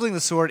man wielding the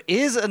sword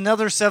is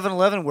another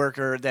 7-Eleven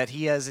worker that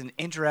he has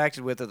interacted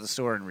with at the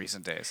store in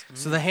recent days.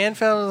 So the hand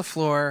fell to the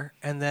floor,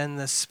 and then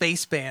the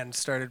space band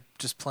started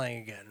just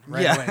playing again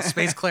right Yeah. away.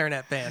 Space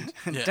clarinet band.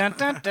 Yeah. Dun,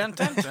 dun, dun,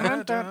 dun,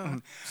 dun,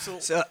 dun. So,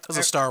 That was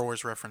a Star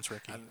Wars reference,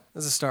 Ricky.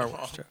 This is a Star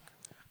Wars joke.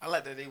 I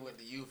like that they went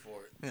to you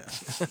for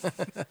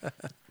it.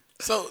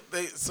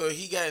 So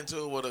he got into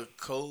it with a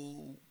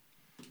code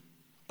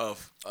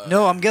of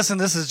No, I'm guessing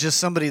this is just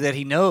somebody that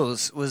he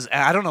knows was.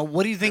 I don't know.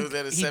 What do you think was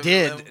at a he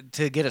 7-Eleven? did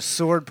to get a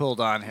sword pulled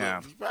on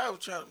him? He probably was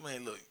trying to,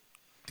 man, look.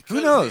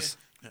 Who knows?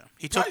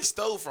 He Probably took.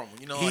 stole from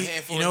him. A He,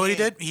 handful you know of what he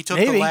hand. did? He took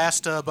Maybe. the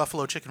last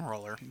buffalo chicken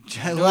roller.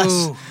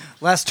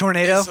 Last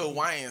tornado. It's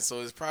Hawaiian,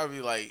 so it's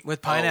probably like With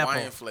a pineapple.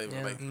 Hawaiian flavor,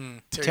 Yeah. like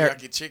Ter-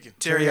 teriyaki chicken.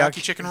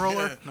 Teriyaki chicken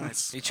roller.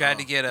 Nice. He tried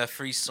to get a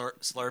free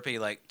Slurpee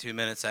like 2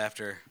 minutes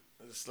after.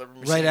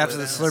 Right after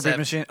the Slurpee Seven-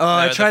 machine. Oh, no,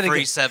 I the tried to free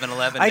get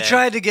 7-Eleven I day.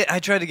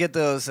 tried to get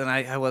those, and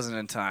I wasn't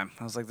in time.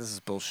 I was like, this is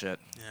bullshit.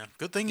 Yeah.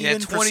 Good thing you Yeah,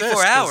 didn't 24 persist,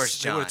 'cause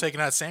hours, They would have John.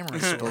 taken out samurai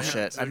sword.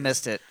 Bullshit. I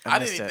missed it. I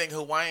missed didn't even it. think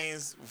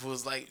Hawaiians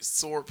was like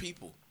sword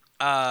people.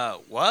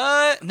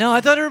 What? No,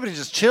 I thought everybody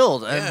just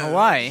chilled in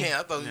Hawaii.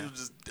 Yeah, I thought you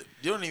just.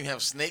 You don't even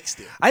have snakes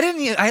there. I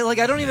didn't.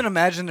 I don't even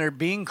imagine there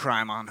being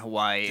crime on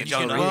Hawaii. Did If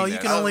y'all you know read Well, that. you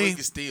can I only- we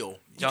can steal.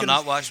 Y'all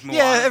not watch Moana?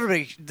 Yeah,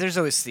 everybody. There's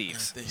always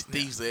thieves. There's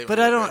thieves there. But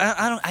I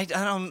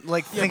don't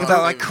like think but about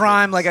I like believe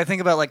crime like I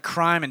think about like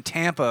crime in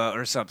Tampa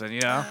or something.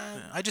 You know.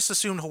 I just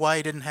assumed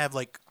Hawaii didn't have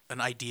like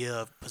an idea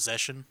of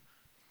possession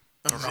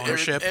or Every-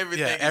 ownership.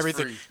 everything yeah, is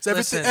everything. free. It's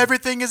everything. Listen,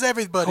 Everything is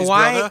everybody's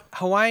Hawaii brother.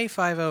 Hawaii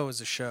 5-0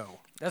 is a show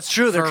That's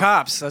true. They're For-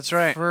 cops. That's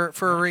right. for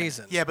a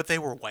reason. Yeah, but they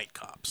were white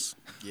cops.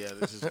 Yeah,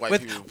 this is white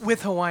With people.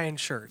 with Hawaiian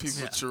shirts.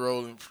 People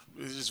trolling.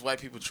 It's just white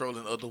people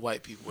trolling other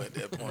white people at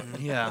that point.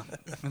 Yeah,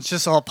 it's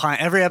just all pine.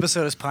 Every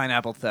episode is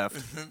pineapple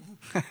theft.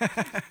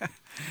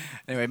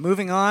 Anyway,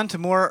 moving on to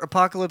more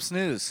apocalypse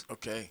news.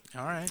 Okay.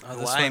 All right. Oh,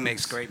 this Hawaii one-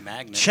 makes great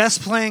magnets.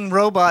 Chess-playing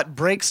robot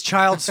breaks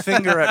child's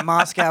finger at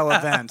Moscow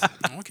event.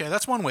 Okay,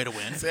 that's one way to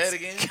win. Say it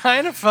again.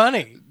 kind of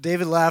funny.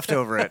 David laughed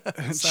over it.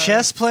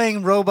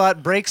 Chess-playing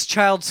robot breaks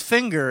child's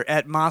finger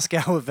at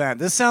Moscow event.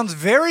 This sounds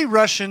very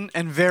Russian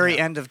and very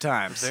end of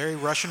times. Very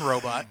Russian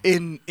robot.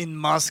 In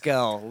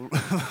Moscow,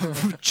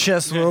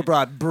 chess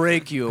robot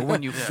break you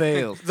when you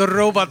fail. The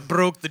robot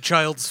broke the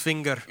child's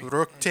finger.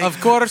 Rook take,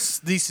 Of course,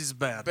 this is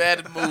bad.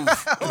 Bad move.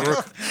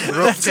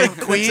 rook take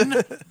queen.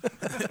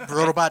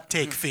 Robot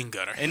take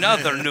finger. In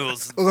other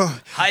news,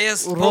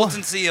 highest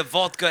potency of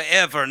vodka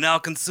ever now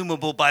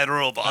consumable by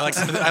robots.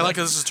 I like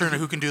this is a turn of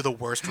who can do the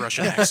worst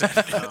Russian accent.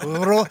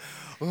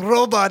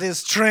 Robot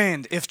is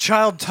trained. If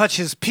child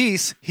touches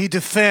peace, he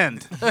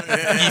defend.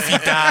 If he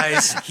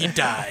dies, he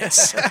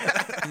dies.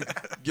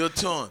 Your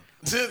turn.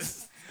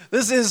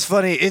 This is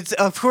funny. It's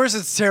of course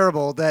it's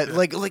terrible that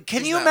like can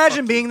It's you not imagine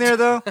fucking- being there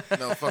though?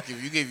 No, fuck you.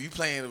 If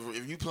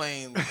you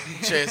playing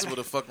chess with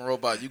a fucking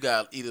robot, you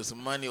got either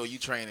some money or you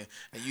training,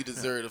 and you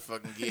deserve to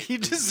fucking get. You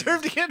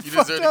deserve to get You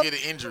fucked deserve up. to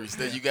get the injuries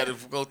that you got to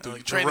go through.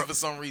 You training for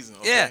some reason.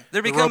 Okay? Yeah,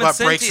 they're The becoming robot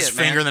sentient, breaks his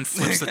man. finger and then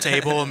flips the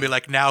table and be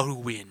like, now who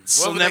wins?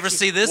 What We'll if that never kid-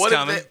 see this what if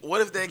coming.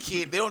 what if that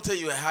kid? They don't tell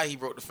you how he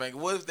broke the finger.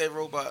 What if that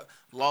robot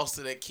lost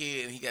to that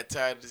kid and he got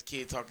tired of this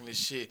kid talking this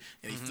shit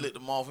and he flipped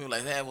him off? He was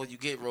like, "Hey, what you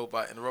get,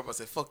 robot?" And the robot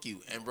said, "Fuck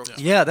you," and broke.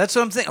 his Yeah, that's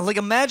what I'm saying. Like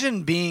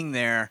imagine being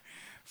there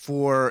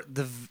for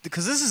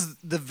because this is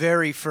the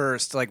very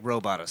first like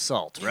robot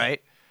assault,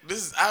 right?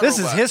 This is our This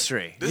is robot.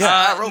 history. This is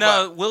our robot.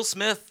 no, Will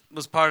Smith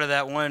was part of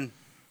that one.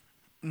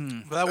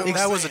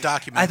 That was a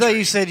documentary. I thought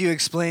you said you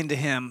explained to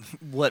him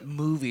what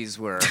movies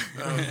were.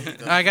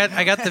 I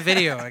got the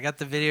video. I got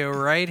the video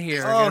right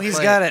here. Oh, he's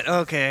got it.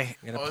 Okay.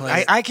 I'm gonna Oh, play I,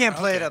 it. I can't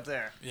play it up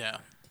there. Yeah.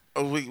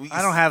 Oh, we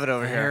I don't have it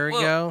over Here here. we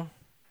Well- go.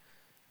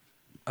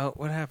 Oh,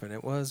 what happened?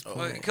 It was.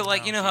 Cause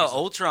like you know how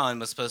Ultron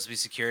was supposed to be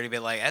security,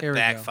 but like that Here we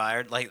go.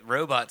 backfired. Like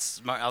robots,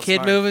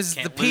 Kid moves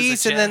the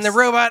piece, and then the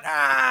robot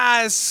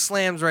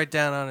slams right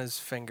down on his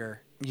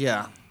finger.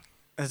 Yeah.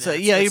 It's, Yeah,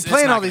 yeah, it's you're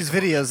playing not all gonna these come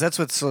up. videos. That's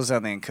what slows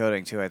down the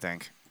encoding too, I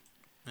think.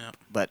 Yeah.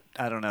 But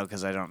I don't know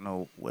because I don't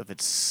know if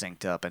it's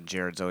synced up, and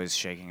Jared's always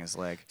shaking his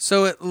leg.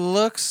 So it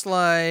looks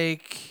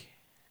like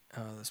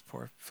Oh, this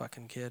poor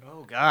fucking kid.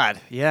 Oh God,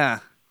 yeah.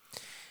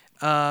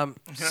 Um,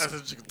 You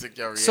can take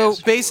your so reaction for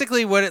it.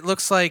 basically, what it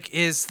looks like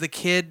is the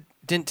kid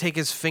didn't take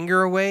his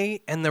finger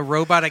away, and the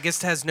robot, I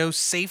guess, has no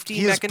safety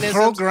He is mechanism.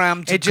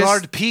 programmed to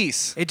guard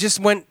peace. It just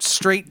went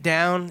straight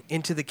down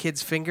into the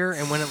kid's finger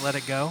and wouldn't let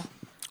it go.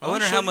 I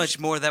wonder how much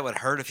more that would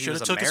hurt if he Should was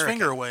have took his American.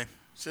 finger away.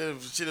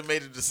 Should have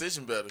made the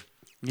decision better.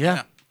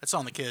 Yeah. It's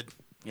on the kid.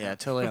 Yeah,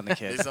 totally on the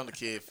kid. It's on the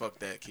kid. Fuck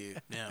that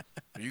kid. Yeah.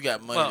 You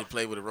got money Well, to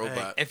play with a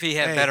robot. If he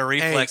had better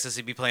reflexes,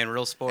 he'd be playing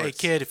real sports. Hey,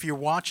 kid, if you're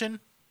watching,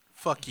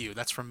 fuck you.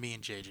 That's from me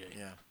and JJ.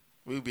 Yeah.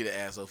 We would be the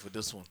asshole for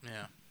this one.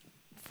 Yeah.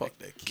 Fuck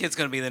that kid. Kid's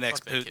gonna be the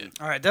next Fuck that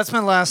Putin. All right, that's my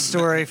last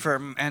story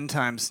from End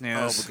Times Oh,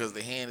 News. because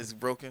the hand is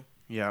broken?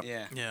 Yeah.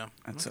 Yeah. Yeah.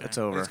 It's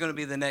over. It's gonna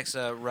be the next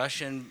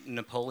Russian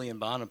Napoleon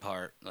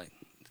Bonaparte. Like,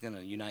 it's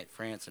gonna unite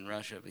France and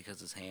Russia because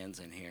his hand's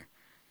in here,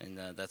 and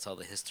that's all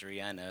the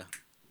history I know.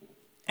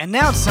 And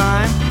now it's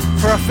time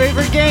for our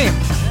favorite game.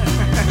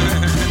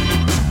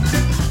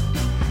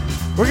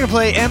 We're going to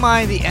play Am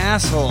I the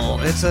Asshole?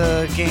 It's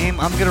a game.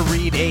 I'm going to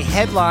read a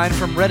headline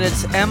from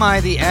Reddit's Am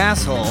I the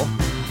Asshole?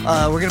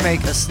 We're going to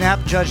make a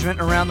snap judgment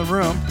around the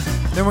room.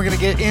 Then we're going to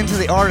get into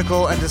the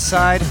article and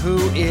decide who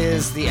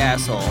is the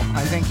asshole.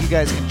 I think you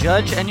guys can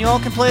judge, and you all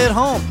can play at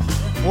home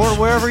or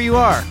wherever you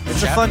are.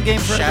 It's a fun game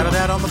for Shout it everyone.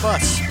 out on the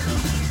bus.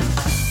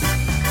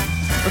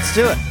 Let's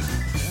do it.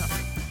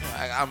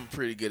 I'm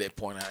pretty good at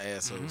pointing out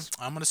assholes.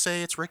 I'm going to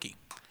say it's Ricky.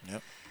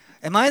 Yep.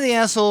 Am I the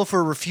asshole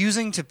for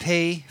refusing to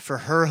pay for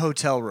her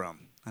hotel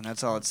room? And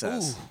that's all it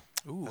says.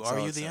 Ooh, That's are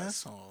all you it the says.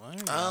 asshole? There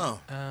you Oh.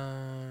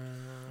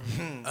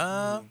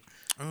 go.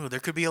 Ooh, there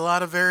could be a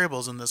lot of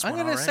variables in this I'm one.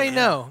 gonna already. say Yeah.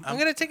 no. I'm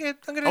gonna take it.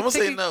 I'm gonna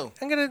say no.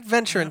 I'm gonna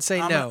venture and say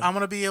no. I'm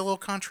gonna be a little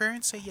contrary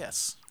and say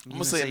yes. I'm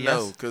going to say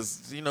no,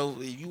 because, you know,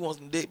 if you want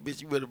some dick,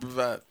 bitch, you better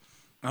provide.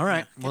 All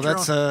right. Well, your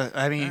that's, own.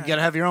 I mean, you got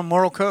to have your own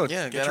moral code.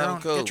 Yeah, Get got your out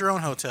own. code. Get your own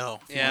hotel.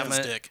 if you Yeah, want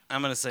a stick.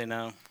 I'm gonna say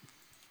no.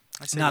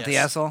 I say Not yes. the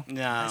asshole?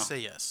 No. I say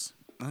yes.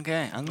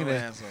 Okay, I'm No gonna.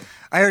 asshole.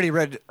 I already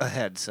read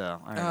ahead, so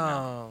I already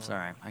know. Oh.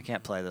 Sorry, I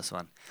can't play this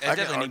one. I can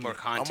definitely need argue. more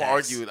context. I'm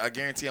going to argue it. I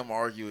guarantee I'm going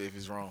to argue it if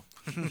it's wrong.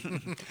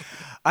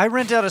 I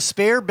rent out a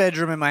spare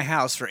bedroom in my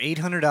house for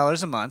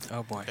 $800 a month.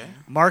 Oh boy.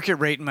 Market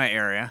rate in my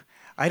area.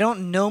 I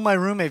don't know my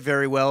roommate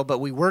very well, but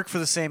we work for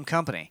the same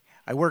company.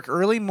 I work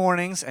early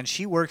mornings and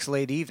she works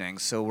late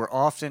evenings, so we're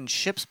often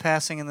ships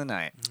passing in the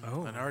night.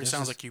 Oh, It already this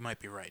sounds is- like you might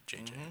be right,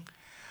 JJ.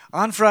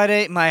 On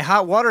Friday, my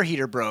hot water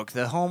heater broke.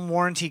 The home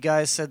warranty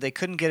guys said they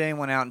couldn't get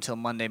anyone out until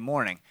Monday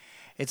morning.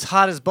 It's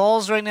hot as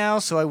balls right now,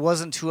 so I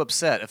wasn't too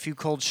upset. A few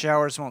cold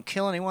showers won't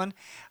kill anyone.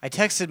 I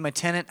texted my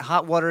tenant,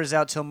 hot water is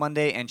out till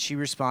Monday, and she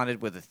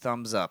responded with a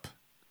thumbs up.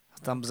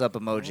 Thumbs up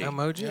emoji.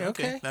 emoji.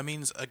 Okay. That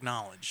means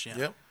acknowledge. Yeah.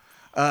 Yep.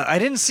 I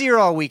didn't see her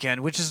all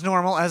weekend, which is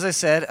normal. As I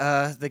said,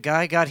 the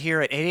guy got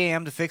here at 8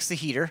 a.m. to fix the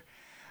heater.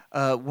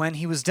 When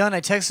he was done,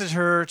 I texted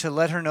her to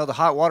let her know the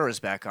hot water is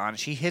back on.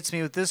 She hits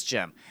me with this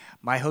gem.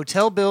 My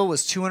hotel bill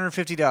was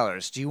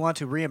 $250. Do you want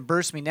to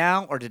reimburse me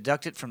now or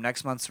deduct it from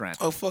next month's rent?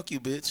 Oh, fuck you,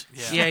 bitch.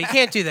 Yeah, you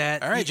can't do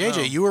that. All right, No.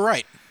 JJ, you were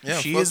right. Yeah,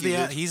 she fuck is you, the.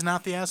 bitch. He's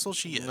not the asshole.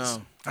 She is.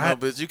 No,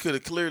 bitch, you could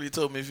have clearly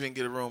told me if you didn't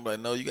get a room. Like,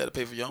 no, you got to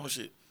pay for your own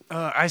shit.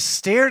 I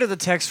stared at the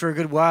text for a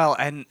good while,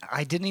 and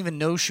I didn't even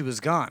know she was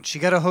gone. She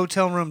got a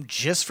hotel room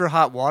just for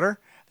hot water?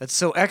 That's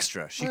so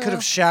extra. She could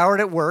have showered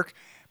at work,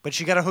 but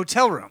she got a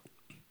hotel room.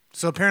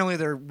 So apparently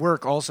their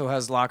work also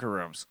has locker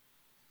rooms.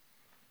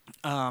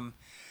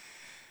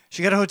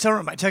 She got a hotel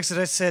room. I texted,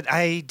 I said,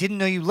 I didn't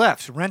know you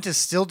left. Rent is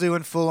still due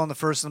in full on the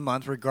first of the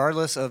month,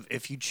 regardless of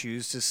if you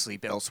choose to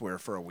sleep elsewhere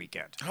for a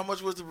weekend. How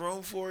much was the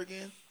room for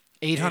again?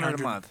 $800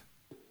 a month.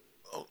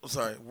 Oh,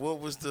 sorry. What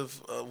was the?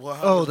 How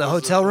Oh, much the was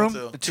hotel room?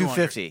 hotel?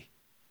 $250.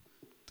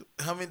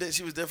 How many days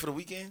she was there for the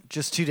weekend?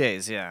 Just 2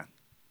 days, yeah.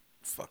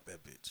 Fuck that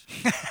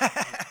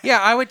bitch. Yeah,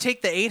 I would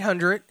take the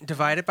 800,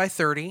 divide it by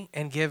 30,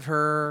 and give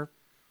her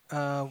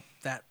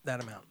that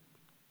amount.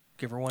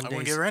 Give her 1 I day.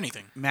 wouldn't give her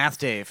anything. Math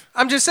Dave.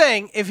 I'm just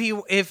saying, if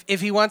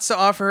he wants to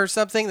offer her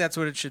something, that's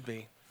what it should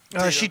be.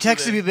 She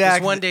texted me back.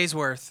 It's 1 day's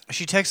worth.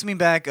 She texted me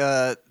back,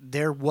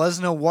 there was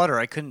no water.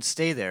 I couldn't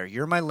stay there.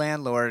 You're my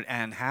landlord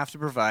and have to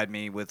provide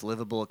me with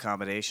livable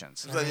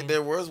accommodations. It's like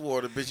there was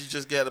water, bitch. You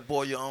just got to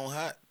boil your own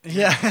hot.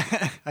 Yeah.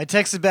 I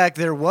texted back,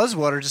 there was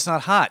water, just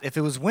not hot. If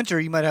it was winter,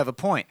 you might have a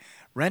point.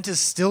 Rent is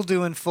still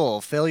due in full.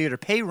 Failure to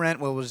pay rent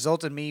will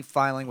result in me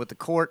filing with the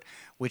court,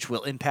 which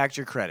will impact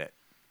your credit.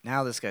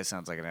 Now this guy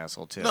sounds like an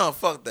asshole, too. No,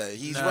 fuck that.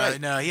 He's No, right.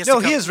 No, he has No,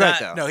 to come, he is right,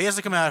 though. No, he has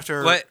to come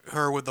after What?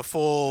 her with the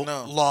full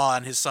No. law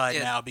on his side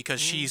Yeah. now because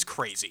she's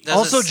crazy. Does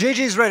Also, it-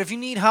 JJ's right. If you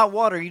need hot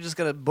water, you just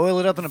got to boil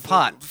it up in a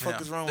pot. What the fuck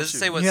Yeah. is wrong Does it with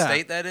say you? what Yeah.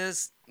 state that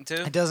is, too?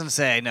 It doesn't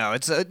say. No,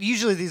 it's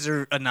usually these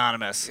are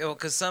anonymous. Well,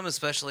 because some,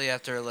 especially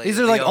after like These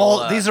are the like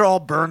old, all. These are all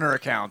burner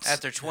accounts.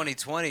 after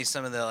 2020.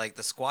 Some of the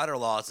squatter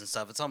laws and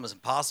stuff. It's almost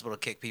impossible to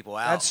kick people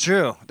out. That's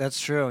true. That's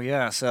true.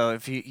 Yeah. So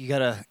if you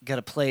gotta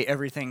play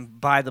everything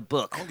by the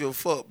book. I don't give a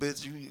fuck,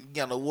 bitch. You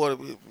got no water.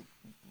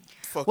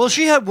 fuck. Well,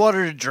 she had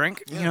water to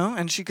drink,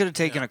 and she could have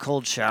taken a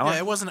cold shower. Yeah,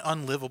 it wasn't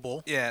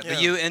unlivable. Yeah,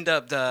 but you end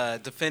up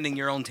defending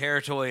your own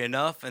territory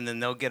enough, and then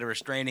they'll get a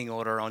restraining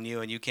order on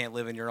you, and you can't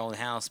live in your own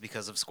house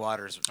because of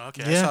squatters.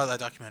 Okay, I Yeah. saw that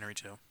documentary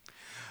too.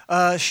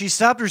 She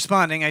stopped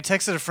responding. I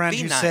texted a friend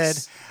Be who nice. said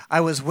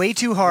I was way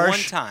too harsh. One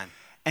time.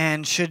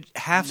 And should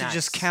have to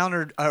just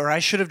counter, or I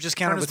should have just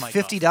countered his with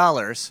mic off.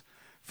 $50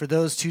 for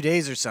those 2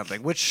 days or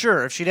something. Which,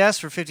 sure, if she'd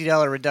asked for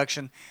 $50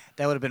 reduction,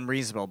 that would have been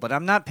reasonable. But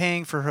I'm not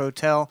paying for her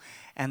hotel,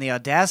 and the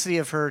audacity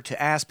of her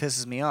to ask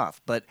pisses me off.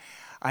 But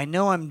I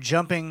know I'm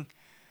jumping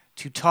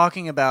to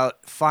talking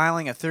about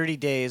filing a 30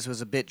 days was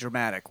a bit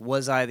dramatic.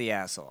 Was I the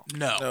asshole?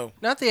 No.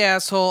 Not the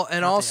asshole,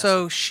 and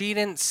also she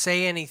didn't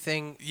say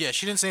anything. Yeah,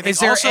 she didn't say anything. Is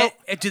there Also-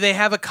 do they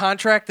have a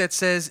contract that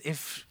says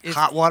if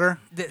Hot water?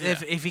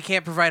 if he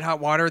can't provide hot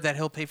water that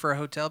he'll pay for a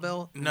hotel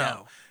bill?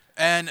 No.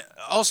 And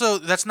also,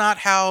 that's not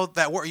how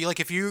that works.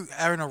 Like, if you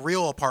are in a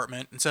real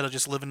apartment instead of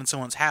just living in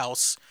someone's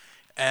house,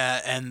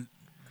 and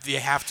you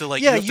have to Yeah,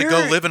 you have to go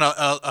you're- live in a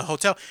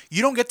hotel.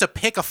 You don't get to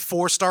pick a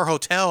 4-star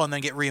hotel and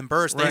then get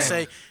reimbursed. They Right.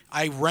 say,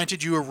 I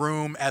rented you a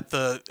room at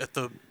the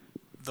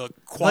But,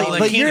 quality.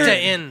 but you're,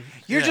 Inn.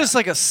 you're Yeah. just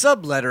like a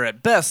subletter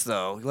at best,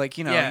 though. Like,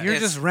 Yeah, you're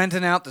it's- just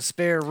renting out the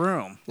spare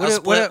room. I'll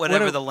split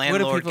whatever do- the what do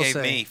landlord people gave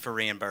say? me for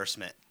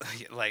reimbursement,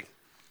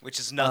 which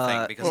is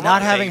nothing because not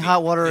they having pay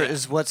hot me. water Yeah.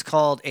 is what's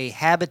called a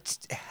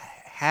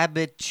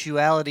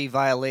habituality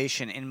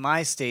violation. In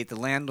my state, the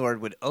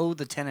landlord would owe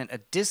the tenant a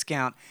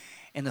discount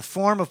in the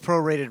form of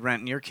prorated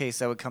rent. In your case,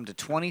 that would come to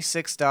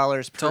 $26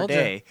 per Told ya.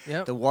 day.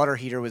 Yep. The water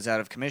heater was out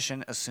of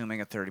commission,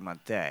 assuming a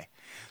 30-month day.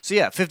 So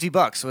yeah,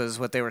 $50 was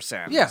what they were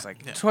saying. Yeah, It's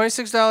like,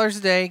 $26 a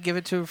day. Give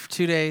it to her for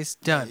 2 days.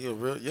 Done. Yeah,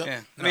 real, yep. Yeah.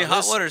 I No, mean, hot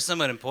this- water is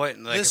somewhat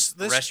important. Like, this- if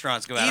this-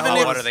 restaurants go out of even hot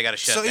if- water, they got to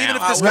shut so down. even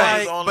if Hot this water guy-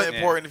 is only but-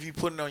 important if you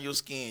put it on your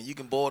skin. You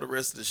can boil the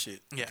rest of the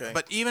shit. Yeah, Okay?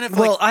 but even if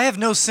well, I have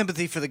no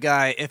sympathy for the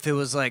guy if it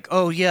was like,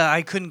 oh yeah,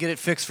 I couldn't get it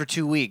fixed for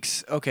 2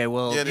 weeks. Okay,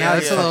 well, Yeah, Now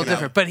it's a little yeah.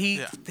 different. But he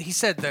Yeah. he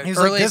said that He's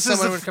like, earliest this is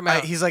someone the would come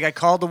out. he's like, I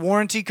called the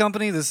warranty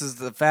company. This is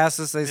the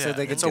fastest they said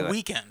they could it's do a it.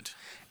 weekend.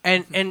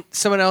 And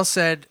someone else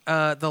said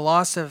the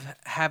loss of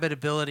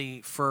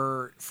habitability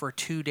for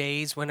 2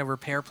 days when a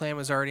repair plan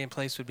was already in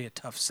place would be a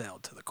tough sell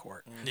to the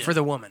court for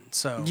the woman.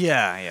 So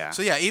Yeah.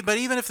 So yeah, but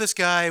even if this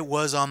guy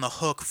was on the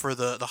hook for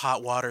the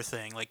hot water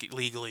thing, like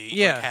legally,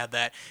 Yeah. like, had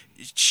that,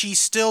 she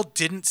still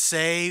didn't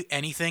say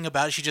anything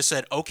about it. She just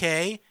said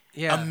okay.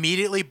 Yeah.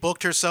 Immediately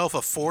booked herself a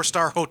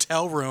 4-star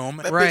hotel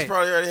room. that Right. bitch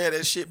probably already had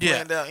that shit Yeah.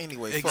 planned out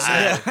anyway. Fuck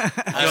Exactly.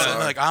 that. I'm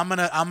sorry. Like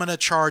I'm gonna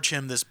charge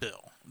him this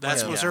bill.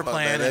 That was her Fuck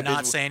plan, that. and That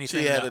not bitch- say anything.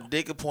 She had no. a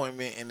dick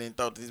appointment and then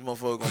thought these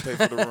motherfuckers gonna pay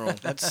for the room.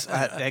 That's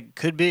that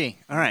could be.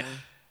 All right.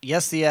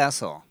 Yes, the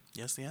asshole.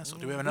 Yes, the asshole.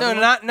 Do we have another?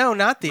 no, one?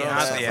 not the No,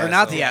 asshole. not the Or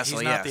not the Yeah, asshole.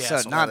 he's Yeah. not the So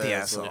asshole. not Not the the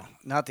asshole. asshole.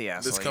 Not the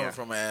asshole. This coming yeah.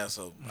 from an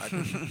asshole.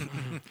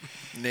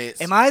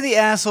 Next. Am I the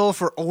asshole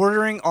for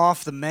ordering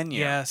off the menu?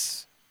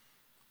 Yes.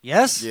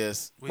 Yes.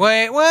 Yes.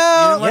 Wait. You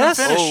Well, didn't let him yes.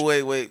 finish.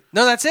 Oh wait.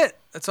 no, that's it.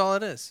 That's all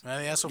it is. Am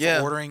I the asshole Yeah.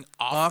 for ordering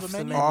off, the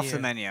menu? Off the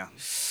menu. I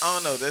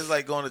don't know. That's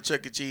like going to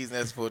Chuck E. Cheese and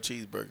asking for a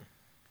cheeseburger.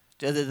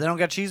 They don't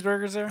got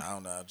cheeseburgers there. I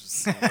don't know. I'm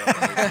just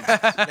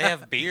They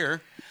have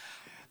beer.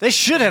 They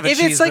should have a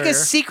If it's like a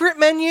cheeseburger. secret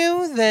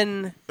menu,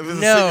 then If it's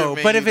a no.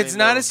 secret But menu, if it's then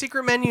not no. a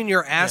secret menu and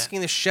you're asking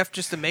the chef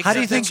just to make How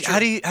do you something,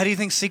 think? How do you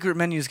think secret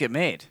menus get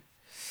made?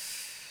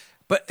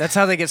 But That's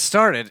how they get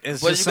started.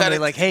 It's But just you somebody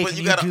gotta- like, hey, but can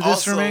you you gotta do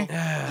this for also- me?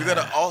 You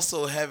gotta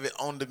also have it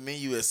on the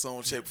menu in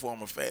some shape,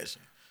 form, or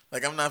fashion.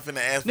 Like I'm not finna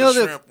ask for No,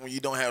 the- shrimp when you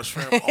don't have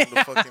shrimp on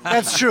the fucking menu.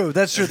 That's true.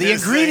 That's true. The You know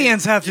what I'm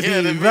ingredients saying? have to Yeah, be the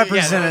ingredients,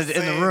 represented you know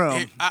what in I'm the room.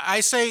 saying? I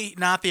say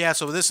not the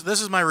asshole. This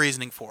is my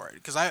reasoning for it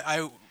because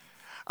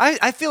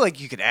I feel like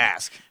you could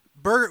ask.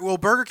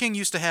 Burger King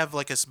used to have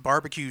like a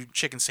barbecue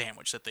chicken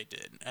sandwich that they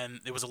did,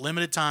 and it was a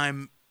limited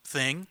time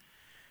thing.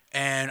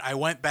 And I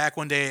went back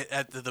one day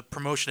at the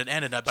promotion had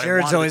ended up. But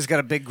Jared's I wanted always got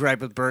a big gripe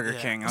with Burger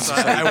King. I'm So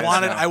just letting you I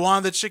guys know. I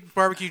wanted the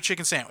barbecue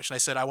chicken sandwich, and I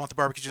said I want the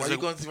barbecue Why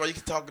chicken. you going? Why you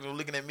talking and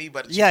looking at me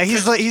about the Yeah,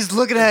 chicken he's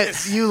looking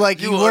at you like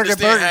you, will work at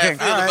understand Burger how I King.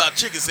 feel All right. about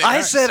chicken sandwich.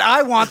 I said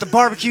I want the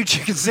barbecue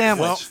chicken sandwich.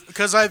 Well,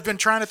 because I've been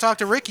trying to talk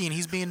to Ricky, and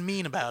he's being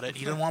mean about it.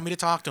 He didn't want me to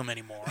talk to him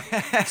anymore.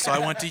 So I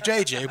went to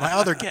JJ, my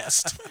other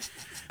guest,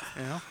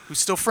 who's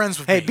still friends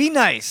with hey, me. be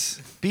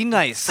nice. Be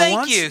nice. For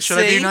once? Should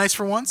I be nice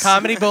for once?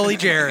 comedy bully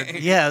Jared.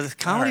 Yeah, the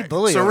comedy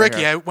bully. So over Ricky,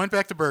 here. I went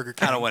back to Burger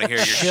King. I don't want to hear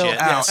your Chill shit.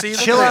 out. see, look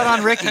Chill at out that.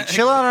 on Ricky.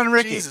 Chill out on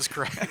Ricky. Jesus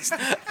Christ.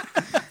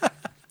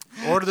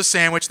 Order the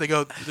sandwich. They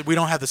go, we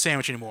don't have the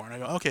sandwich anymore. And I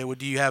go, okay, well,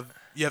 you have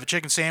a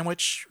chicken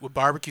sandwich with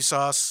barbecue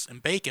sauce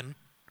and bacon?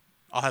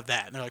 I'll have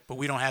that. And they're like, but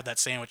we don't have that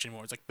sandwich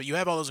anymore. It's like, but you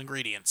have all those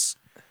ingredients.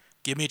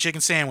 Give me a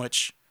chicken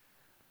sandwich.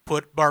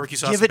 Put barbecue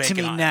sauce Give and it to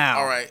bacon me on now.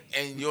 All right,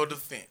 in your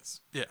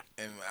defense, Yeah.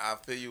 and I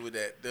feel you with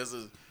that. There's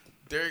a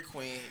Dairy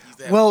Queen used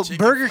to have Well, chicken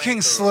Burger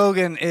King's flamethrower.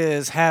 slogan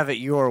is "Have it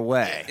your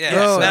way." Yeah,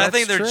 Oh, but I that's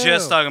think they're true.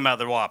 just talking about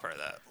the Whopper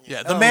though.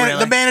 Yeah, Oh,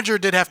 the manager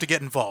did have to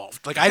get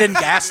involved. Like I didn't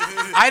ask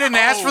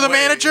for the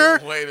manager.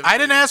 I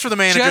didn't ask for the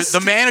manager. Just- The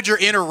manager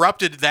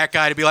interrupted that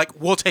guy to be like,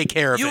 "We'll take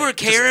care of it." You were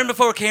Karen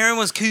before Karen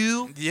was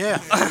cool. Yeah.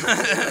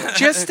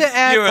 Just to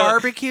add You were-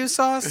 barbecue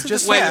sauce. To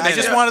Just the Wait a yeah, I minute.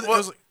 just wanted. It Well,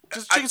 was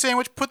just a chicken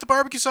sandwich. Put the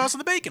barbecue sauce and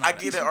the bacon. I on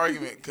get it. that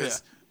argument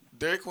because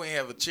Dairy Queen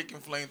have a chicken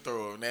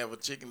flamethrower and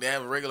they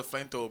have a regular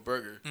flamethrower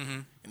burger. Mm-hmm.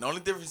 And the only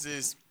difference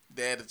is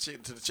they add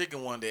to the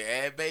chicken one they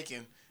add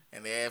bacon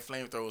and they add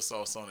flamethrower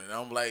sauce on it. And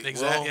I'm like,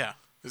 well, Yeah.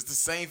 it's the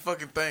same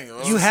fucking thing.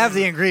 You have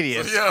the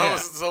ingredients.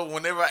 So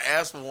whenever I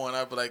ask for one,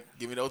 I'd be like,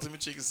 give me the ultimate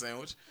chicken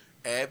sandwich,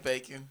 add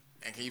bacon,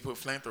 and can you put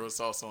flamethrower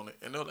sauce on it?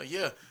 And they're like,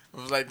 yeah.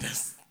 I was like,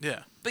 that's Yeah.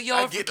 But I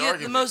y'all get the forget the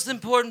argument. most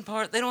important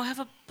part. They don't have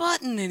a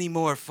button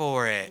anymore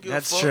for it. give a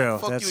That's fuck- true.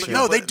 fuck That's you and true.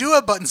 your No, they button. do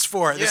have buttons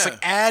for it. It's Yeah. like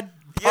add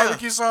Yeah.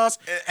 barbecue sauce,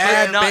 But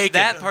add not bacon.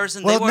 that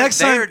person. Well, they weren't next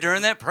there time-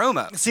 during that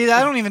promo. See,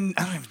 I don't even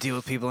deal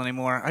with people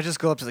anymore. I just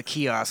go up to the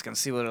kiosk and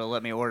see what it'll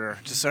let me order.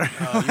 Just sorry.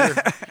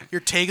 You're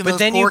taking But those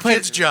then you poor put-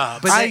 kids'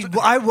 jobs. but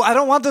I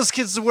don't want those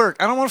kids to work.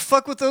 I don't want to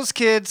fuck with those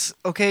kids.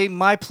 Okay,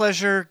 my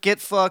pleasure.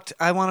 Get fucked.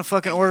 I want to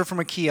fucking order from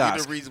a You're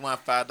kiosk. the reason why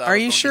 $5 Are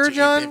you don't sure, get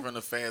you anything John? from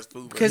the fast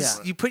food Because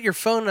restaurant. you put your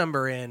phone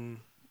number in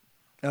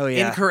Oh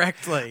yeah.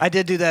 incorrectly. I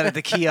did do that at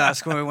the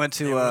kiosk when we went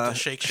to Yeah, with the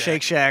Shake Shack.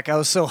 Shake Shack. I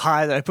was so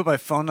high that I put my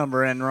phone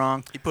number in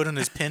wrong. He put in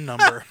his PIN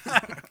number.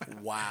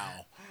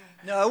 Wow.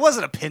 No, it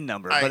wasn't a PIN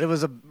number, Right. but it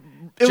was a.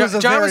 It was a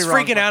John very was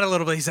wrong freaking out a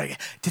little bit. He's like,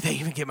 "Did they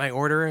even get my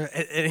order?"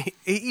 And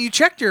you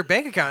checked your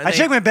bank account. and I they-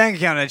 checked my bank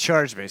account and it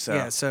charged me. So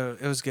Yeah, so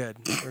it was good.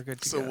 We're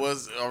good to So go.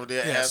 was over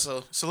there Yes.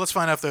 asshole? So let's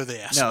find out if they're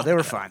the asshole. no, they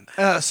were fine.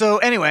 So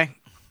anyway,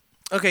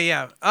 Okay,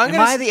 yeah. am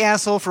I the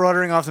asshole for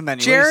ordering off the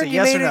menu? Jared, What do you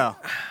you say, yes or made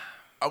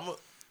it- no?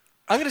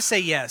 I'm going to say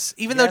yes.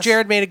 Even though Yes?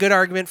 Jared made a good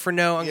argument for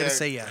no, I'm going Yeah. to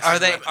say yes. Are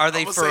they I'm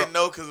gonna for say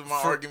no because of my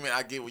argument.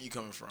 I get where you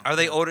coming from. are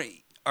they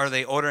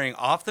ordering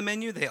off the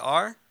menu? They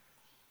are.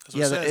 That's what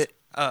Yeah, it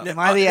says. am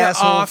I the no,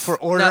 asshole off, for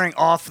ordering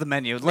off the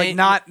menu? Like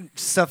not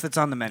stuff that's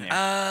on the menu.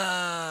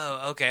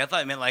 Oh, okay. I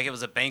thought it meant like it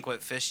was a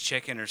banquet fish,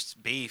 chicken, or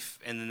beef,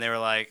 and then they were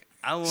like,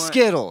 "I want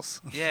Skittles.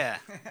 Yeah.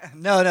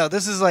 No.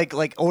 This is like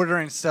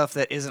ordering stuff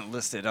that isn't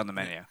listed on the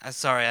menu. I'm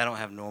sorry, I don't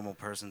have normal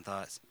person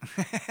thoughts.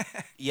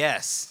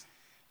 Yes.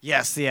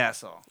 Yes, the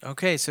asshole.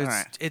 Okay, so All it's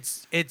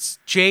right. it's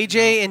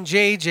JJ and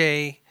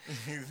JJ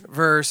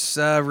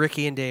versus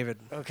Ricky and David.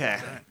 Okay.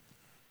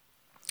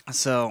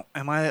 So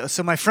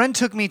So my friend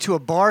took me to a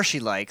bar she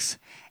likes,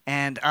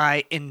 and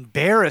I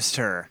embarrassed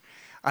her.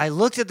 I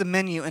looked at the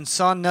menu and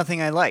saw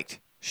nothing I liked.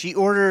 She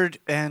ordered,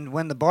 and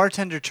when the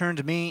bartender turned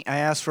to me, I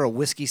asked for a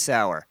whiskey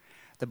sour.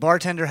 The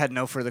bartender had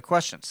no further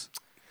questions.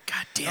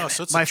 God damn Oh, it.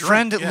 so it's My a drink,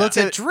 friend yeah. looked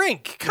It's a at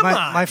drink. Come my,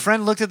 on. My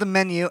friend looked at the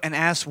menu and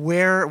asked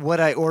where what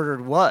I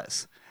ordered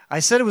was. I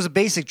said it was a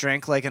basic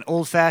drink, like an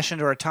old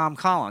fashioned or a Tom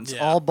Collins. Yeah.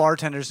 All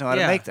bartenders know how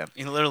Yeah. to make them.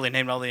 You literally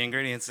named all the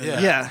ingredients. In Yeah.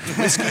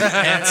 there.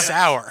 Yeah. and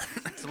sour.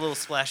 It's a little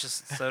splash of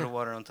soda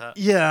water on top.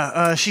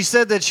 Yeah, she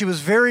said that she was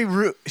very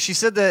rude. She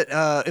said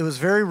that it was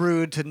very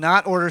rude to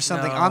not order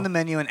something No. on the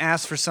menu and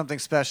ask for something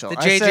special. The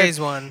I said JJ's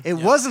one. It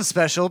wasn't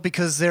special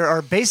because there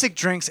are basic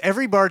drinks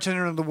every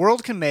bartender in the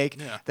world can make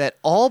Yeah. that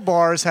all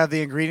bars have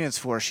the ingredients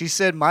for. She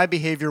said my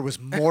behavior was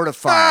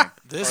mortifying.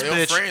 This Oh, your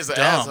bitch friend's an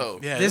dumb. asshole.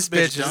 Yeah, this bitch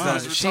is dumb. the,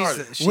 She's she's,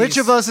 retarded. she's Which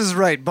of us is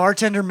right?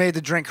 Bartender made the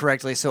drink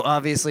correctly, so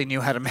obviously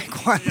knew how to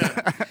make one.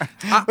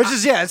 Which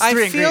is it's I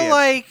three feel ingredients.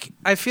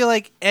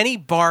 like any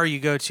bar you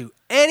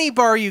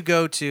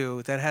go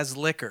to that has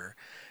liquor,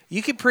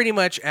 you can pretty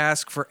much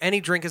ask for any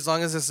drink as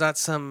long as it's not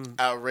some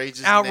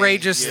Outrageous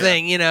outrageous name.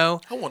 thing, you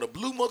know. I want a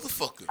blue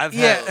motherfucker. I've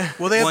Yeah. had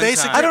Well, they have one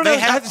basic. time- I don't know. They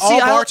have, See,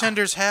 all I-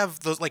 bartenders have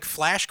those like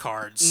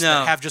flashcards No.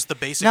 that have just the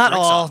basic. Not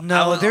drinks all. on.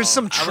 No, I was- there's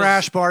some I was-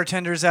 trash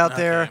bartenders out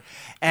there, Okay.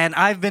 and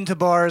I've been to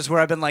bars where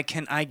I've been like,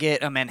 "Can I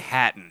get a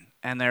Manhattan?"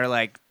 And they're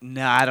like,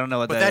 "No, I don't know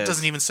what But that that is."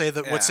 doesn't even say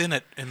that what's Yeah. in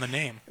it in the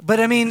name. But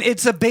I mean,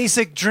 it's a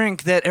basic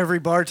drink that every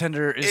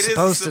bartender is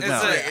supposed to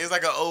know. It's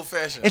like an old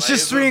fashioned. It's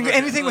just three.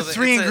 Anything with Well,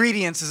 three it's a-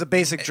 ingredients is a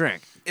basic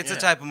drink. It's a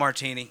type of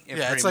martini. Yeah,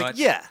 pretty it's like much.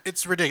 Yeah.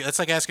 It's ridiculous. It's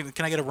like asking,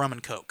 "Can I get a rum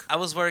and coke?" I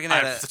was working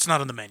at It's not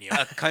on the menu.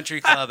 a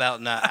country club out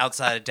in,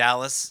 outside of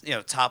Dallas. You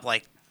know, top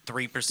like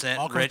 3%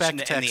 All comes rich back in,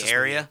 to in Texas the with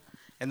area. you.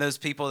 And those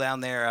people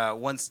down there,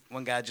 one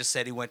guy just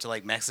said he went to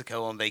like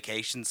Mexico on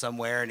vacation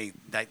somewhere, and he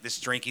like this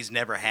drink he's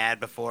never had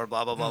before.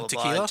 Blah blah blah blah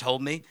blah. tequila? And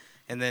told me,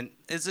 and then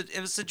it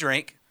was a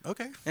drink.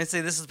 Okay. And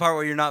say this is the part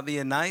where you're not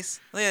being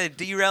nice. Yeah,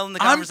 derailing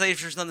the I'm- conversation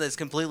for something that's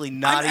completely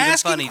not I'm even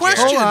asking funny.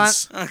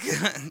 questions.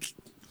 Jared.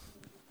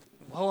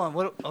 Hold on.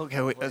 What? Okay,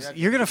 wait.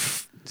 You're gonna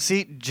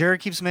see. Jared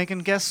keeps making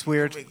guests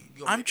weird.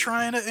 I'm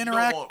trying to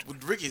interact.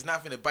 Ricky's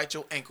not finna bite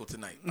your ankle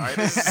tonight. All right.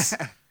 This is-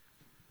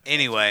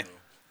 Anyway,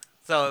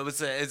 so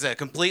it's a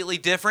completely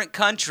different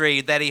country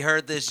that he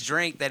heard this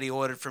drink that he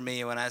ordered for me.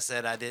 And when I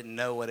said I didn't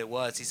know what it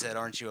was, he said,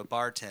 "Aren't you a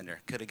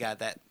bartender? Could have got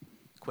that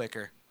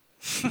quicker."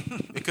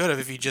 It could have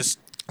if you just.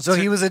 So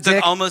he was a Took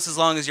dick. almost as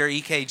long as your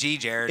EKG,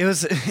 Jared. It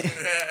was.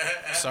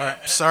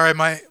 Sorry,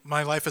 my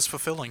life is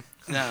fulfilling.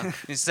 No,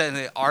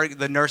 instead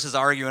the nurses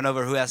arguing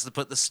over who has to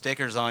put the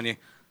stickers on you.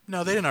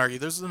 No, they didn't argue.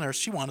 There's the nurse.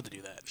 She wanted to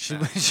do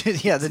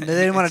that. Yeah, they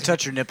didn't want to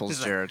touch your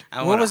nipples, Jared. I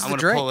What wanna, was I the want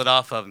to drink? pull it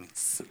off of him.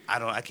 I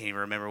can't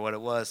even remember what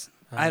it was.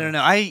 I don't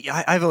know.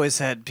 I've always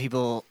had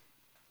people.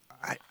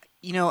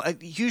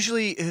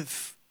 Usually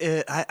if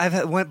I've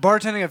had when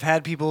bartending, I've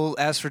had people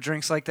ask for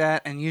drinks like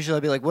that, and usually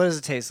I'll be like, "What does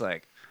it taste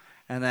like?"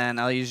 And then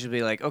I'll usually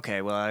be like,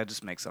 "Okay, well, I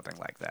just make something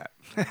like that."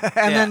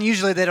 And then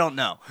usually they don't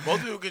know.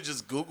 Most people can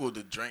just Google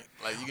the drink.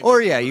 Like you can Or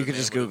just yeah, Google you the could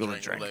just name of Google the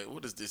the drink. Like,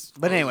 what is this?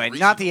 But Oh, anyway, it's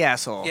not the regional.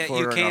 asshole. Yeah, for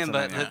you ordering off can, the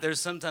but menu. there's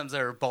sometimes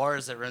there are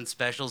bars that run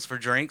specials for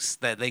drinks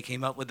that they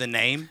came up with the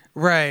name,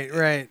 Right.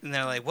 and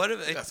they're like, "What?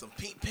 Got some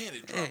pink panty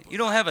Hey, droppers. you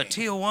don't have a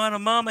Tijuana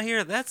Mama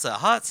here? That's a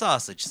hot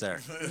sausage, sir."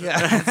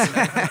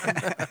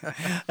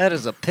 That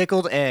is a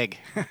pickled egg.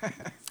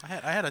 I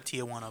had a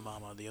Tijuana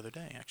Mama the other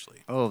day, actually.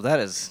 Oh, that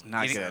is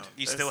not you, good.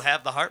 You still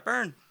have the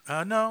heartburn?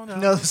 No.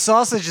 No, the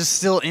sausage is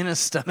still in his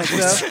stomach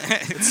though.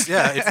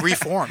 It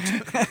reformed.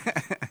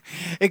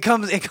 It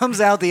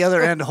comes out the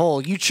other end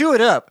whole. You chew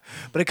it up,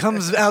 but it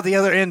comes out the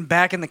other end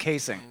back in the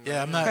casing.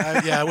 Yeah,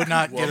 I would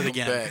not get it Welcome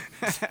again.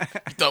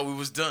 back. You thought we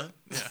was done?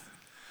 Yeah.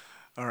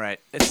 All right,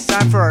 it's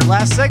time for our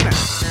last segment.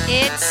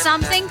 It's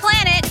Something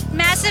Planet,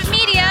 Massive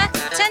Media,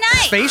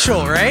 tonight.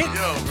 Spatial, right?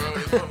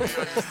 Yo, bro.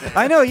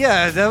 I know,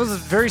 yeah, that was a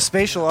very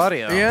spatial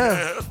audio.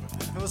 Yeah.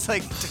 It was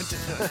like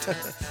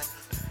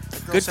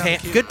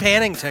Good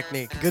panning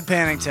technique. good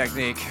panning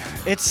technique.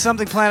 It's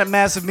Something Planet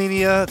Massive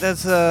Media.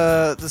 That's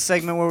the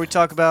segment where we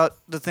talk about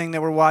the thing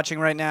that we're watching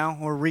right now,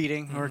 or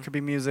reading, or it could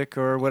be music,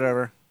 or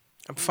whatever.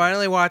 I'm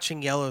finally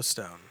watching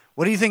Yellowstone.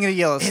 What do you think of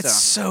Yellowstone? It's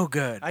so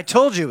good. I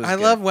told you it was I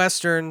good. love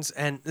westerns,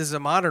 and this is a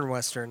modern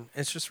western.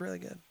 It's just really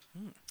good.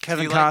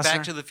 Kevin you Costner. like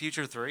Back to the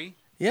Future 3?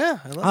 Yeah,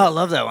 I love Oh, I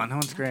love that one. That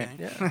one's great. it.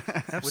 Yeah,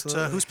 With,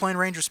 absolutely. who's playing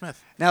Ranger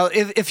Smith? Now,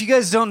 if you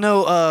guys don't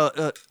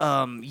know,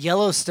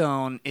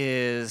 Yellowstone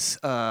is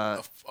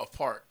A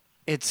park.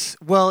 it's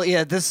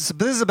this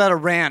is about a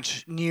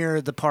ranch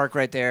near the park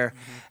right there,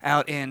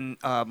 out in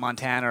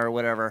Montana or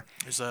whatever.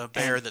 There's a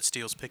bear that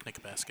steals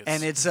picnic baskets.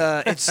 And it's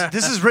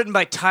this is written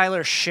by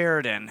Tyler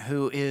Sheridan,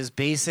 who is The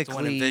one in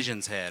basically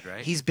Vision's head,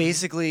 right? he's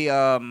basically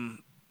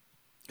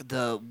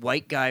the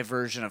white guy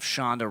version of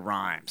Shonda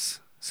Rhimes.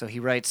 So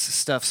he writes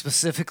stuff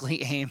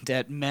specifically aimed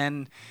at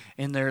men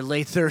in their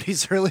late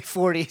 30s, early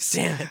 40s.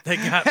 Damn it, they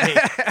got me.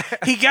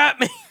 He got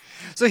me.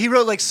 So he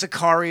wrote like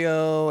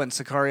Sicario and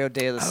Sicario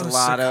Day of the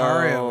Salado.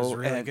 Sicario was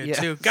really and- good yeah.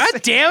 too. God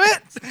damn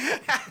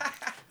it!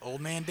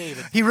 Old Man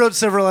David. He wrote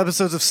several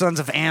episodes of Sons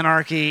of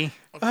Anarchy.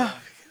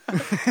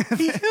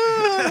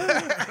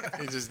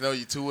 He just know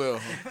you too well.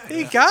 Huh?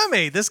 He got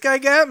me. This guy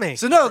got me.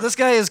 So no, this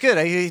guy is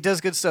good. He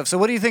does good stuff. So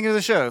what do you think of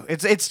the show?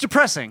 It's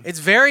depressing. It's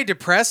very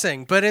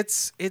depressing, but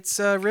it's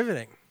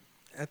riveting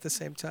at the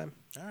same time.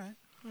 All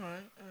right.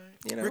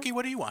 You know? Ricky,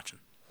 what are you watching?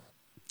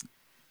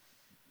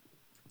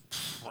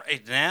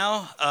 Right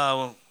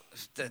now,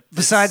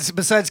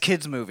 Besides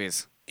kids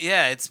movies.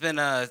 yeah, it's been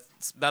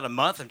it's about a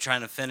month. I'm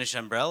trying to finish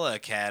Umbrella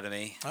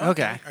Academy.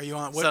 Okay. Are you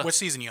on? So, What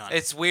season you on?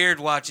 It's weird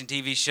watching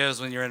TV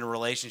shows when you're in a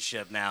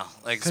relationship now,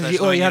 like 'Cause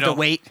especially you when have to don't-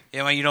 wait.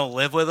 Yeah, when you don't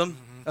live with them.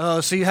 Oh,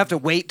 so you have to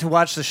wait to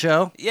watch the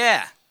show?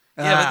 Yeah.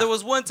 Yeah, Ah. but there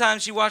was one time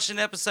she watched an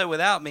episode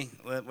without me.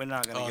 We're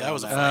not gonna. Oh, get that on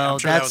was a that. fight. I'm Oh,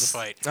 sure that was a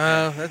that's-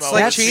 fight. That's Well,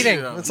 like that's cheating.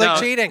 cheating. It's like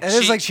No, cheating. It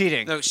is like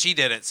cheating. No, she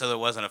did it, so there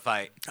wasn't a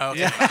fight.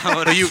 Okay.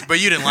 but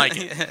you didn't like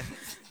it.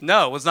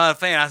 No, was not a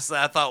fan.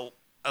 I thought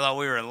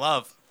we were in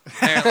love.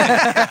 Apparently.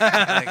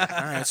 Like,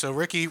 All right. So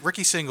Ricky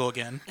single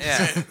again.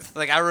 yeah,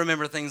 like I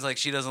remember things like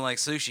she doesn't like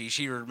sushi.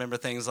 She remember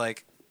things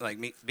like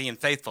me being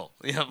faithful.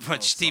 You know,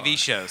 watch TV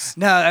shows.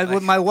 No,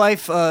 with my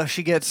wife,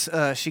 she gets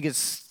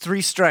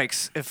 3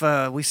 strikes if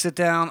we sit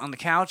down on the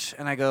couch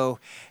and I go,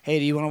 "Hey,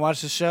 do you want to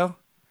watch this show?"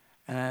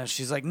 And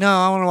she's like, "No,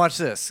 I want to watch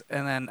this."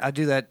 And then I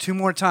do that 2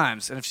 more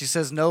times. And if she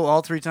says no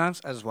all 3 times,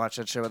 I just watch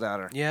that show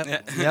without her.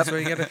 Yep. That's what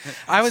you gotta.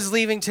 I was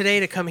leaving today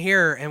to come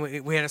here, and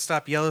we had to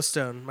stop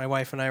Yellowstone. My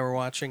wife and I were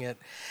watching it,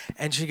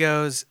 and she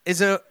goes,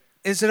 Is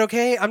it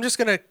okay? I'm just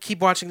gonna keep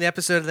watching the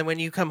episode, and then when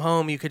you come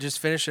home, you could just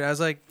finish it. I was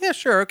like, yeah,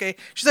 sure, okay.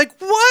 She's like,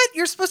 what?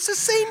 You're supposed to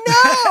say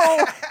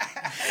no.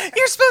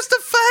 You're supposed to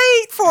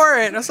fight for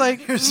it. And I was like,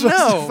 supposed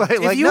no. to fight.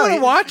 If Like, you no, want to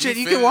you- watch it,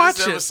 you can watch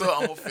it. Episode,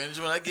 I'm gonna finish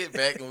when I get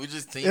back, and we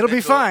just team It'll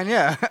be back up. fine,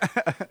 yeah.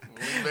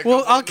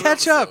 Well, I'll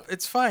catch up.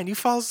 It's fine. You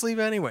fall asleep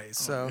anyways,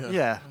 so.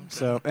 Yeah.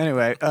 So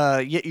anyway,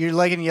 you're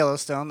liking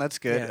Yellowstone. That's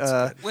good.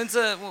 Yeah, it's good. When's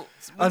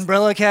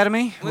Umbrella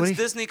Academy. What when's do you-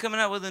 Disney coming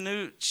out with a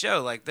new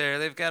show? Like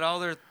they've got all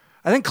their.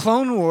 I think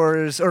Clone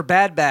Wars or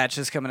Bad Batch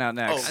is coming out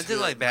Oh, next. I did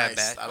like Bad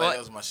nice. Batch. I like Well, that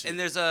was my shit. And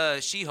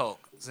there's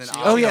She-Hulk.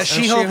 Oh yeah,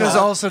 She-Hulk is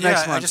also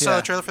next yeah, month. I just saw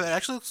the trailer for that.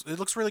 Actually, it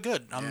looks really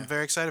good. I'm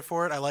very excited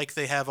for it. I like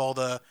they have all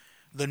the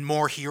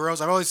more heroes.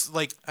 I've always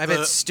like I the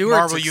bet Stuart's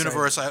Marvel excited.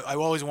 universe. I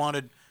always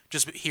wanted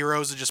just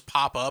heroes to just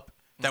pop up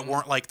that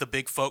weren't like the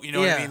big folk. You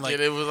know what I Yeah. mean? Like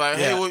yeah, it was like,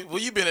 yeah. hey, where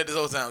you been at this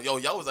whole time? Yo,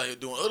 y'all was out here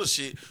doing other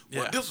shit.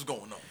 Well, Yeah. this was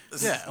going on.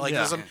 This yeah, is- like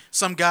Yeah. there's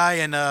some guy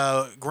in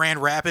Grand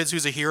Rapids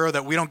who's a hero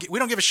that we don't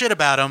give a shit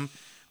about him.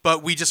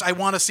 But I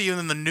want to see him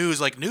in the news.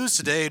 Like news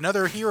today,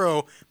 another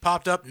hero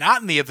popped up,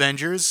 not in the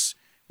Avengers.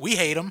 We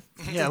hate him.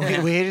 Yeah,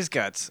 we hate his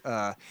guts.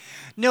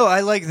 No,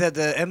 I like that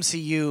the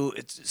MCU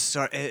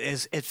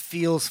it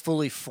feels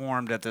fully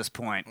formed at this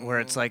point, where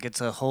it's like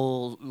it's a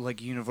whole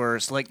like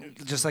universe,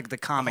 like just like the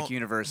comic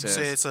universe is.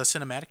 Say it's a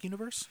cinematic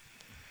universe.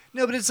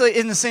 No, but it's like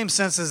in the same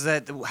sense as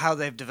that how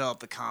they've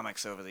developed the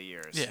comics over the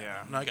years.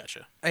 Yeah, no, I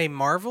gotcha. A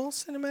Marvel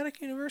Cinematic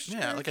Universe?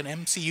 Yeah, like an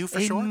MCU for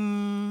A short.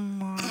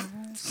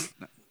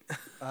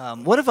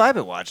 What have I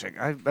been watching?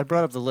 I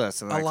brought up the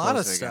list. And then A I lot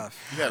closed of it again.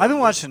 stuff. You got I've a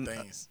been list of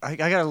watching. things. I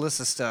got a list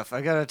of stuff.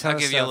 I got a ton I'll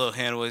of give stuff. you a little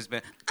hand where he's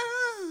been.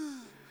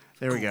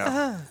 There we go.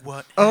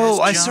 What? Oh, has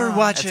I John- started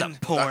watching. That's a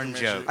porn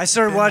Documentary. joke. I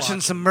started been watching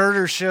watching? some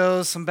murder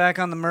shows. Some back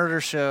on the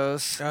murder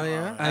shows. Oh,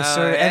 yeah? I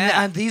started,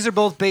 yeah. and these are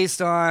both based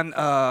on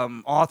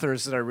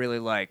authors that I really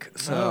like.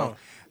 So,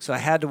 so I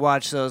had to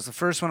watch those. The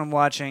first one I'm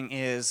watching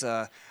is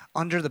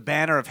Under the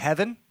Banner of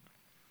Heaven,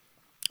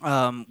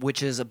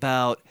 which is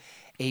about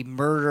a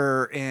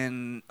murder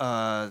in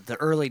the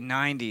early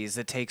 '90s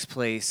that takes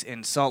place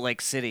in Salt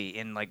Lake City,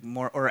 in like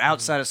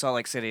outside of Salt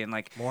Lake City, in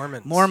like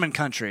Mormons. Mormon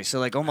country. So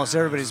like almost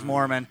everybody's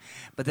Mormon,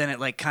 but then it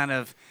like kind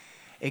of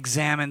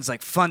examines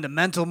like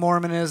fundamental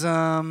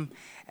Mormonism,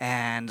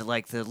 and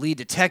like the lead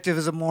detective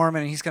is a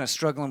Mormon and he's kind of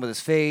struggling with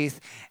his faith,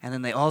 and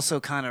then they also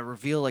kind of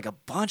reveal like a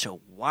bunch of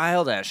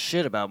wild ass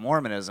shit about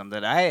Mormonism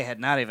that I had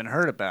not even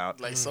heard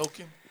about. Like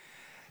soaking.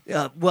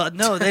 Well,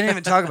 no, they didn't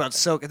even talk about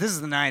soaking. This is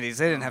the '90s.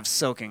 They didn't have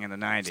soaking in the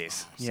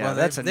 '90s. Yeah, Well,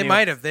 that's they new,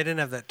 might have. They didn't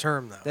have that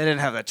term, though. They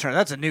didn't have that term.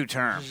 That's a new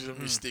term.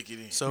 Just stick it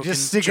in. So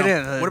Just can stick it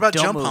jump- in, What about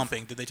don't jump move.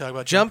 pumping? Did they talk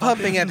about Jump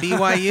humping at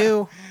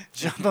BYU.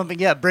 Jump bumping,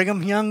 yeah,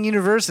 Brigham Young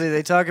University.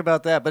 They talk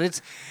about that, but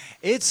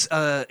it's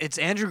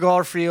Andrew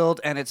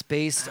Garfield, and it's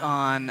based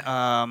on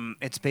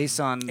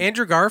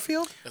Andrew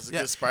Garfield? That's a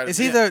good Spider. Is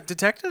he the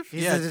detective?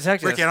 He's the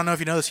detective. Ricky, I don't know if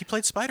you know this. He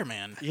played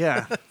Spider-Man.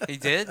 Yeah, He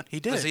did. He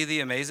did. Was he the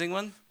amazing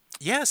one?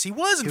 Yes, he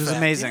was. In He was fact,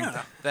 amazing.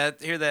 yeah.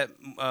 That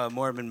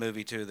Mormon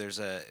movie too. There's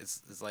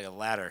it's like a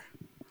ladder,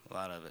 a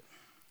lot of it.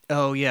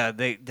 Oh yeah,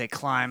 they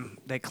climb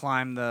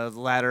the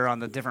ladder on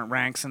the different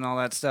ranks and all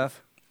that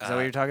stuff. Is that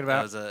what you're talking That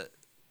about? was a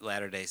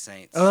Latter-day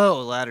Saints.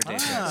 Oh, Latter-day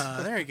Saints.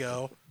 Ah, there you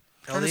go.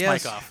 Turn his LDS.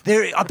 mic off.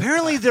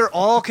 They're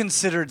all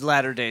considered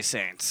Latter-day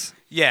Saints.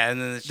 Yeah,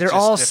 and then it's They're just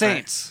all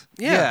different. saints.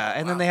 Yeah.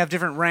 And then they have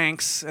different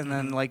ranks, and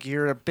then like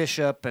you're a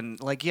bishop, and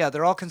like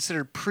they're all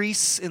considered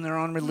priests in their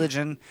own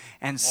religion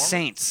and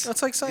saints.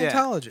 That's like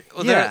Scientology.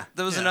 Well, Yeah.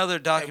 there was Yeah. another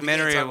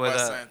documentary hey, we with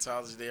can't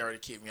talk about Scientology. They already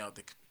kicked me out.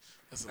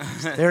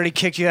 They already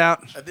kicked you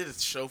out. I did a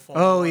show for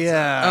 'em Oh one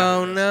yeah.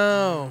 Oh,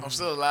 no. time. I'm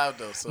still alive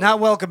though. So. Not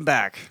welcome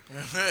back.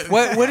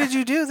 What did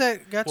you do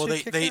that got Well, you they,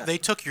 kicked they, out? they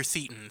took your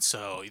thetan,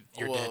 so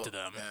you're dead to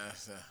them.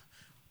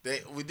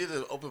 We did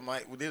an open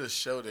mic. We did a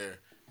show there,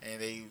 and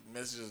they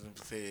messaged us and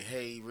said,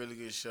 "Hey, really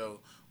good show,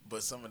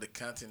 but some of the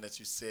content that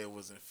you said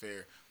wasn't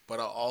fair." But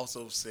I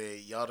also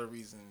said, "Y'all the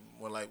reason.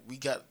 Well, like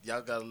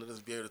y'all gotta let us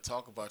be able to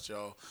talk about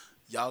y'all.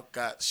 Y'all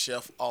got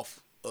Chef off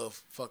of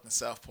fucking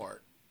South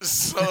Park,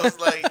 so it's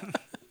like."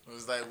 It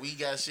was like, we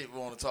got shit we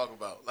want to talk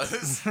about. Like, they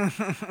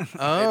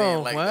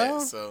didn't like well.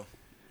 that, so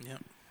Yep.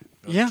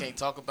 Yeah. you can't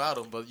talk about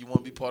them, but you want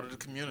to be part of the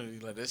community.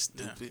 Like, that's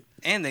stupid.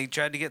 And they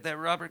tried to get that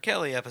Robert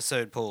Kelly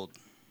episode pulled.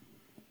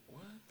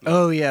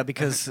 Oh yeah,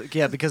 because it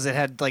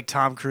had like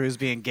Tom Cruise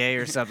being gay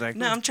or something.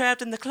 Now I'm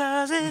trapped in the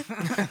closet.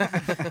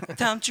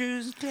 Tom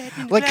Cruise trapped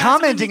in the Like closet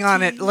commenting with on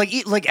the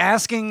it, like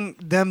asking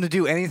them to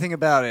do anything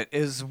about it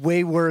is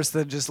way worse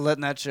than just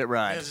letting that shit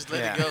ride. Yeah, just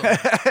let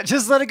it go.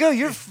 Just let it go.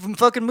 You're a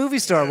fucking movie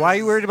star. Why are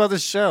you worried about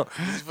this show?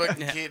 This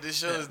fucking kid, this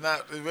show is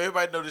not.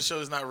 Everybody know this show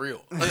is not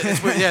real.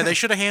 Yeah, they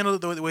should have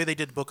handled it the way they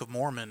did Book of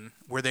Mormon,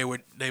 where they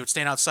would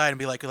stand outside and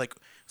be like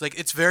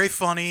it's very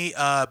funny,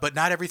 but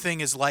not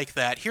everything is like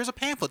that. Here's a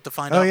pamphlet to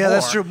find out Oh yeah, more.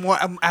 that's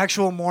true.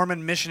 Actual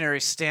Mormon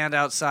missionaries stand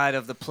outside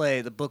of the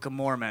play, the Book of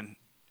Mormon,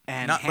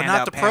 and But hand not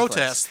out the pamphlets.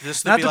 protest.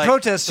 This would Not be the like,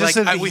 protest. Just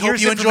so we hope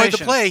here's you enjoyed the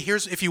information. play.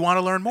 Here's if you want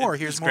to learn more.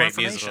 Here's It's more great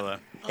information. musical, though.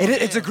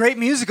 It's a great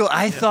musical.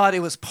 I thought it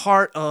was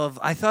part of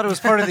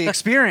the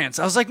experience.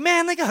 I was like,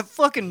 man, they got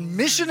fucking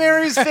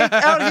missionaries fake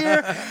out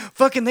here.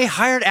 Fucking, they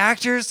hired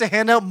actors to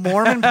hand out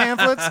Mormon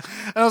pamphlets.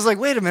 And I was like,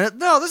 wait a minute,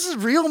 no, this is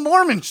real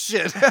Mormon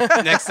shit.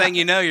 Next thing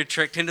you know, you're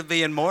tricked into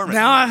being Mormon.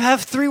 Now I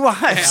have 3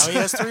 wives. Now he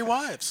has 3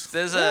 wives.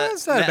 There's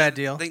That's not a bad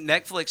deal. I think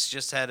Netflix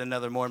just had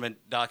another Mormon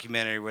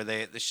documentary where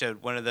they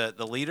showed one of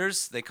the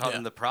leaders. They called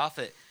him the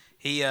prophet.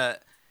 He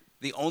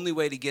the only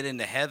way to get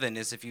into heaven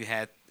is if you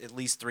had at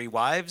least 3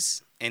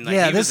 wives. And like,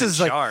 he this was is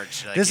in like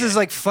charge. this is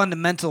like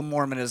fundamental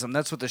Mormonism.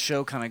 That's what the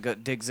show kind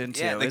of digs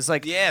into. Yeah, it's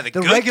like the the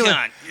good regular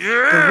kind.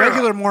 the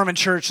regular Mormon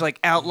church like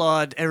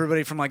outlawed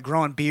everybody from like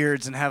growing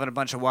beards and having a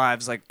bunch of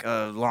wives like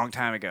a long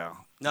time ago.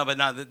 No, but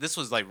not. This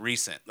was like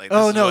recent. Like,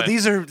 Oh this is no,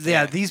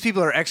 what- these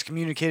people are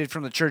excommunicated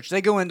from the church.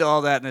 They go into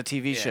all that in the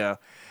TV show,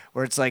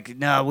 where it's like,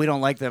 no, we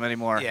don't like them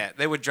anymore. Yeah,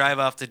 they would drive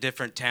off to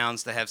different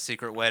towns to have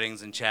secret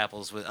weddings and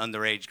chapels with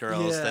underage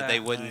girls that they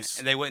Yeah. wouldn't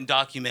and they wouldn't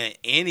document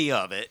any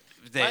of it.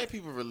 White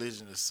people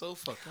religion is so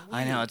fucking weird.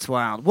 I know, it's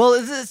wild. Well,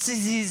 it's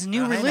these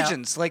new Hey, now-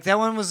 religions. Like that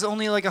one was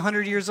only like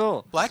 100 years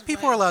old. Black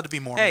people are allowed to be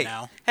Mormon Hey,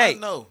 now. hey,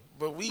 No,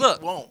 but we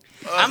Look, won't.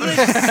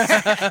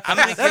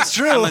 That's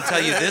true. I'm gonna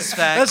tell you this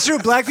fact. That's true.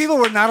 Black people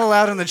were not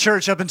allowed in the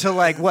church up until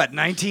like what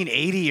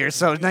 1980 or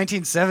so,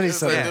 1970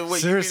 It's like, something.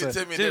 wait, you mean to Seriously.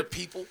 tell me they're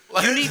people?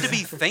 You need to be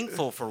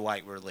thankful for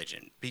white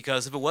religion,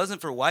 because if it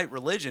wasn't for white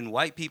religion,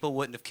 white people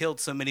wouldn't have killed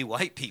so many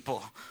white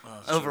people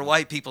over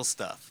white people's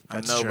stuff.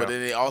 I know, but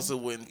they also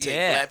wouldn't take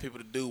Yeah. black people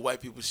to do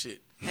white people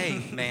shit.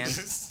 Hey, man.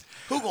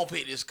 Who gonna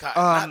pick this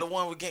cotton? Not the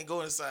one we can't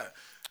go inside.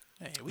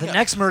 Hey, The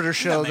next murder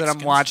show that I'm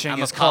watching I'm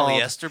a is called.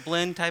 polyester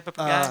blend type of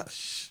guy.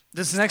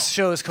 This next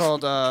show is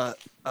called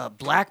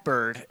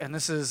Blackbird, and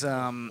this is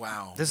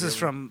this is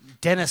from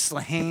Dennis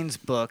Lehane's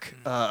book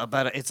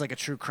about it's like a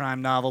true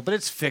crime novel, but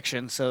it's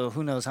fiction, so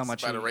who knows how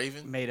much about he a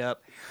raven? made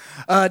up.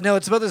 No,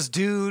 it's about this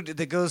dude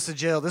that goes to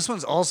jail. This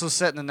one's also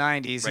set in the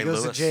 90s. Ray He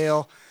goes Lewis. to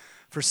jail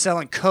for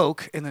selling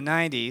coke in the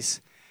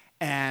 90s.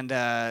 And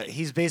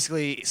he's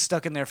basically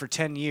stuck in there for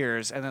 10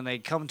 years, and then they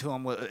come to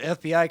him.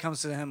 FBI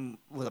comes to him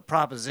with a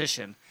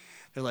proposition.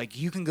 They're like,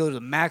 you can go to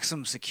the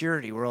maximum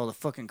security where all the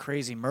fucking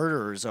crazy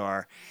murderers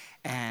are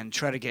and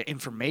try to get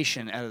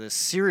information out of this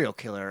serial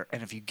killer.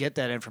 And if you get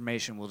that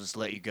information, we'll just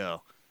let you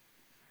go.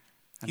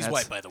 And He's that's-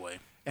 white, by the way.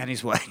 And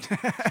he's white.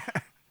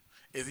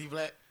 Is he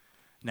black?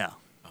 No.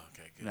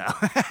 Okay, good. No.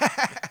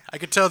 I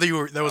could tell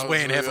that that was I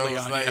weighing I heavily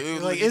was on like, you.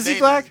 Like, he is he named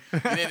black?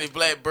 He named it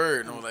Black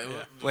Bird. And I'm like,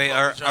 what the Wait,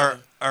 fuck you trying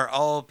are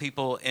all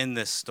people in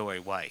this story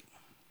white?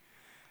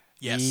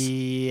 Yes.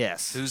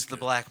 Yes. Who's the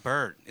black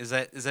bird? Is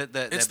that It's that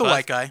the bus,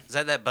 white guy. Is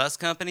that bus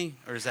company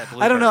or is that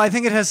Blue I don't know. Bird? I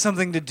think it has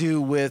something to do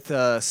with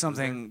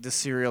something the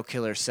serial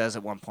killer says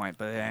at one point,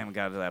 but I haven't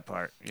got to that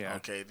part. Yeah.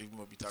 Okay, you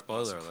might be talking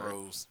about Spoiler some alert.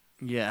 crows.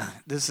 Yeah.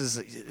 This is.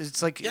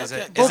 It's like. Yeah, Is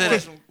okay. it, Both is, of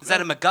it, them. is that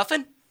a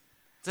MacGuffin?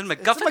 Is it a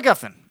It's a MacGuffin?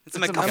 MacGuffin. It's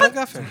a It's a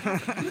MacGuffin?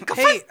 MacGuffin.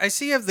 Hey, I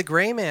see you have the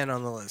Gray Man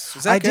on the list.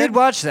 Was that I good? did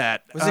watch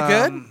that. Was it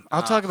good?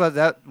 I'll talk about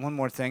that one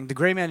more thing. The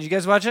Gray Man. Did you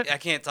guys watch it? I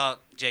can't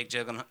talk Jake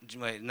Gyllenhaal.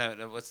 Wait, no,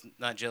 what's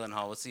not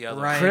Gyllenhaal? What's the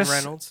other Ryan one? Chris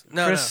Reynolds?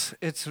 No, Chris.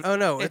 It's. Oh,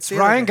 no, it's It's the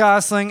other Ryan guy.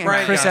 Gosling and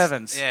Ryan Chris Gosling.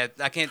 Evans. Yeah,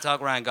 I can't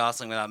talk Ryan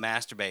Gosling without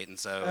masturbating.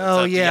 So it's Oh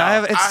up to yeah,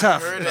 y'all. it's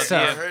tough. Heard It's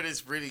that, I tough. heard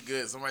it's pretty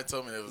good. Somebody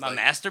told me that was Am I like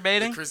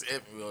masturbating? the Chris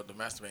Evans. Well, the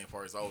masturbating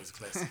part is always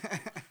classic.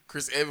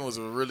 Chris Evans was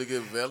a really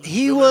good villain.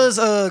 He was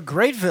a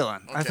great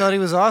villain. I Okay. thought he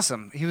was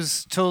awesome. He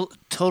was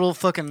total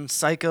fucking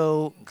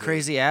psycho,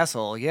 crazy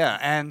asshole. Yeah,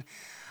 and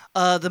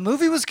the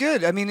movie was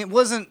good. I mean, it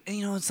wasn't.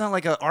 It's not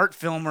like an art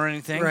film or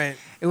anything. Right.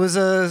 It was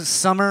a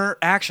summer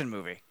action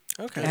movie,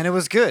 Okay. and it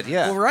was good.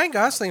 Yeah. Well, Ryan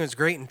Gosling was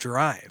great in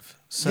Drive.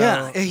 So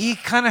Yeah, he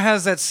kind of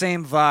has that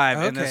same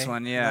vibe in this Okay,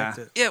 one. Yeah, liked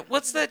it. Yeah,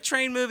 what's that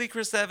train movie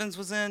Chris Evans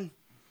was in?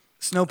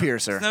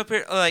 Snowpiercer.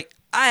 Snowpiercer. Like,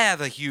 I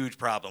have a huge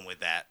problem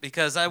with that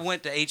because I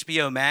went to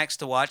HBO Max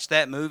to watch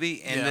that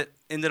movie and Yeah.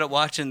 ended up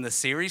watching the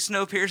series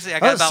Snowpiercer. I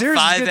got the about series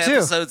is 5 good, too.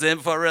 episodes in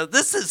before I realized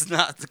this is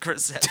not the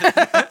Chris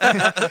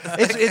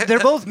Evans. They're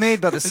both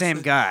made by the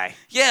same guy.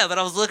 Yeah, but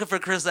I was looking for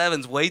Chris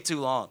Evans way too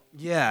long.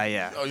 Yeah,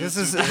 yeah. Oh, you This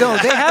too is bad. no.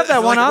 They have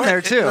that one on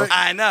there too.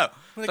 I know.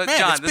 Like, but man,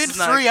 John, it's this been is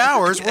not 3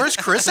 hours. Where's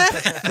Chris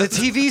Evans? The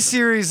TV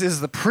series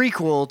is the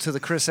prequel to the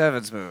Chris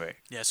Evans movie.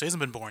 Yeah, so he hasn't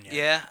been born yet.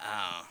 Yeah.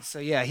 Oh. So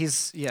yeah,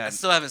 he's I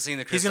still haven't seen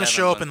the Chris He's going to Evans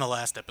show up one. in the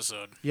last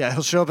episode. yeah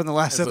he'll show up in the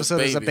last As a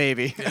episode as a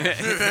baby,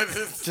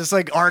 just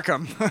like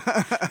Arkham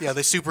Yeah,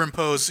 they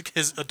superimpose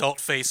his adult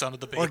face onto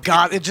the baby. or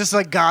It's just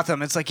like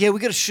Gotham. It's like yeah, we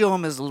got to show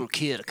him as a little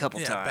kid a couple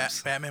Yeah,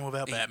 times. Batman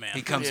without Batman.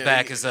 He comes Yeah,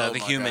 back he- as oh the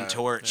my Human God.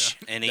 Torch,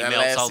 and he That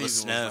melts last all the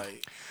season snow. was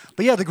like,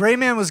 But yeah, the Gray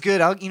Man was good.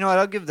 I'll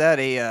give that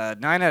a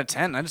 9 out of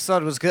 10. I just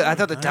thought it was good. I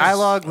thought the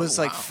dialogue was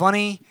like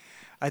funny.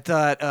 I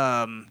thought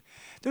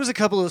there was a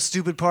couple of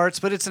stupid parts,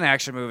 but it's an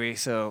action movie,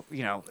 so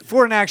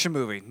for an action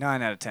movie,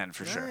 9 out of 10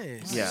 for sure.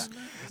 Nice. Yeah,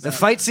 the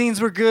fight scenes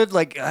were good.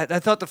 Like I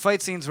thought the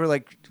fight scenes were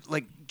like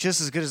just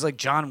as good as like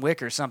John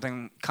Wick or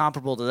something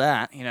comparable to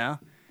that.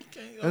 okay,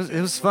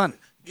 It was fun.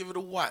 Give it a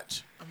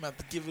watch. I'm about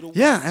to give it a watch.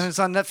 Yeah, and it's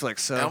on Netflix.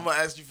 So And I'm gonna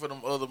ask you for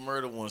them other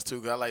murder ones too.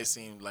 'Cause I like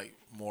seeing like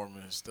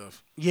Mormon and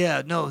stuff.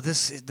 yeah, no,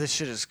 this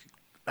shit is.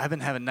 I've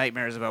been having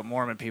nightmares about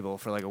Mormon people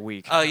for like a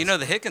week. Oh,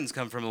 the Hickens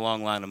come from a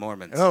long line of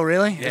Mormons. Oh,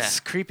 really? Yeah. It's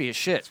creepy as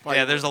shit.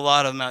 Yeah, there's a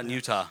lot of them out in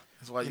Utah.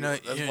 That's why know,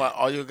 that's you- why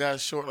all your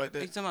guys short like What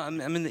are you that. talking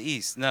about? I'm in the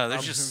East. No,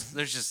 it's just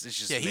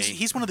Yeah, me.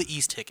 he's one of the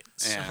East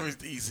Hickens. Yeah. It's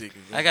the easy.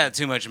 I got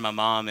too much of my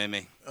mom in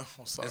me. Oh,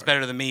 I'm sorry. It's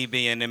better than me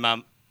being in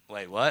my.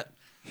 Wait, what?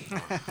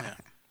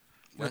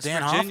 Well, West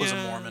Dan Hoff was a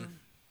Virginia. Mormon.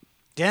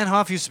 Dan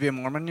Hoff used to be a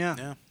Mormon, yeah.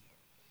 Yeah.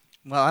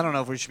 Well, I don't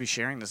know if we should be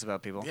sharing this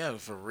about people. Yeah,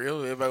 for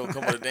real. Everybody would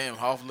come with a damn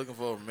Hoff looking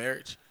for a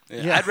marriage.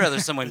 Yeah, Yeah. I'd rather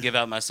someone give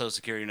out my social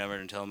security number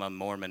and tell them I'm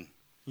Mormon.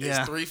 Yeah.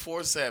 It's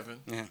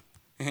 347. Yeah.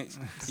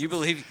 You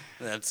believe?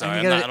 I'm sorry.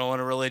 you gotta- I don't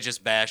want a religious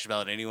bash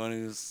about anyone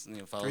who's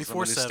follows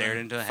someone who stared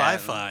into a hat.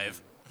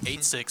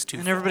 347-55-8624.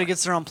 And everybody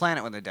gets their own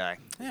planet when they die.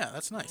 Yeah,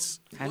 that's nice.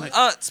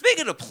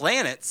 Speaking of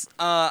planets,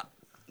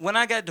 when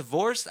I got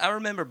divorced, I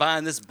remember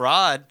buying this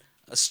broad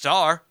a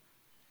star.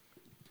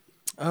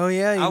 Oh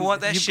yeah. I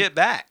want that shit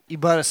back. You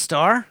bought a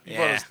star?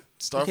 Yeah.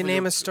 You can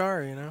name a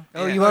star.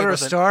 Oh, Yeah. you bought her a About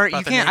the- star? about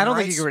You the can't. I name don't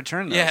think you rights? can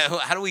return those. Yeah.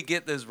 How do we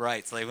get those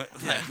rights? Like,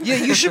 Yeah,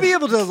 you should be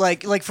able to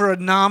like for a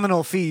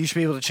nominal fee, you should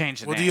be able to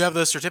change the Well, do name. you have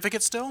the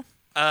certificate still?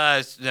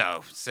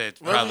 No. So it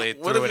What probably if,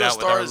 what threw if it your out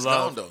with star our is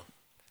love. gone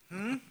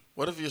though?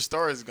 What if your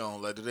star is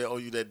gone? Like, do they owe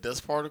you that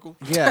dust particle?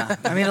 Yeah,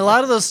 I mean, a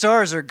lot of those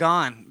stars are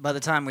gone by the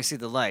time we see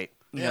the light.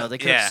 You know, they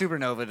could have Yeah.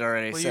 supernovaed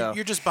already. Well, so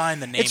you're just buying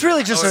the name. it's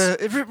really of it.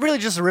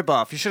 just a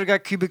ripoff. You should have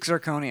got cubic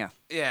zirconia.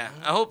 Yeah,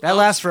 I hope That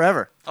lasts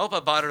forever. I hope I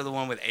bought her the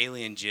one with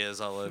alien jizz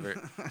all over it.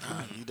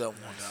 You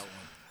don't want that one.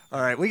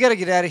 All right, we got to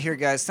get out of here,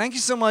 guys. Thank you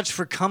so much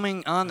for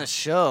coming on the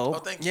show. Oh,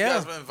 thank you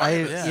guys for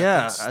inviting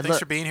us. Thanks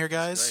for being here,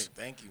 guys.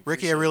 Great, thank you.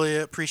 Ricky, I really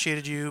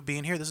appreciated you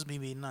being here. This is me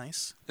being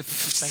nice.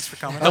 Thanks for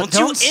coming. Don't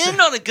you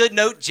end on a good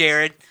note,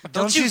 Jared.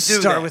 Don't you you do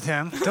start that. with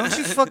him. Don't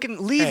you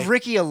fucking leave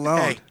Ricky alone.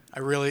 Hey, I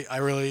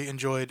really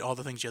enjoyed all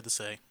the things you had to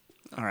say.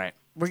 All right.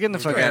 We're getting the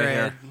fuck out of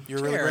here.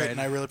 You're really great,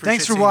 and I really appreciate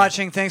Thanks for seeing you.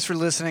 watching. Thanks for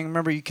listening.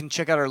 Remember, you can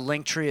check out our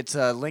Linktree. It's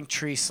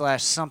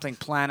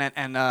Linktree/somethingplanet.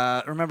 And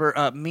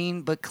remember,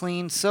 Mean But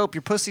Clean Soap.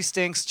 Your pussy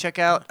stinks. Check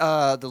out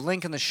the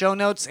link in the show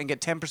notes and get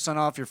 10%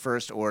 off your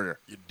first order.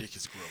 Your dick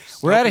is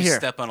gross. We're Hope out of you here.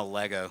 Step on a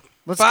Lego.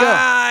 Let's Bye. go.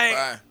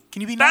 Bye.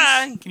 Can you be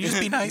nice? Can you just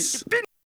be nice?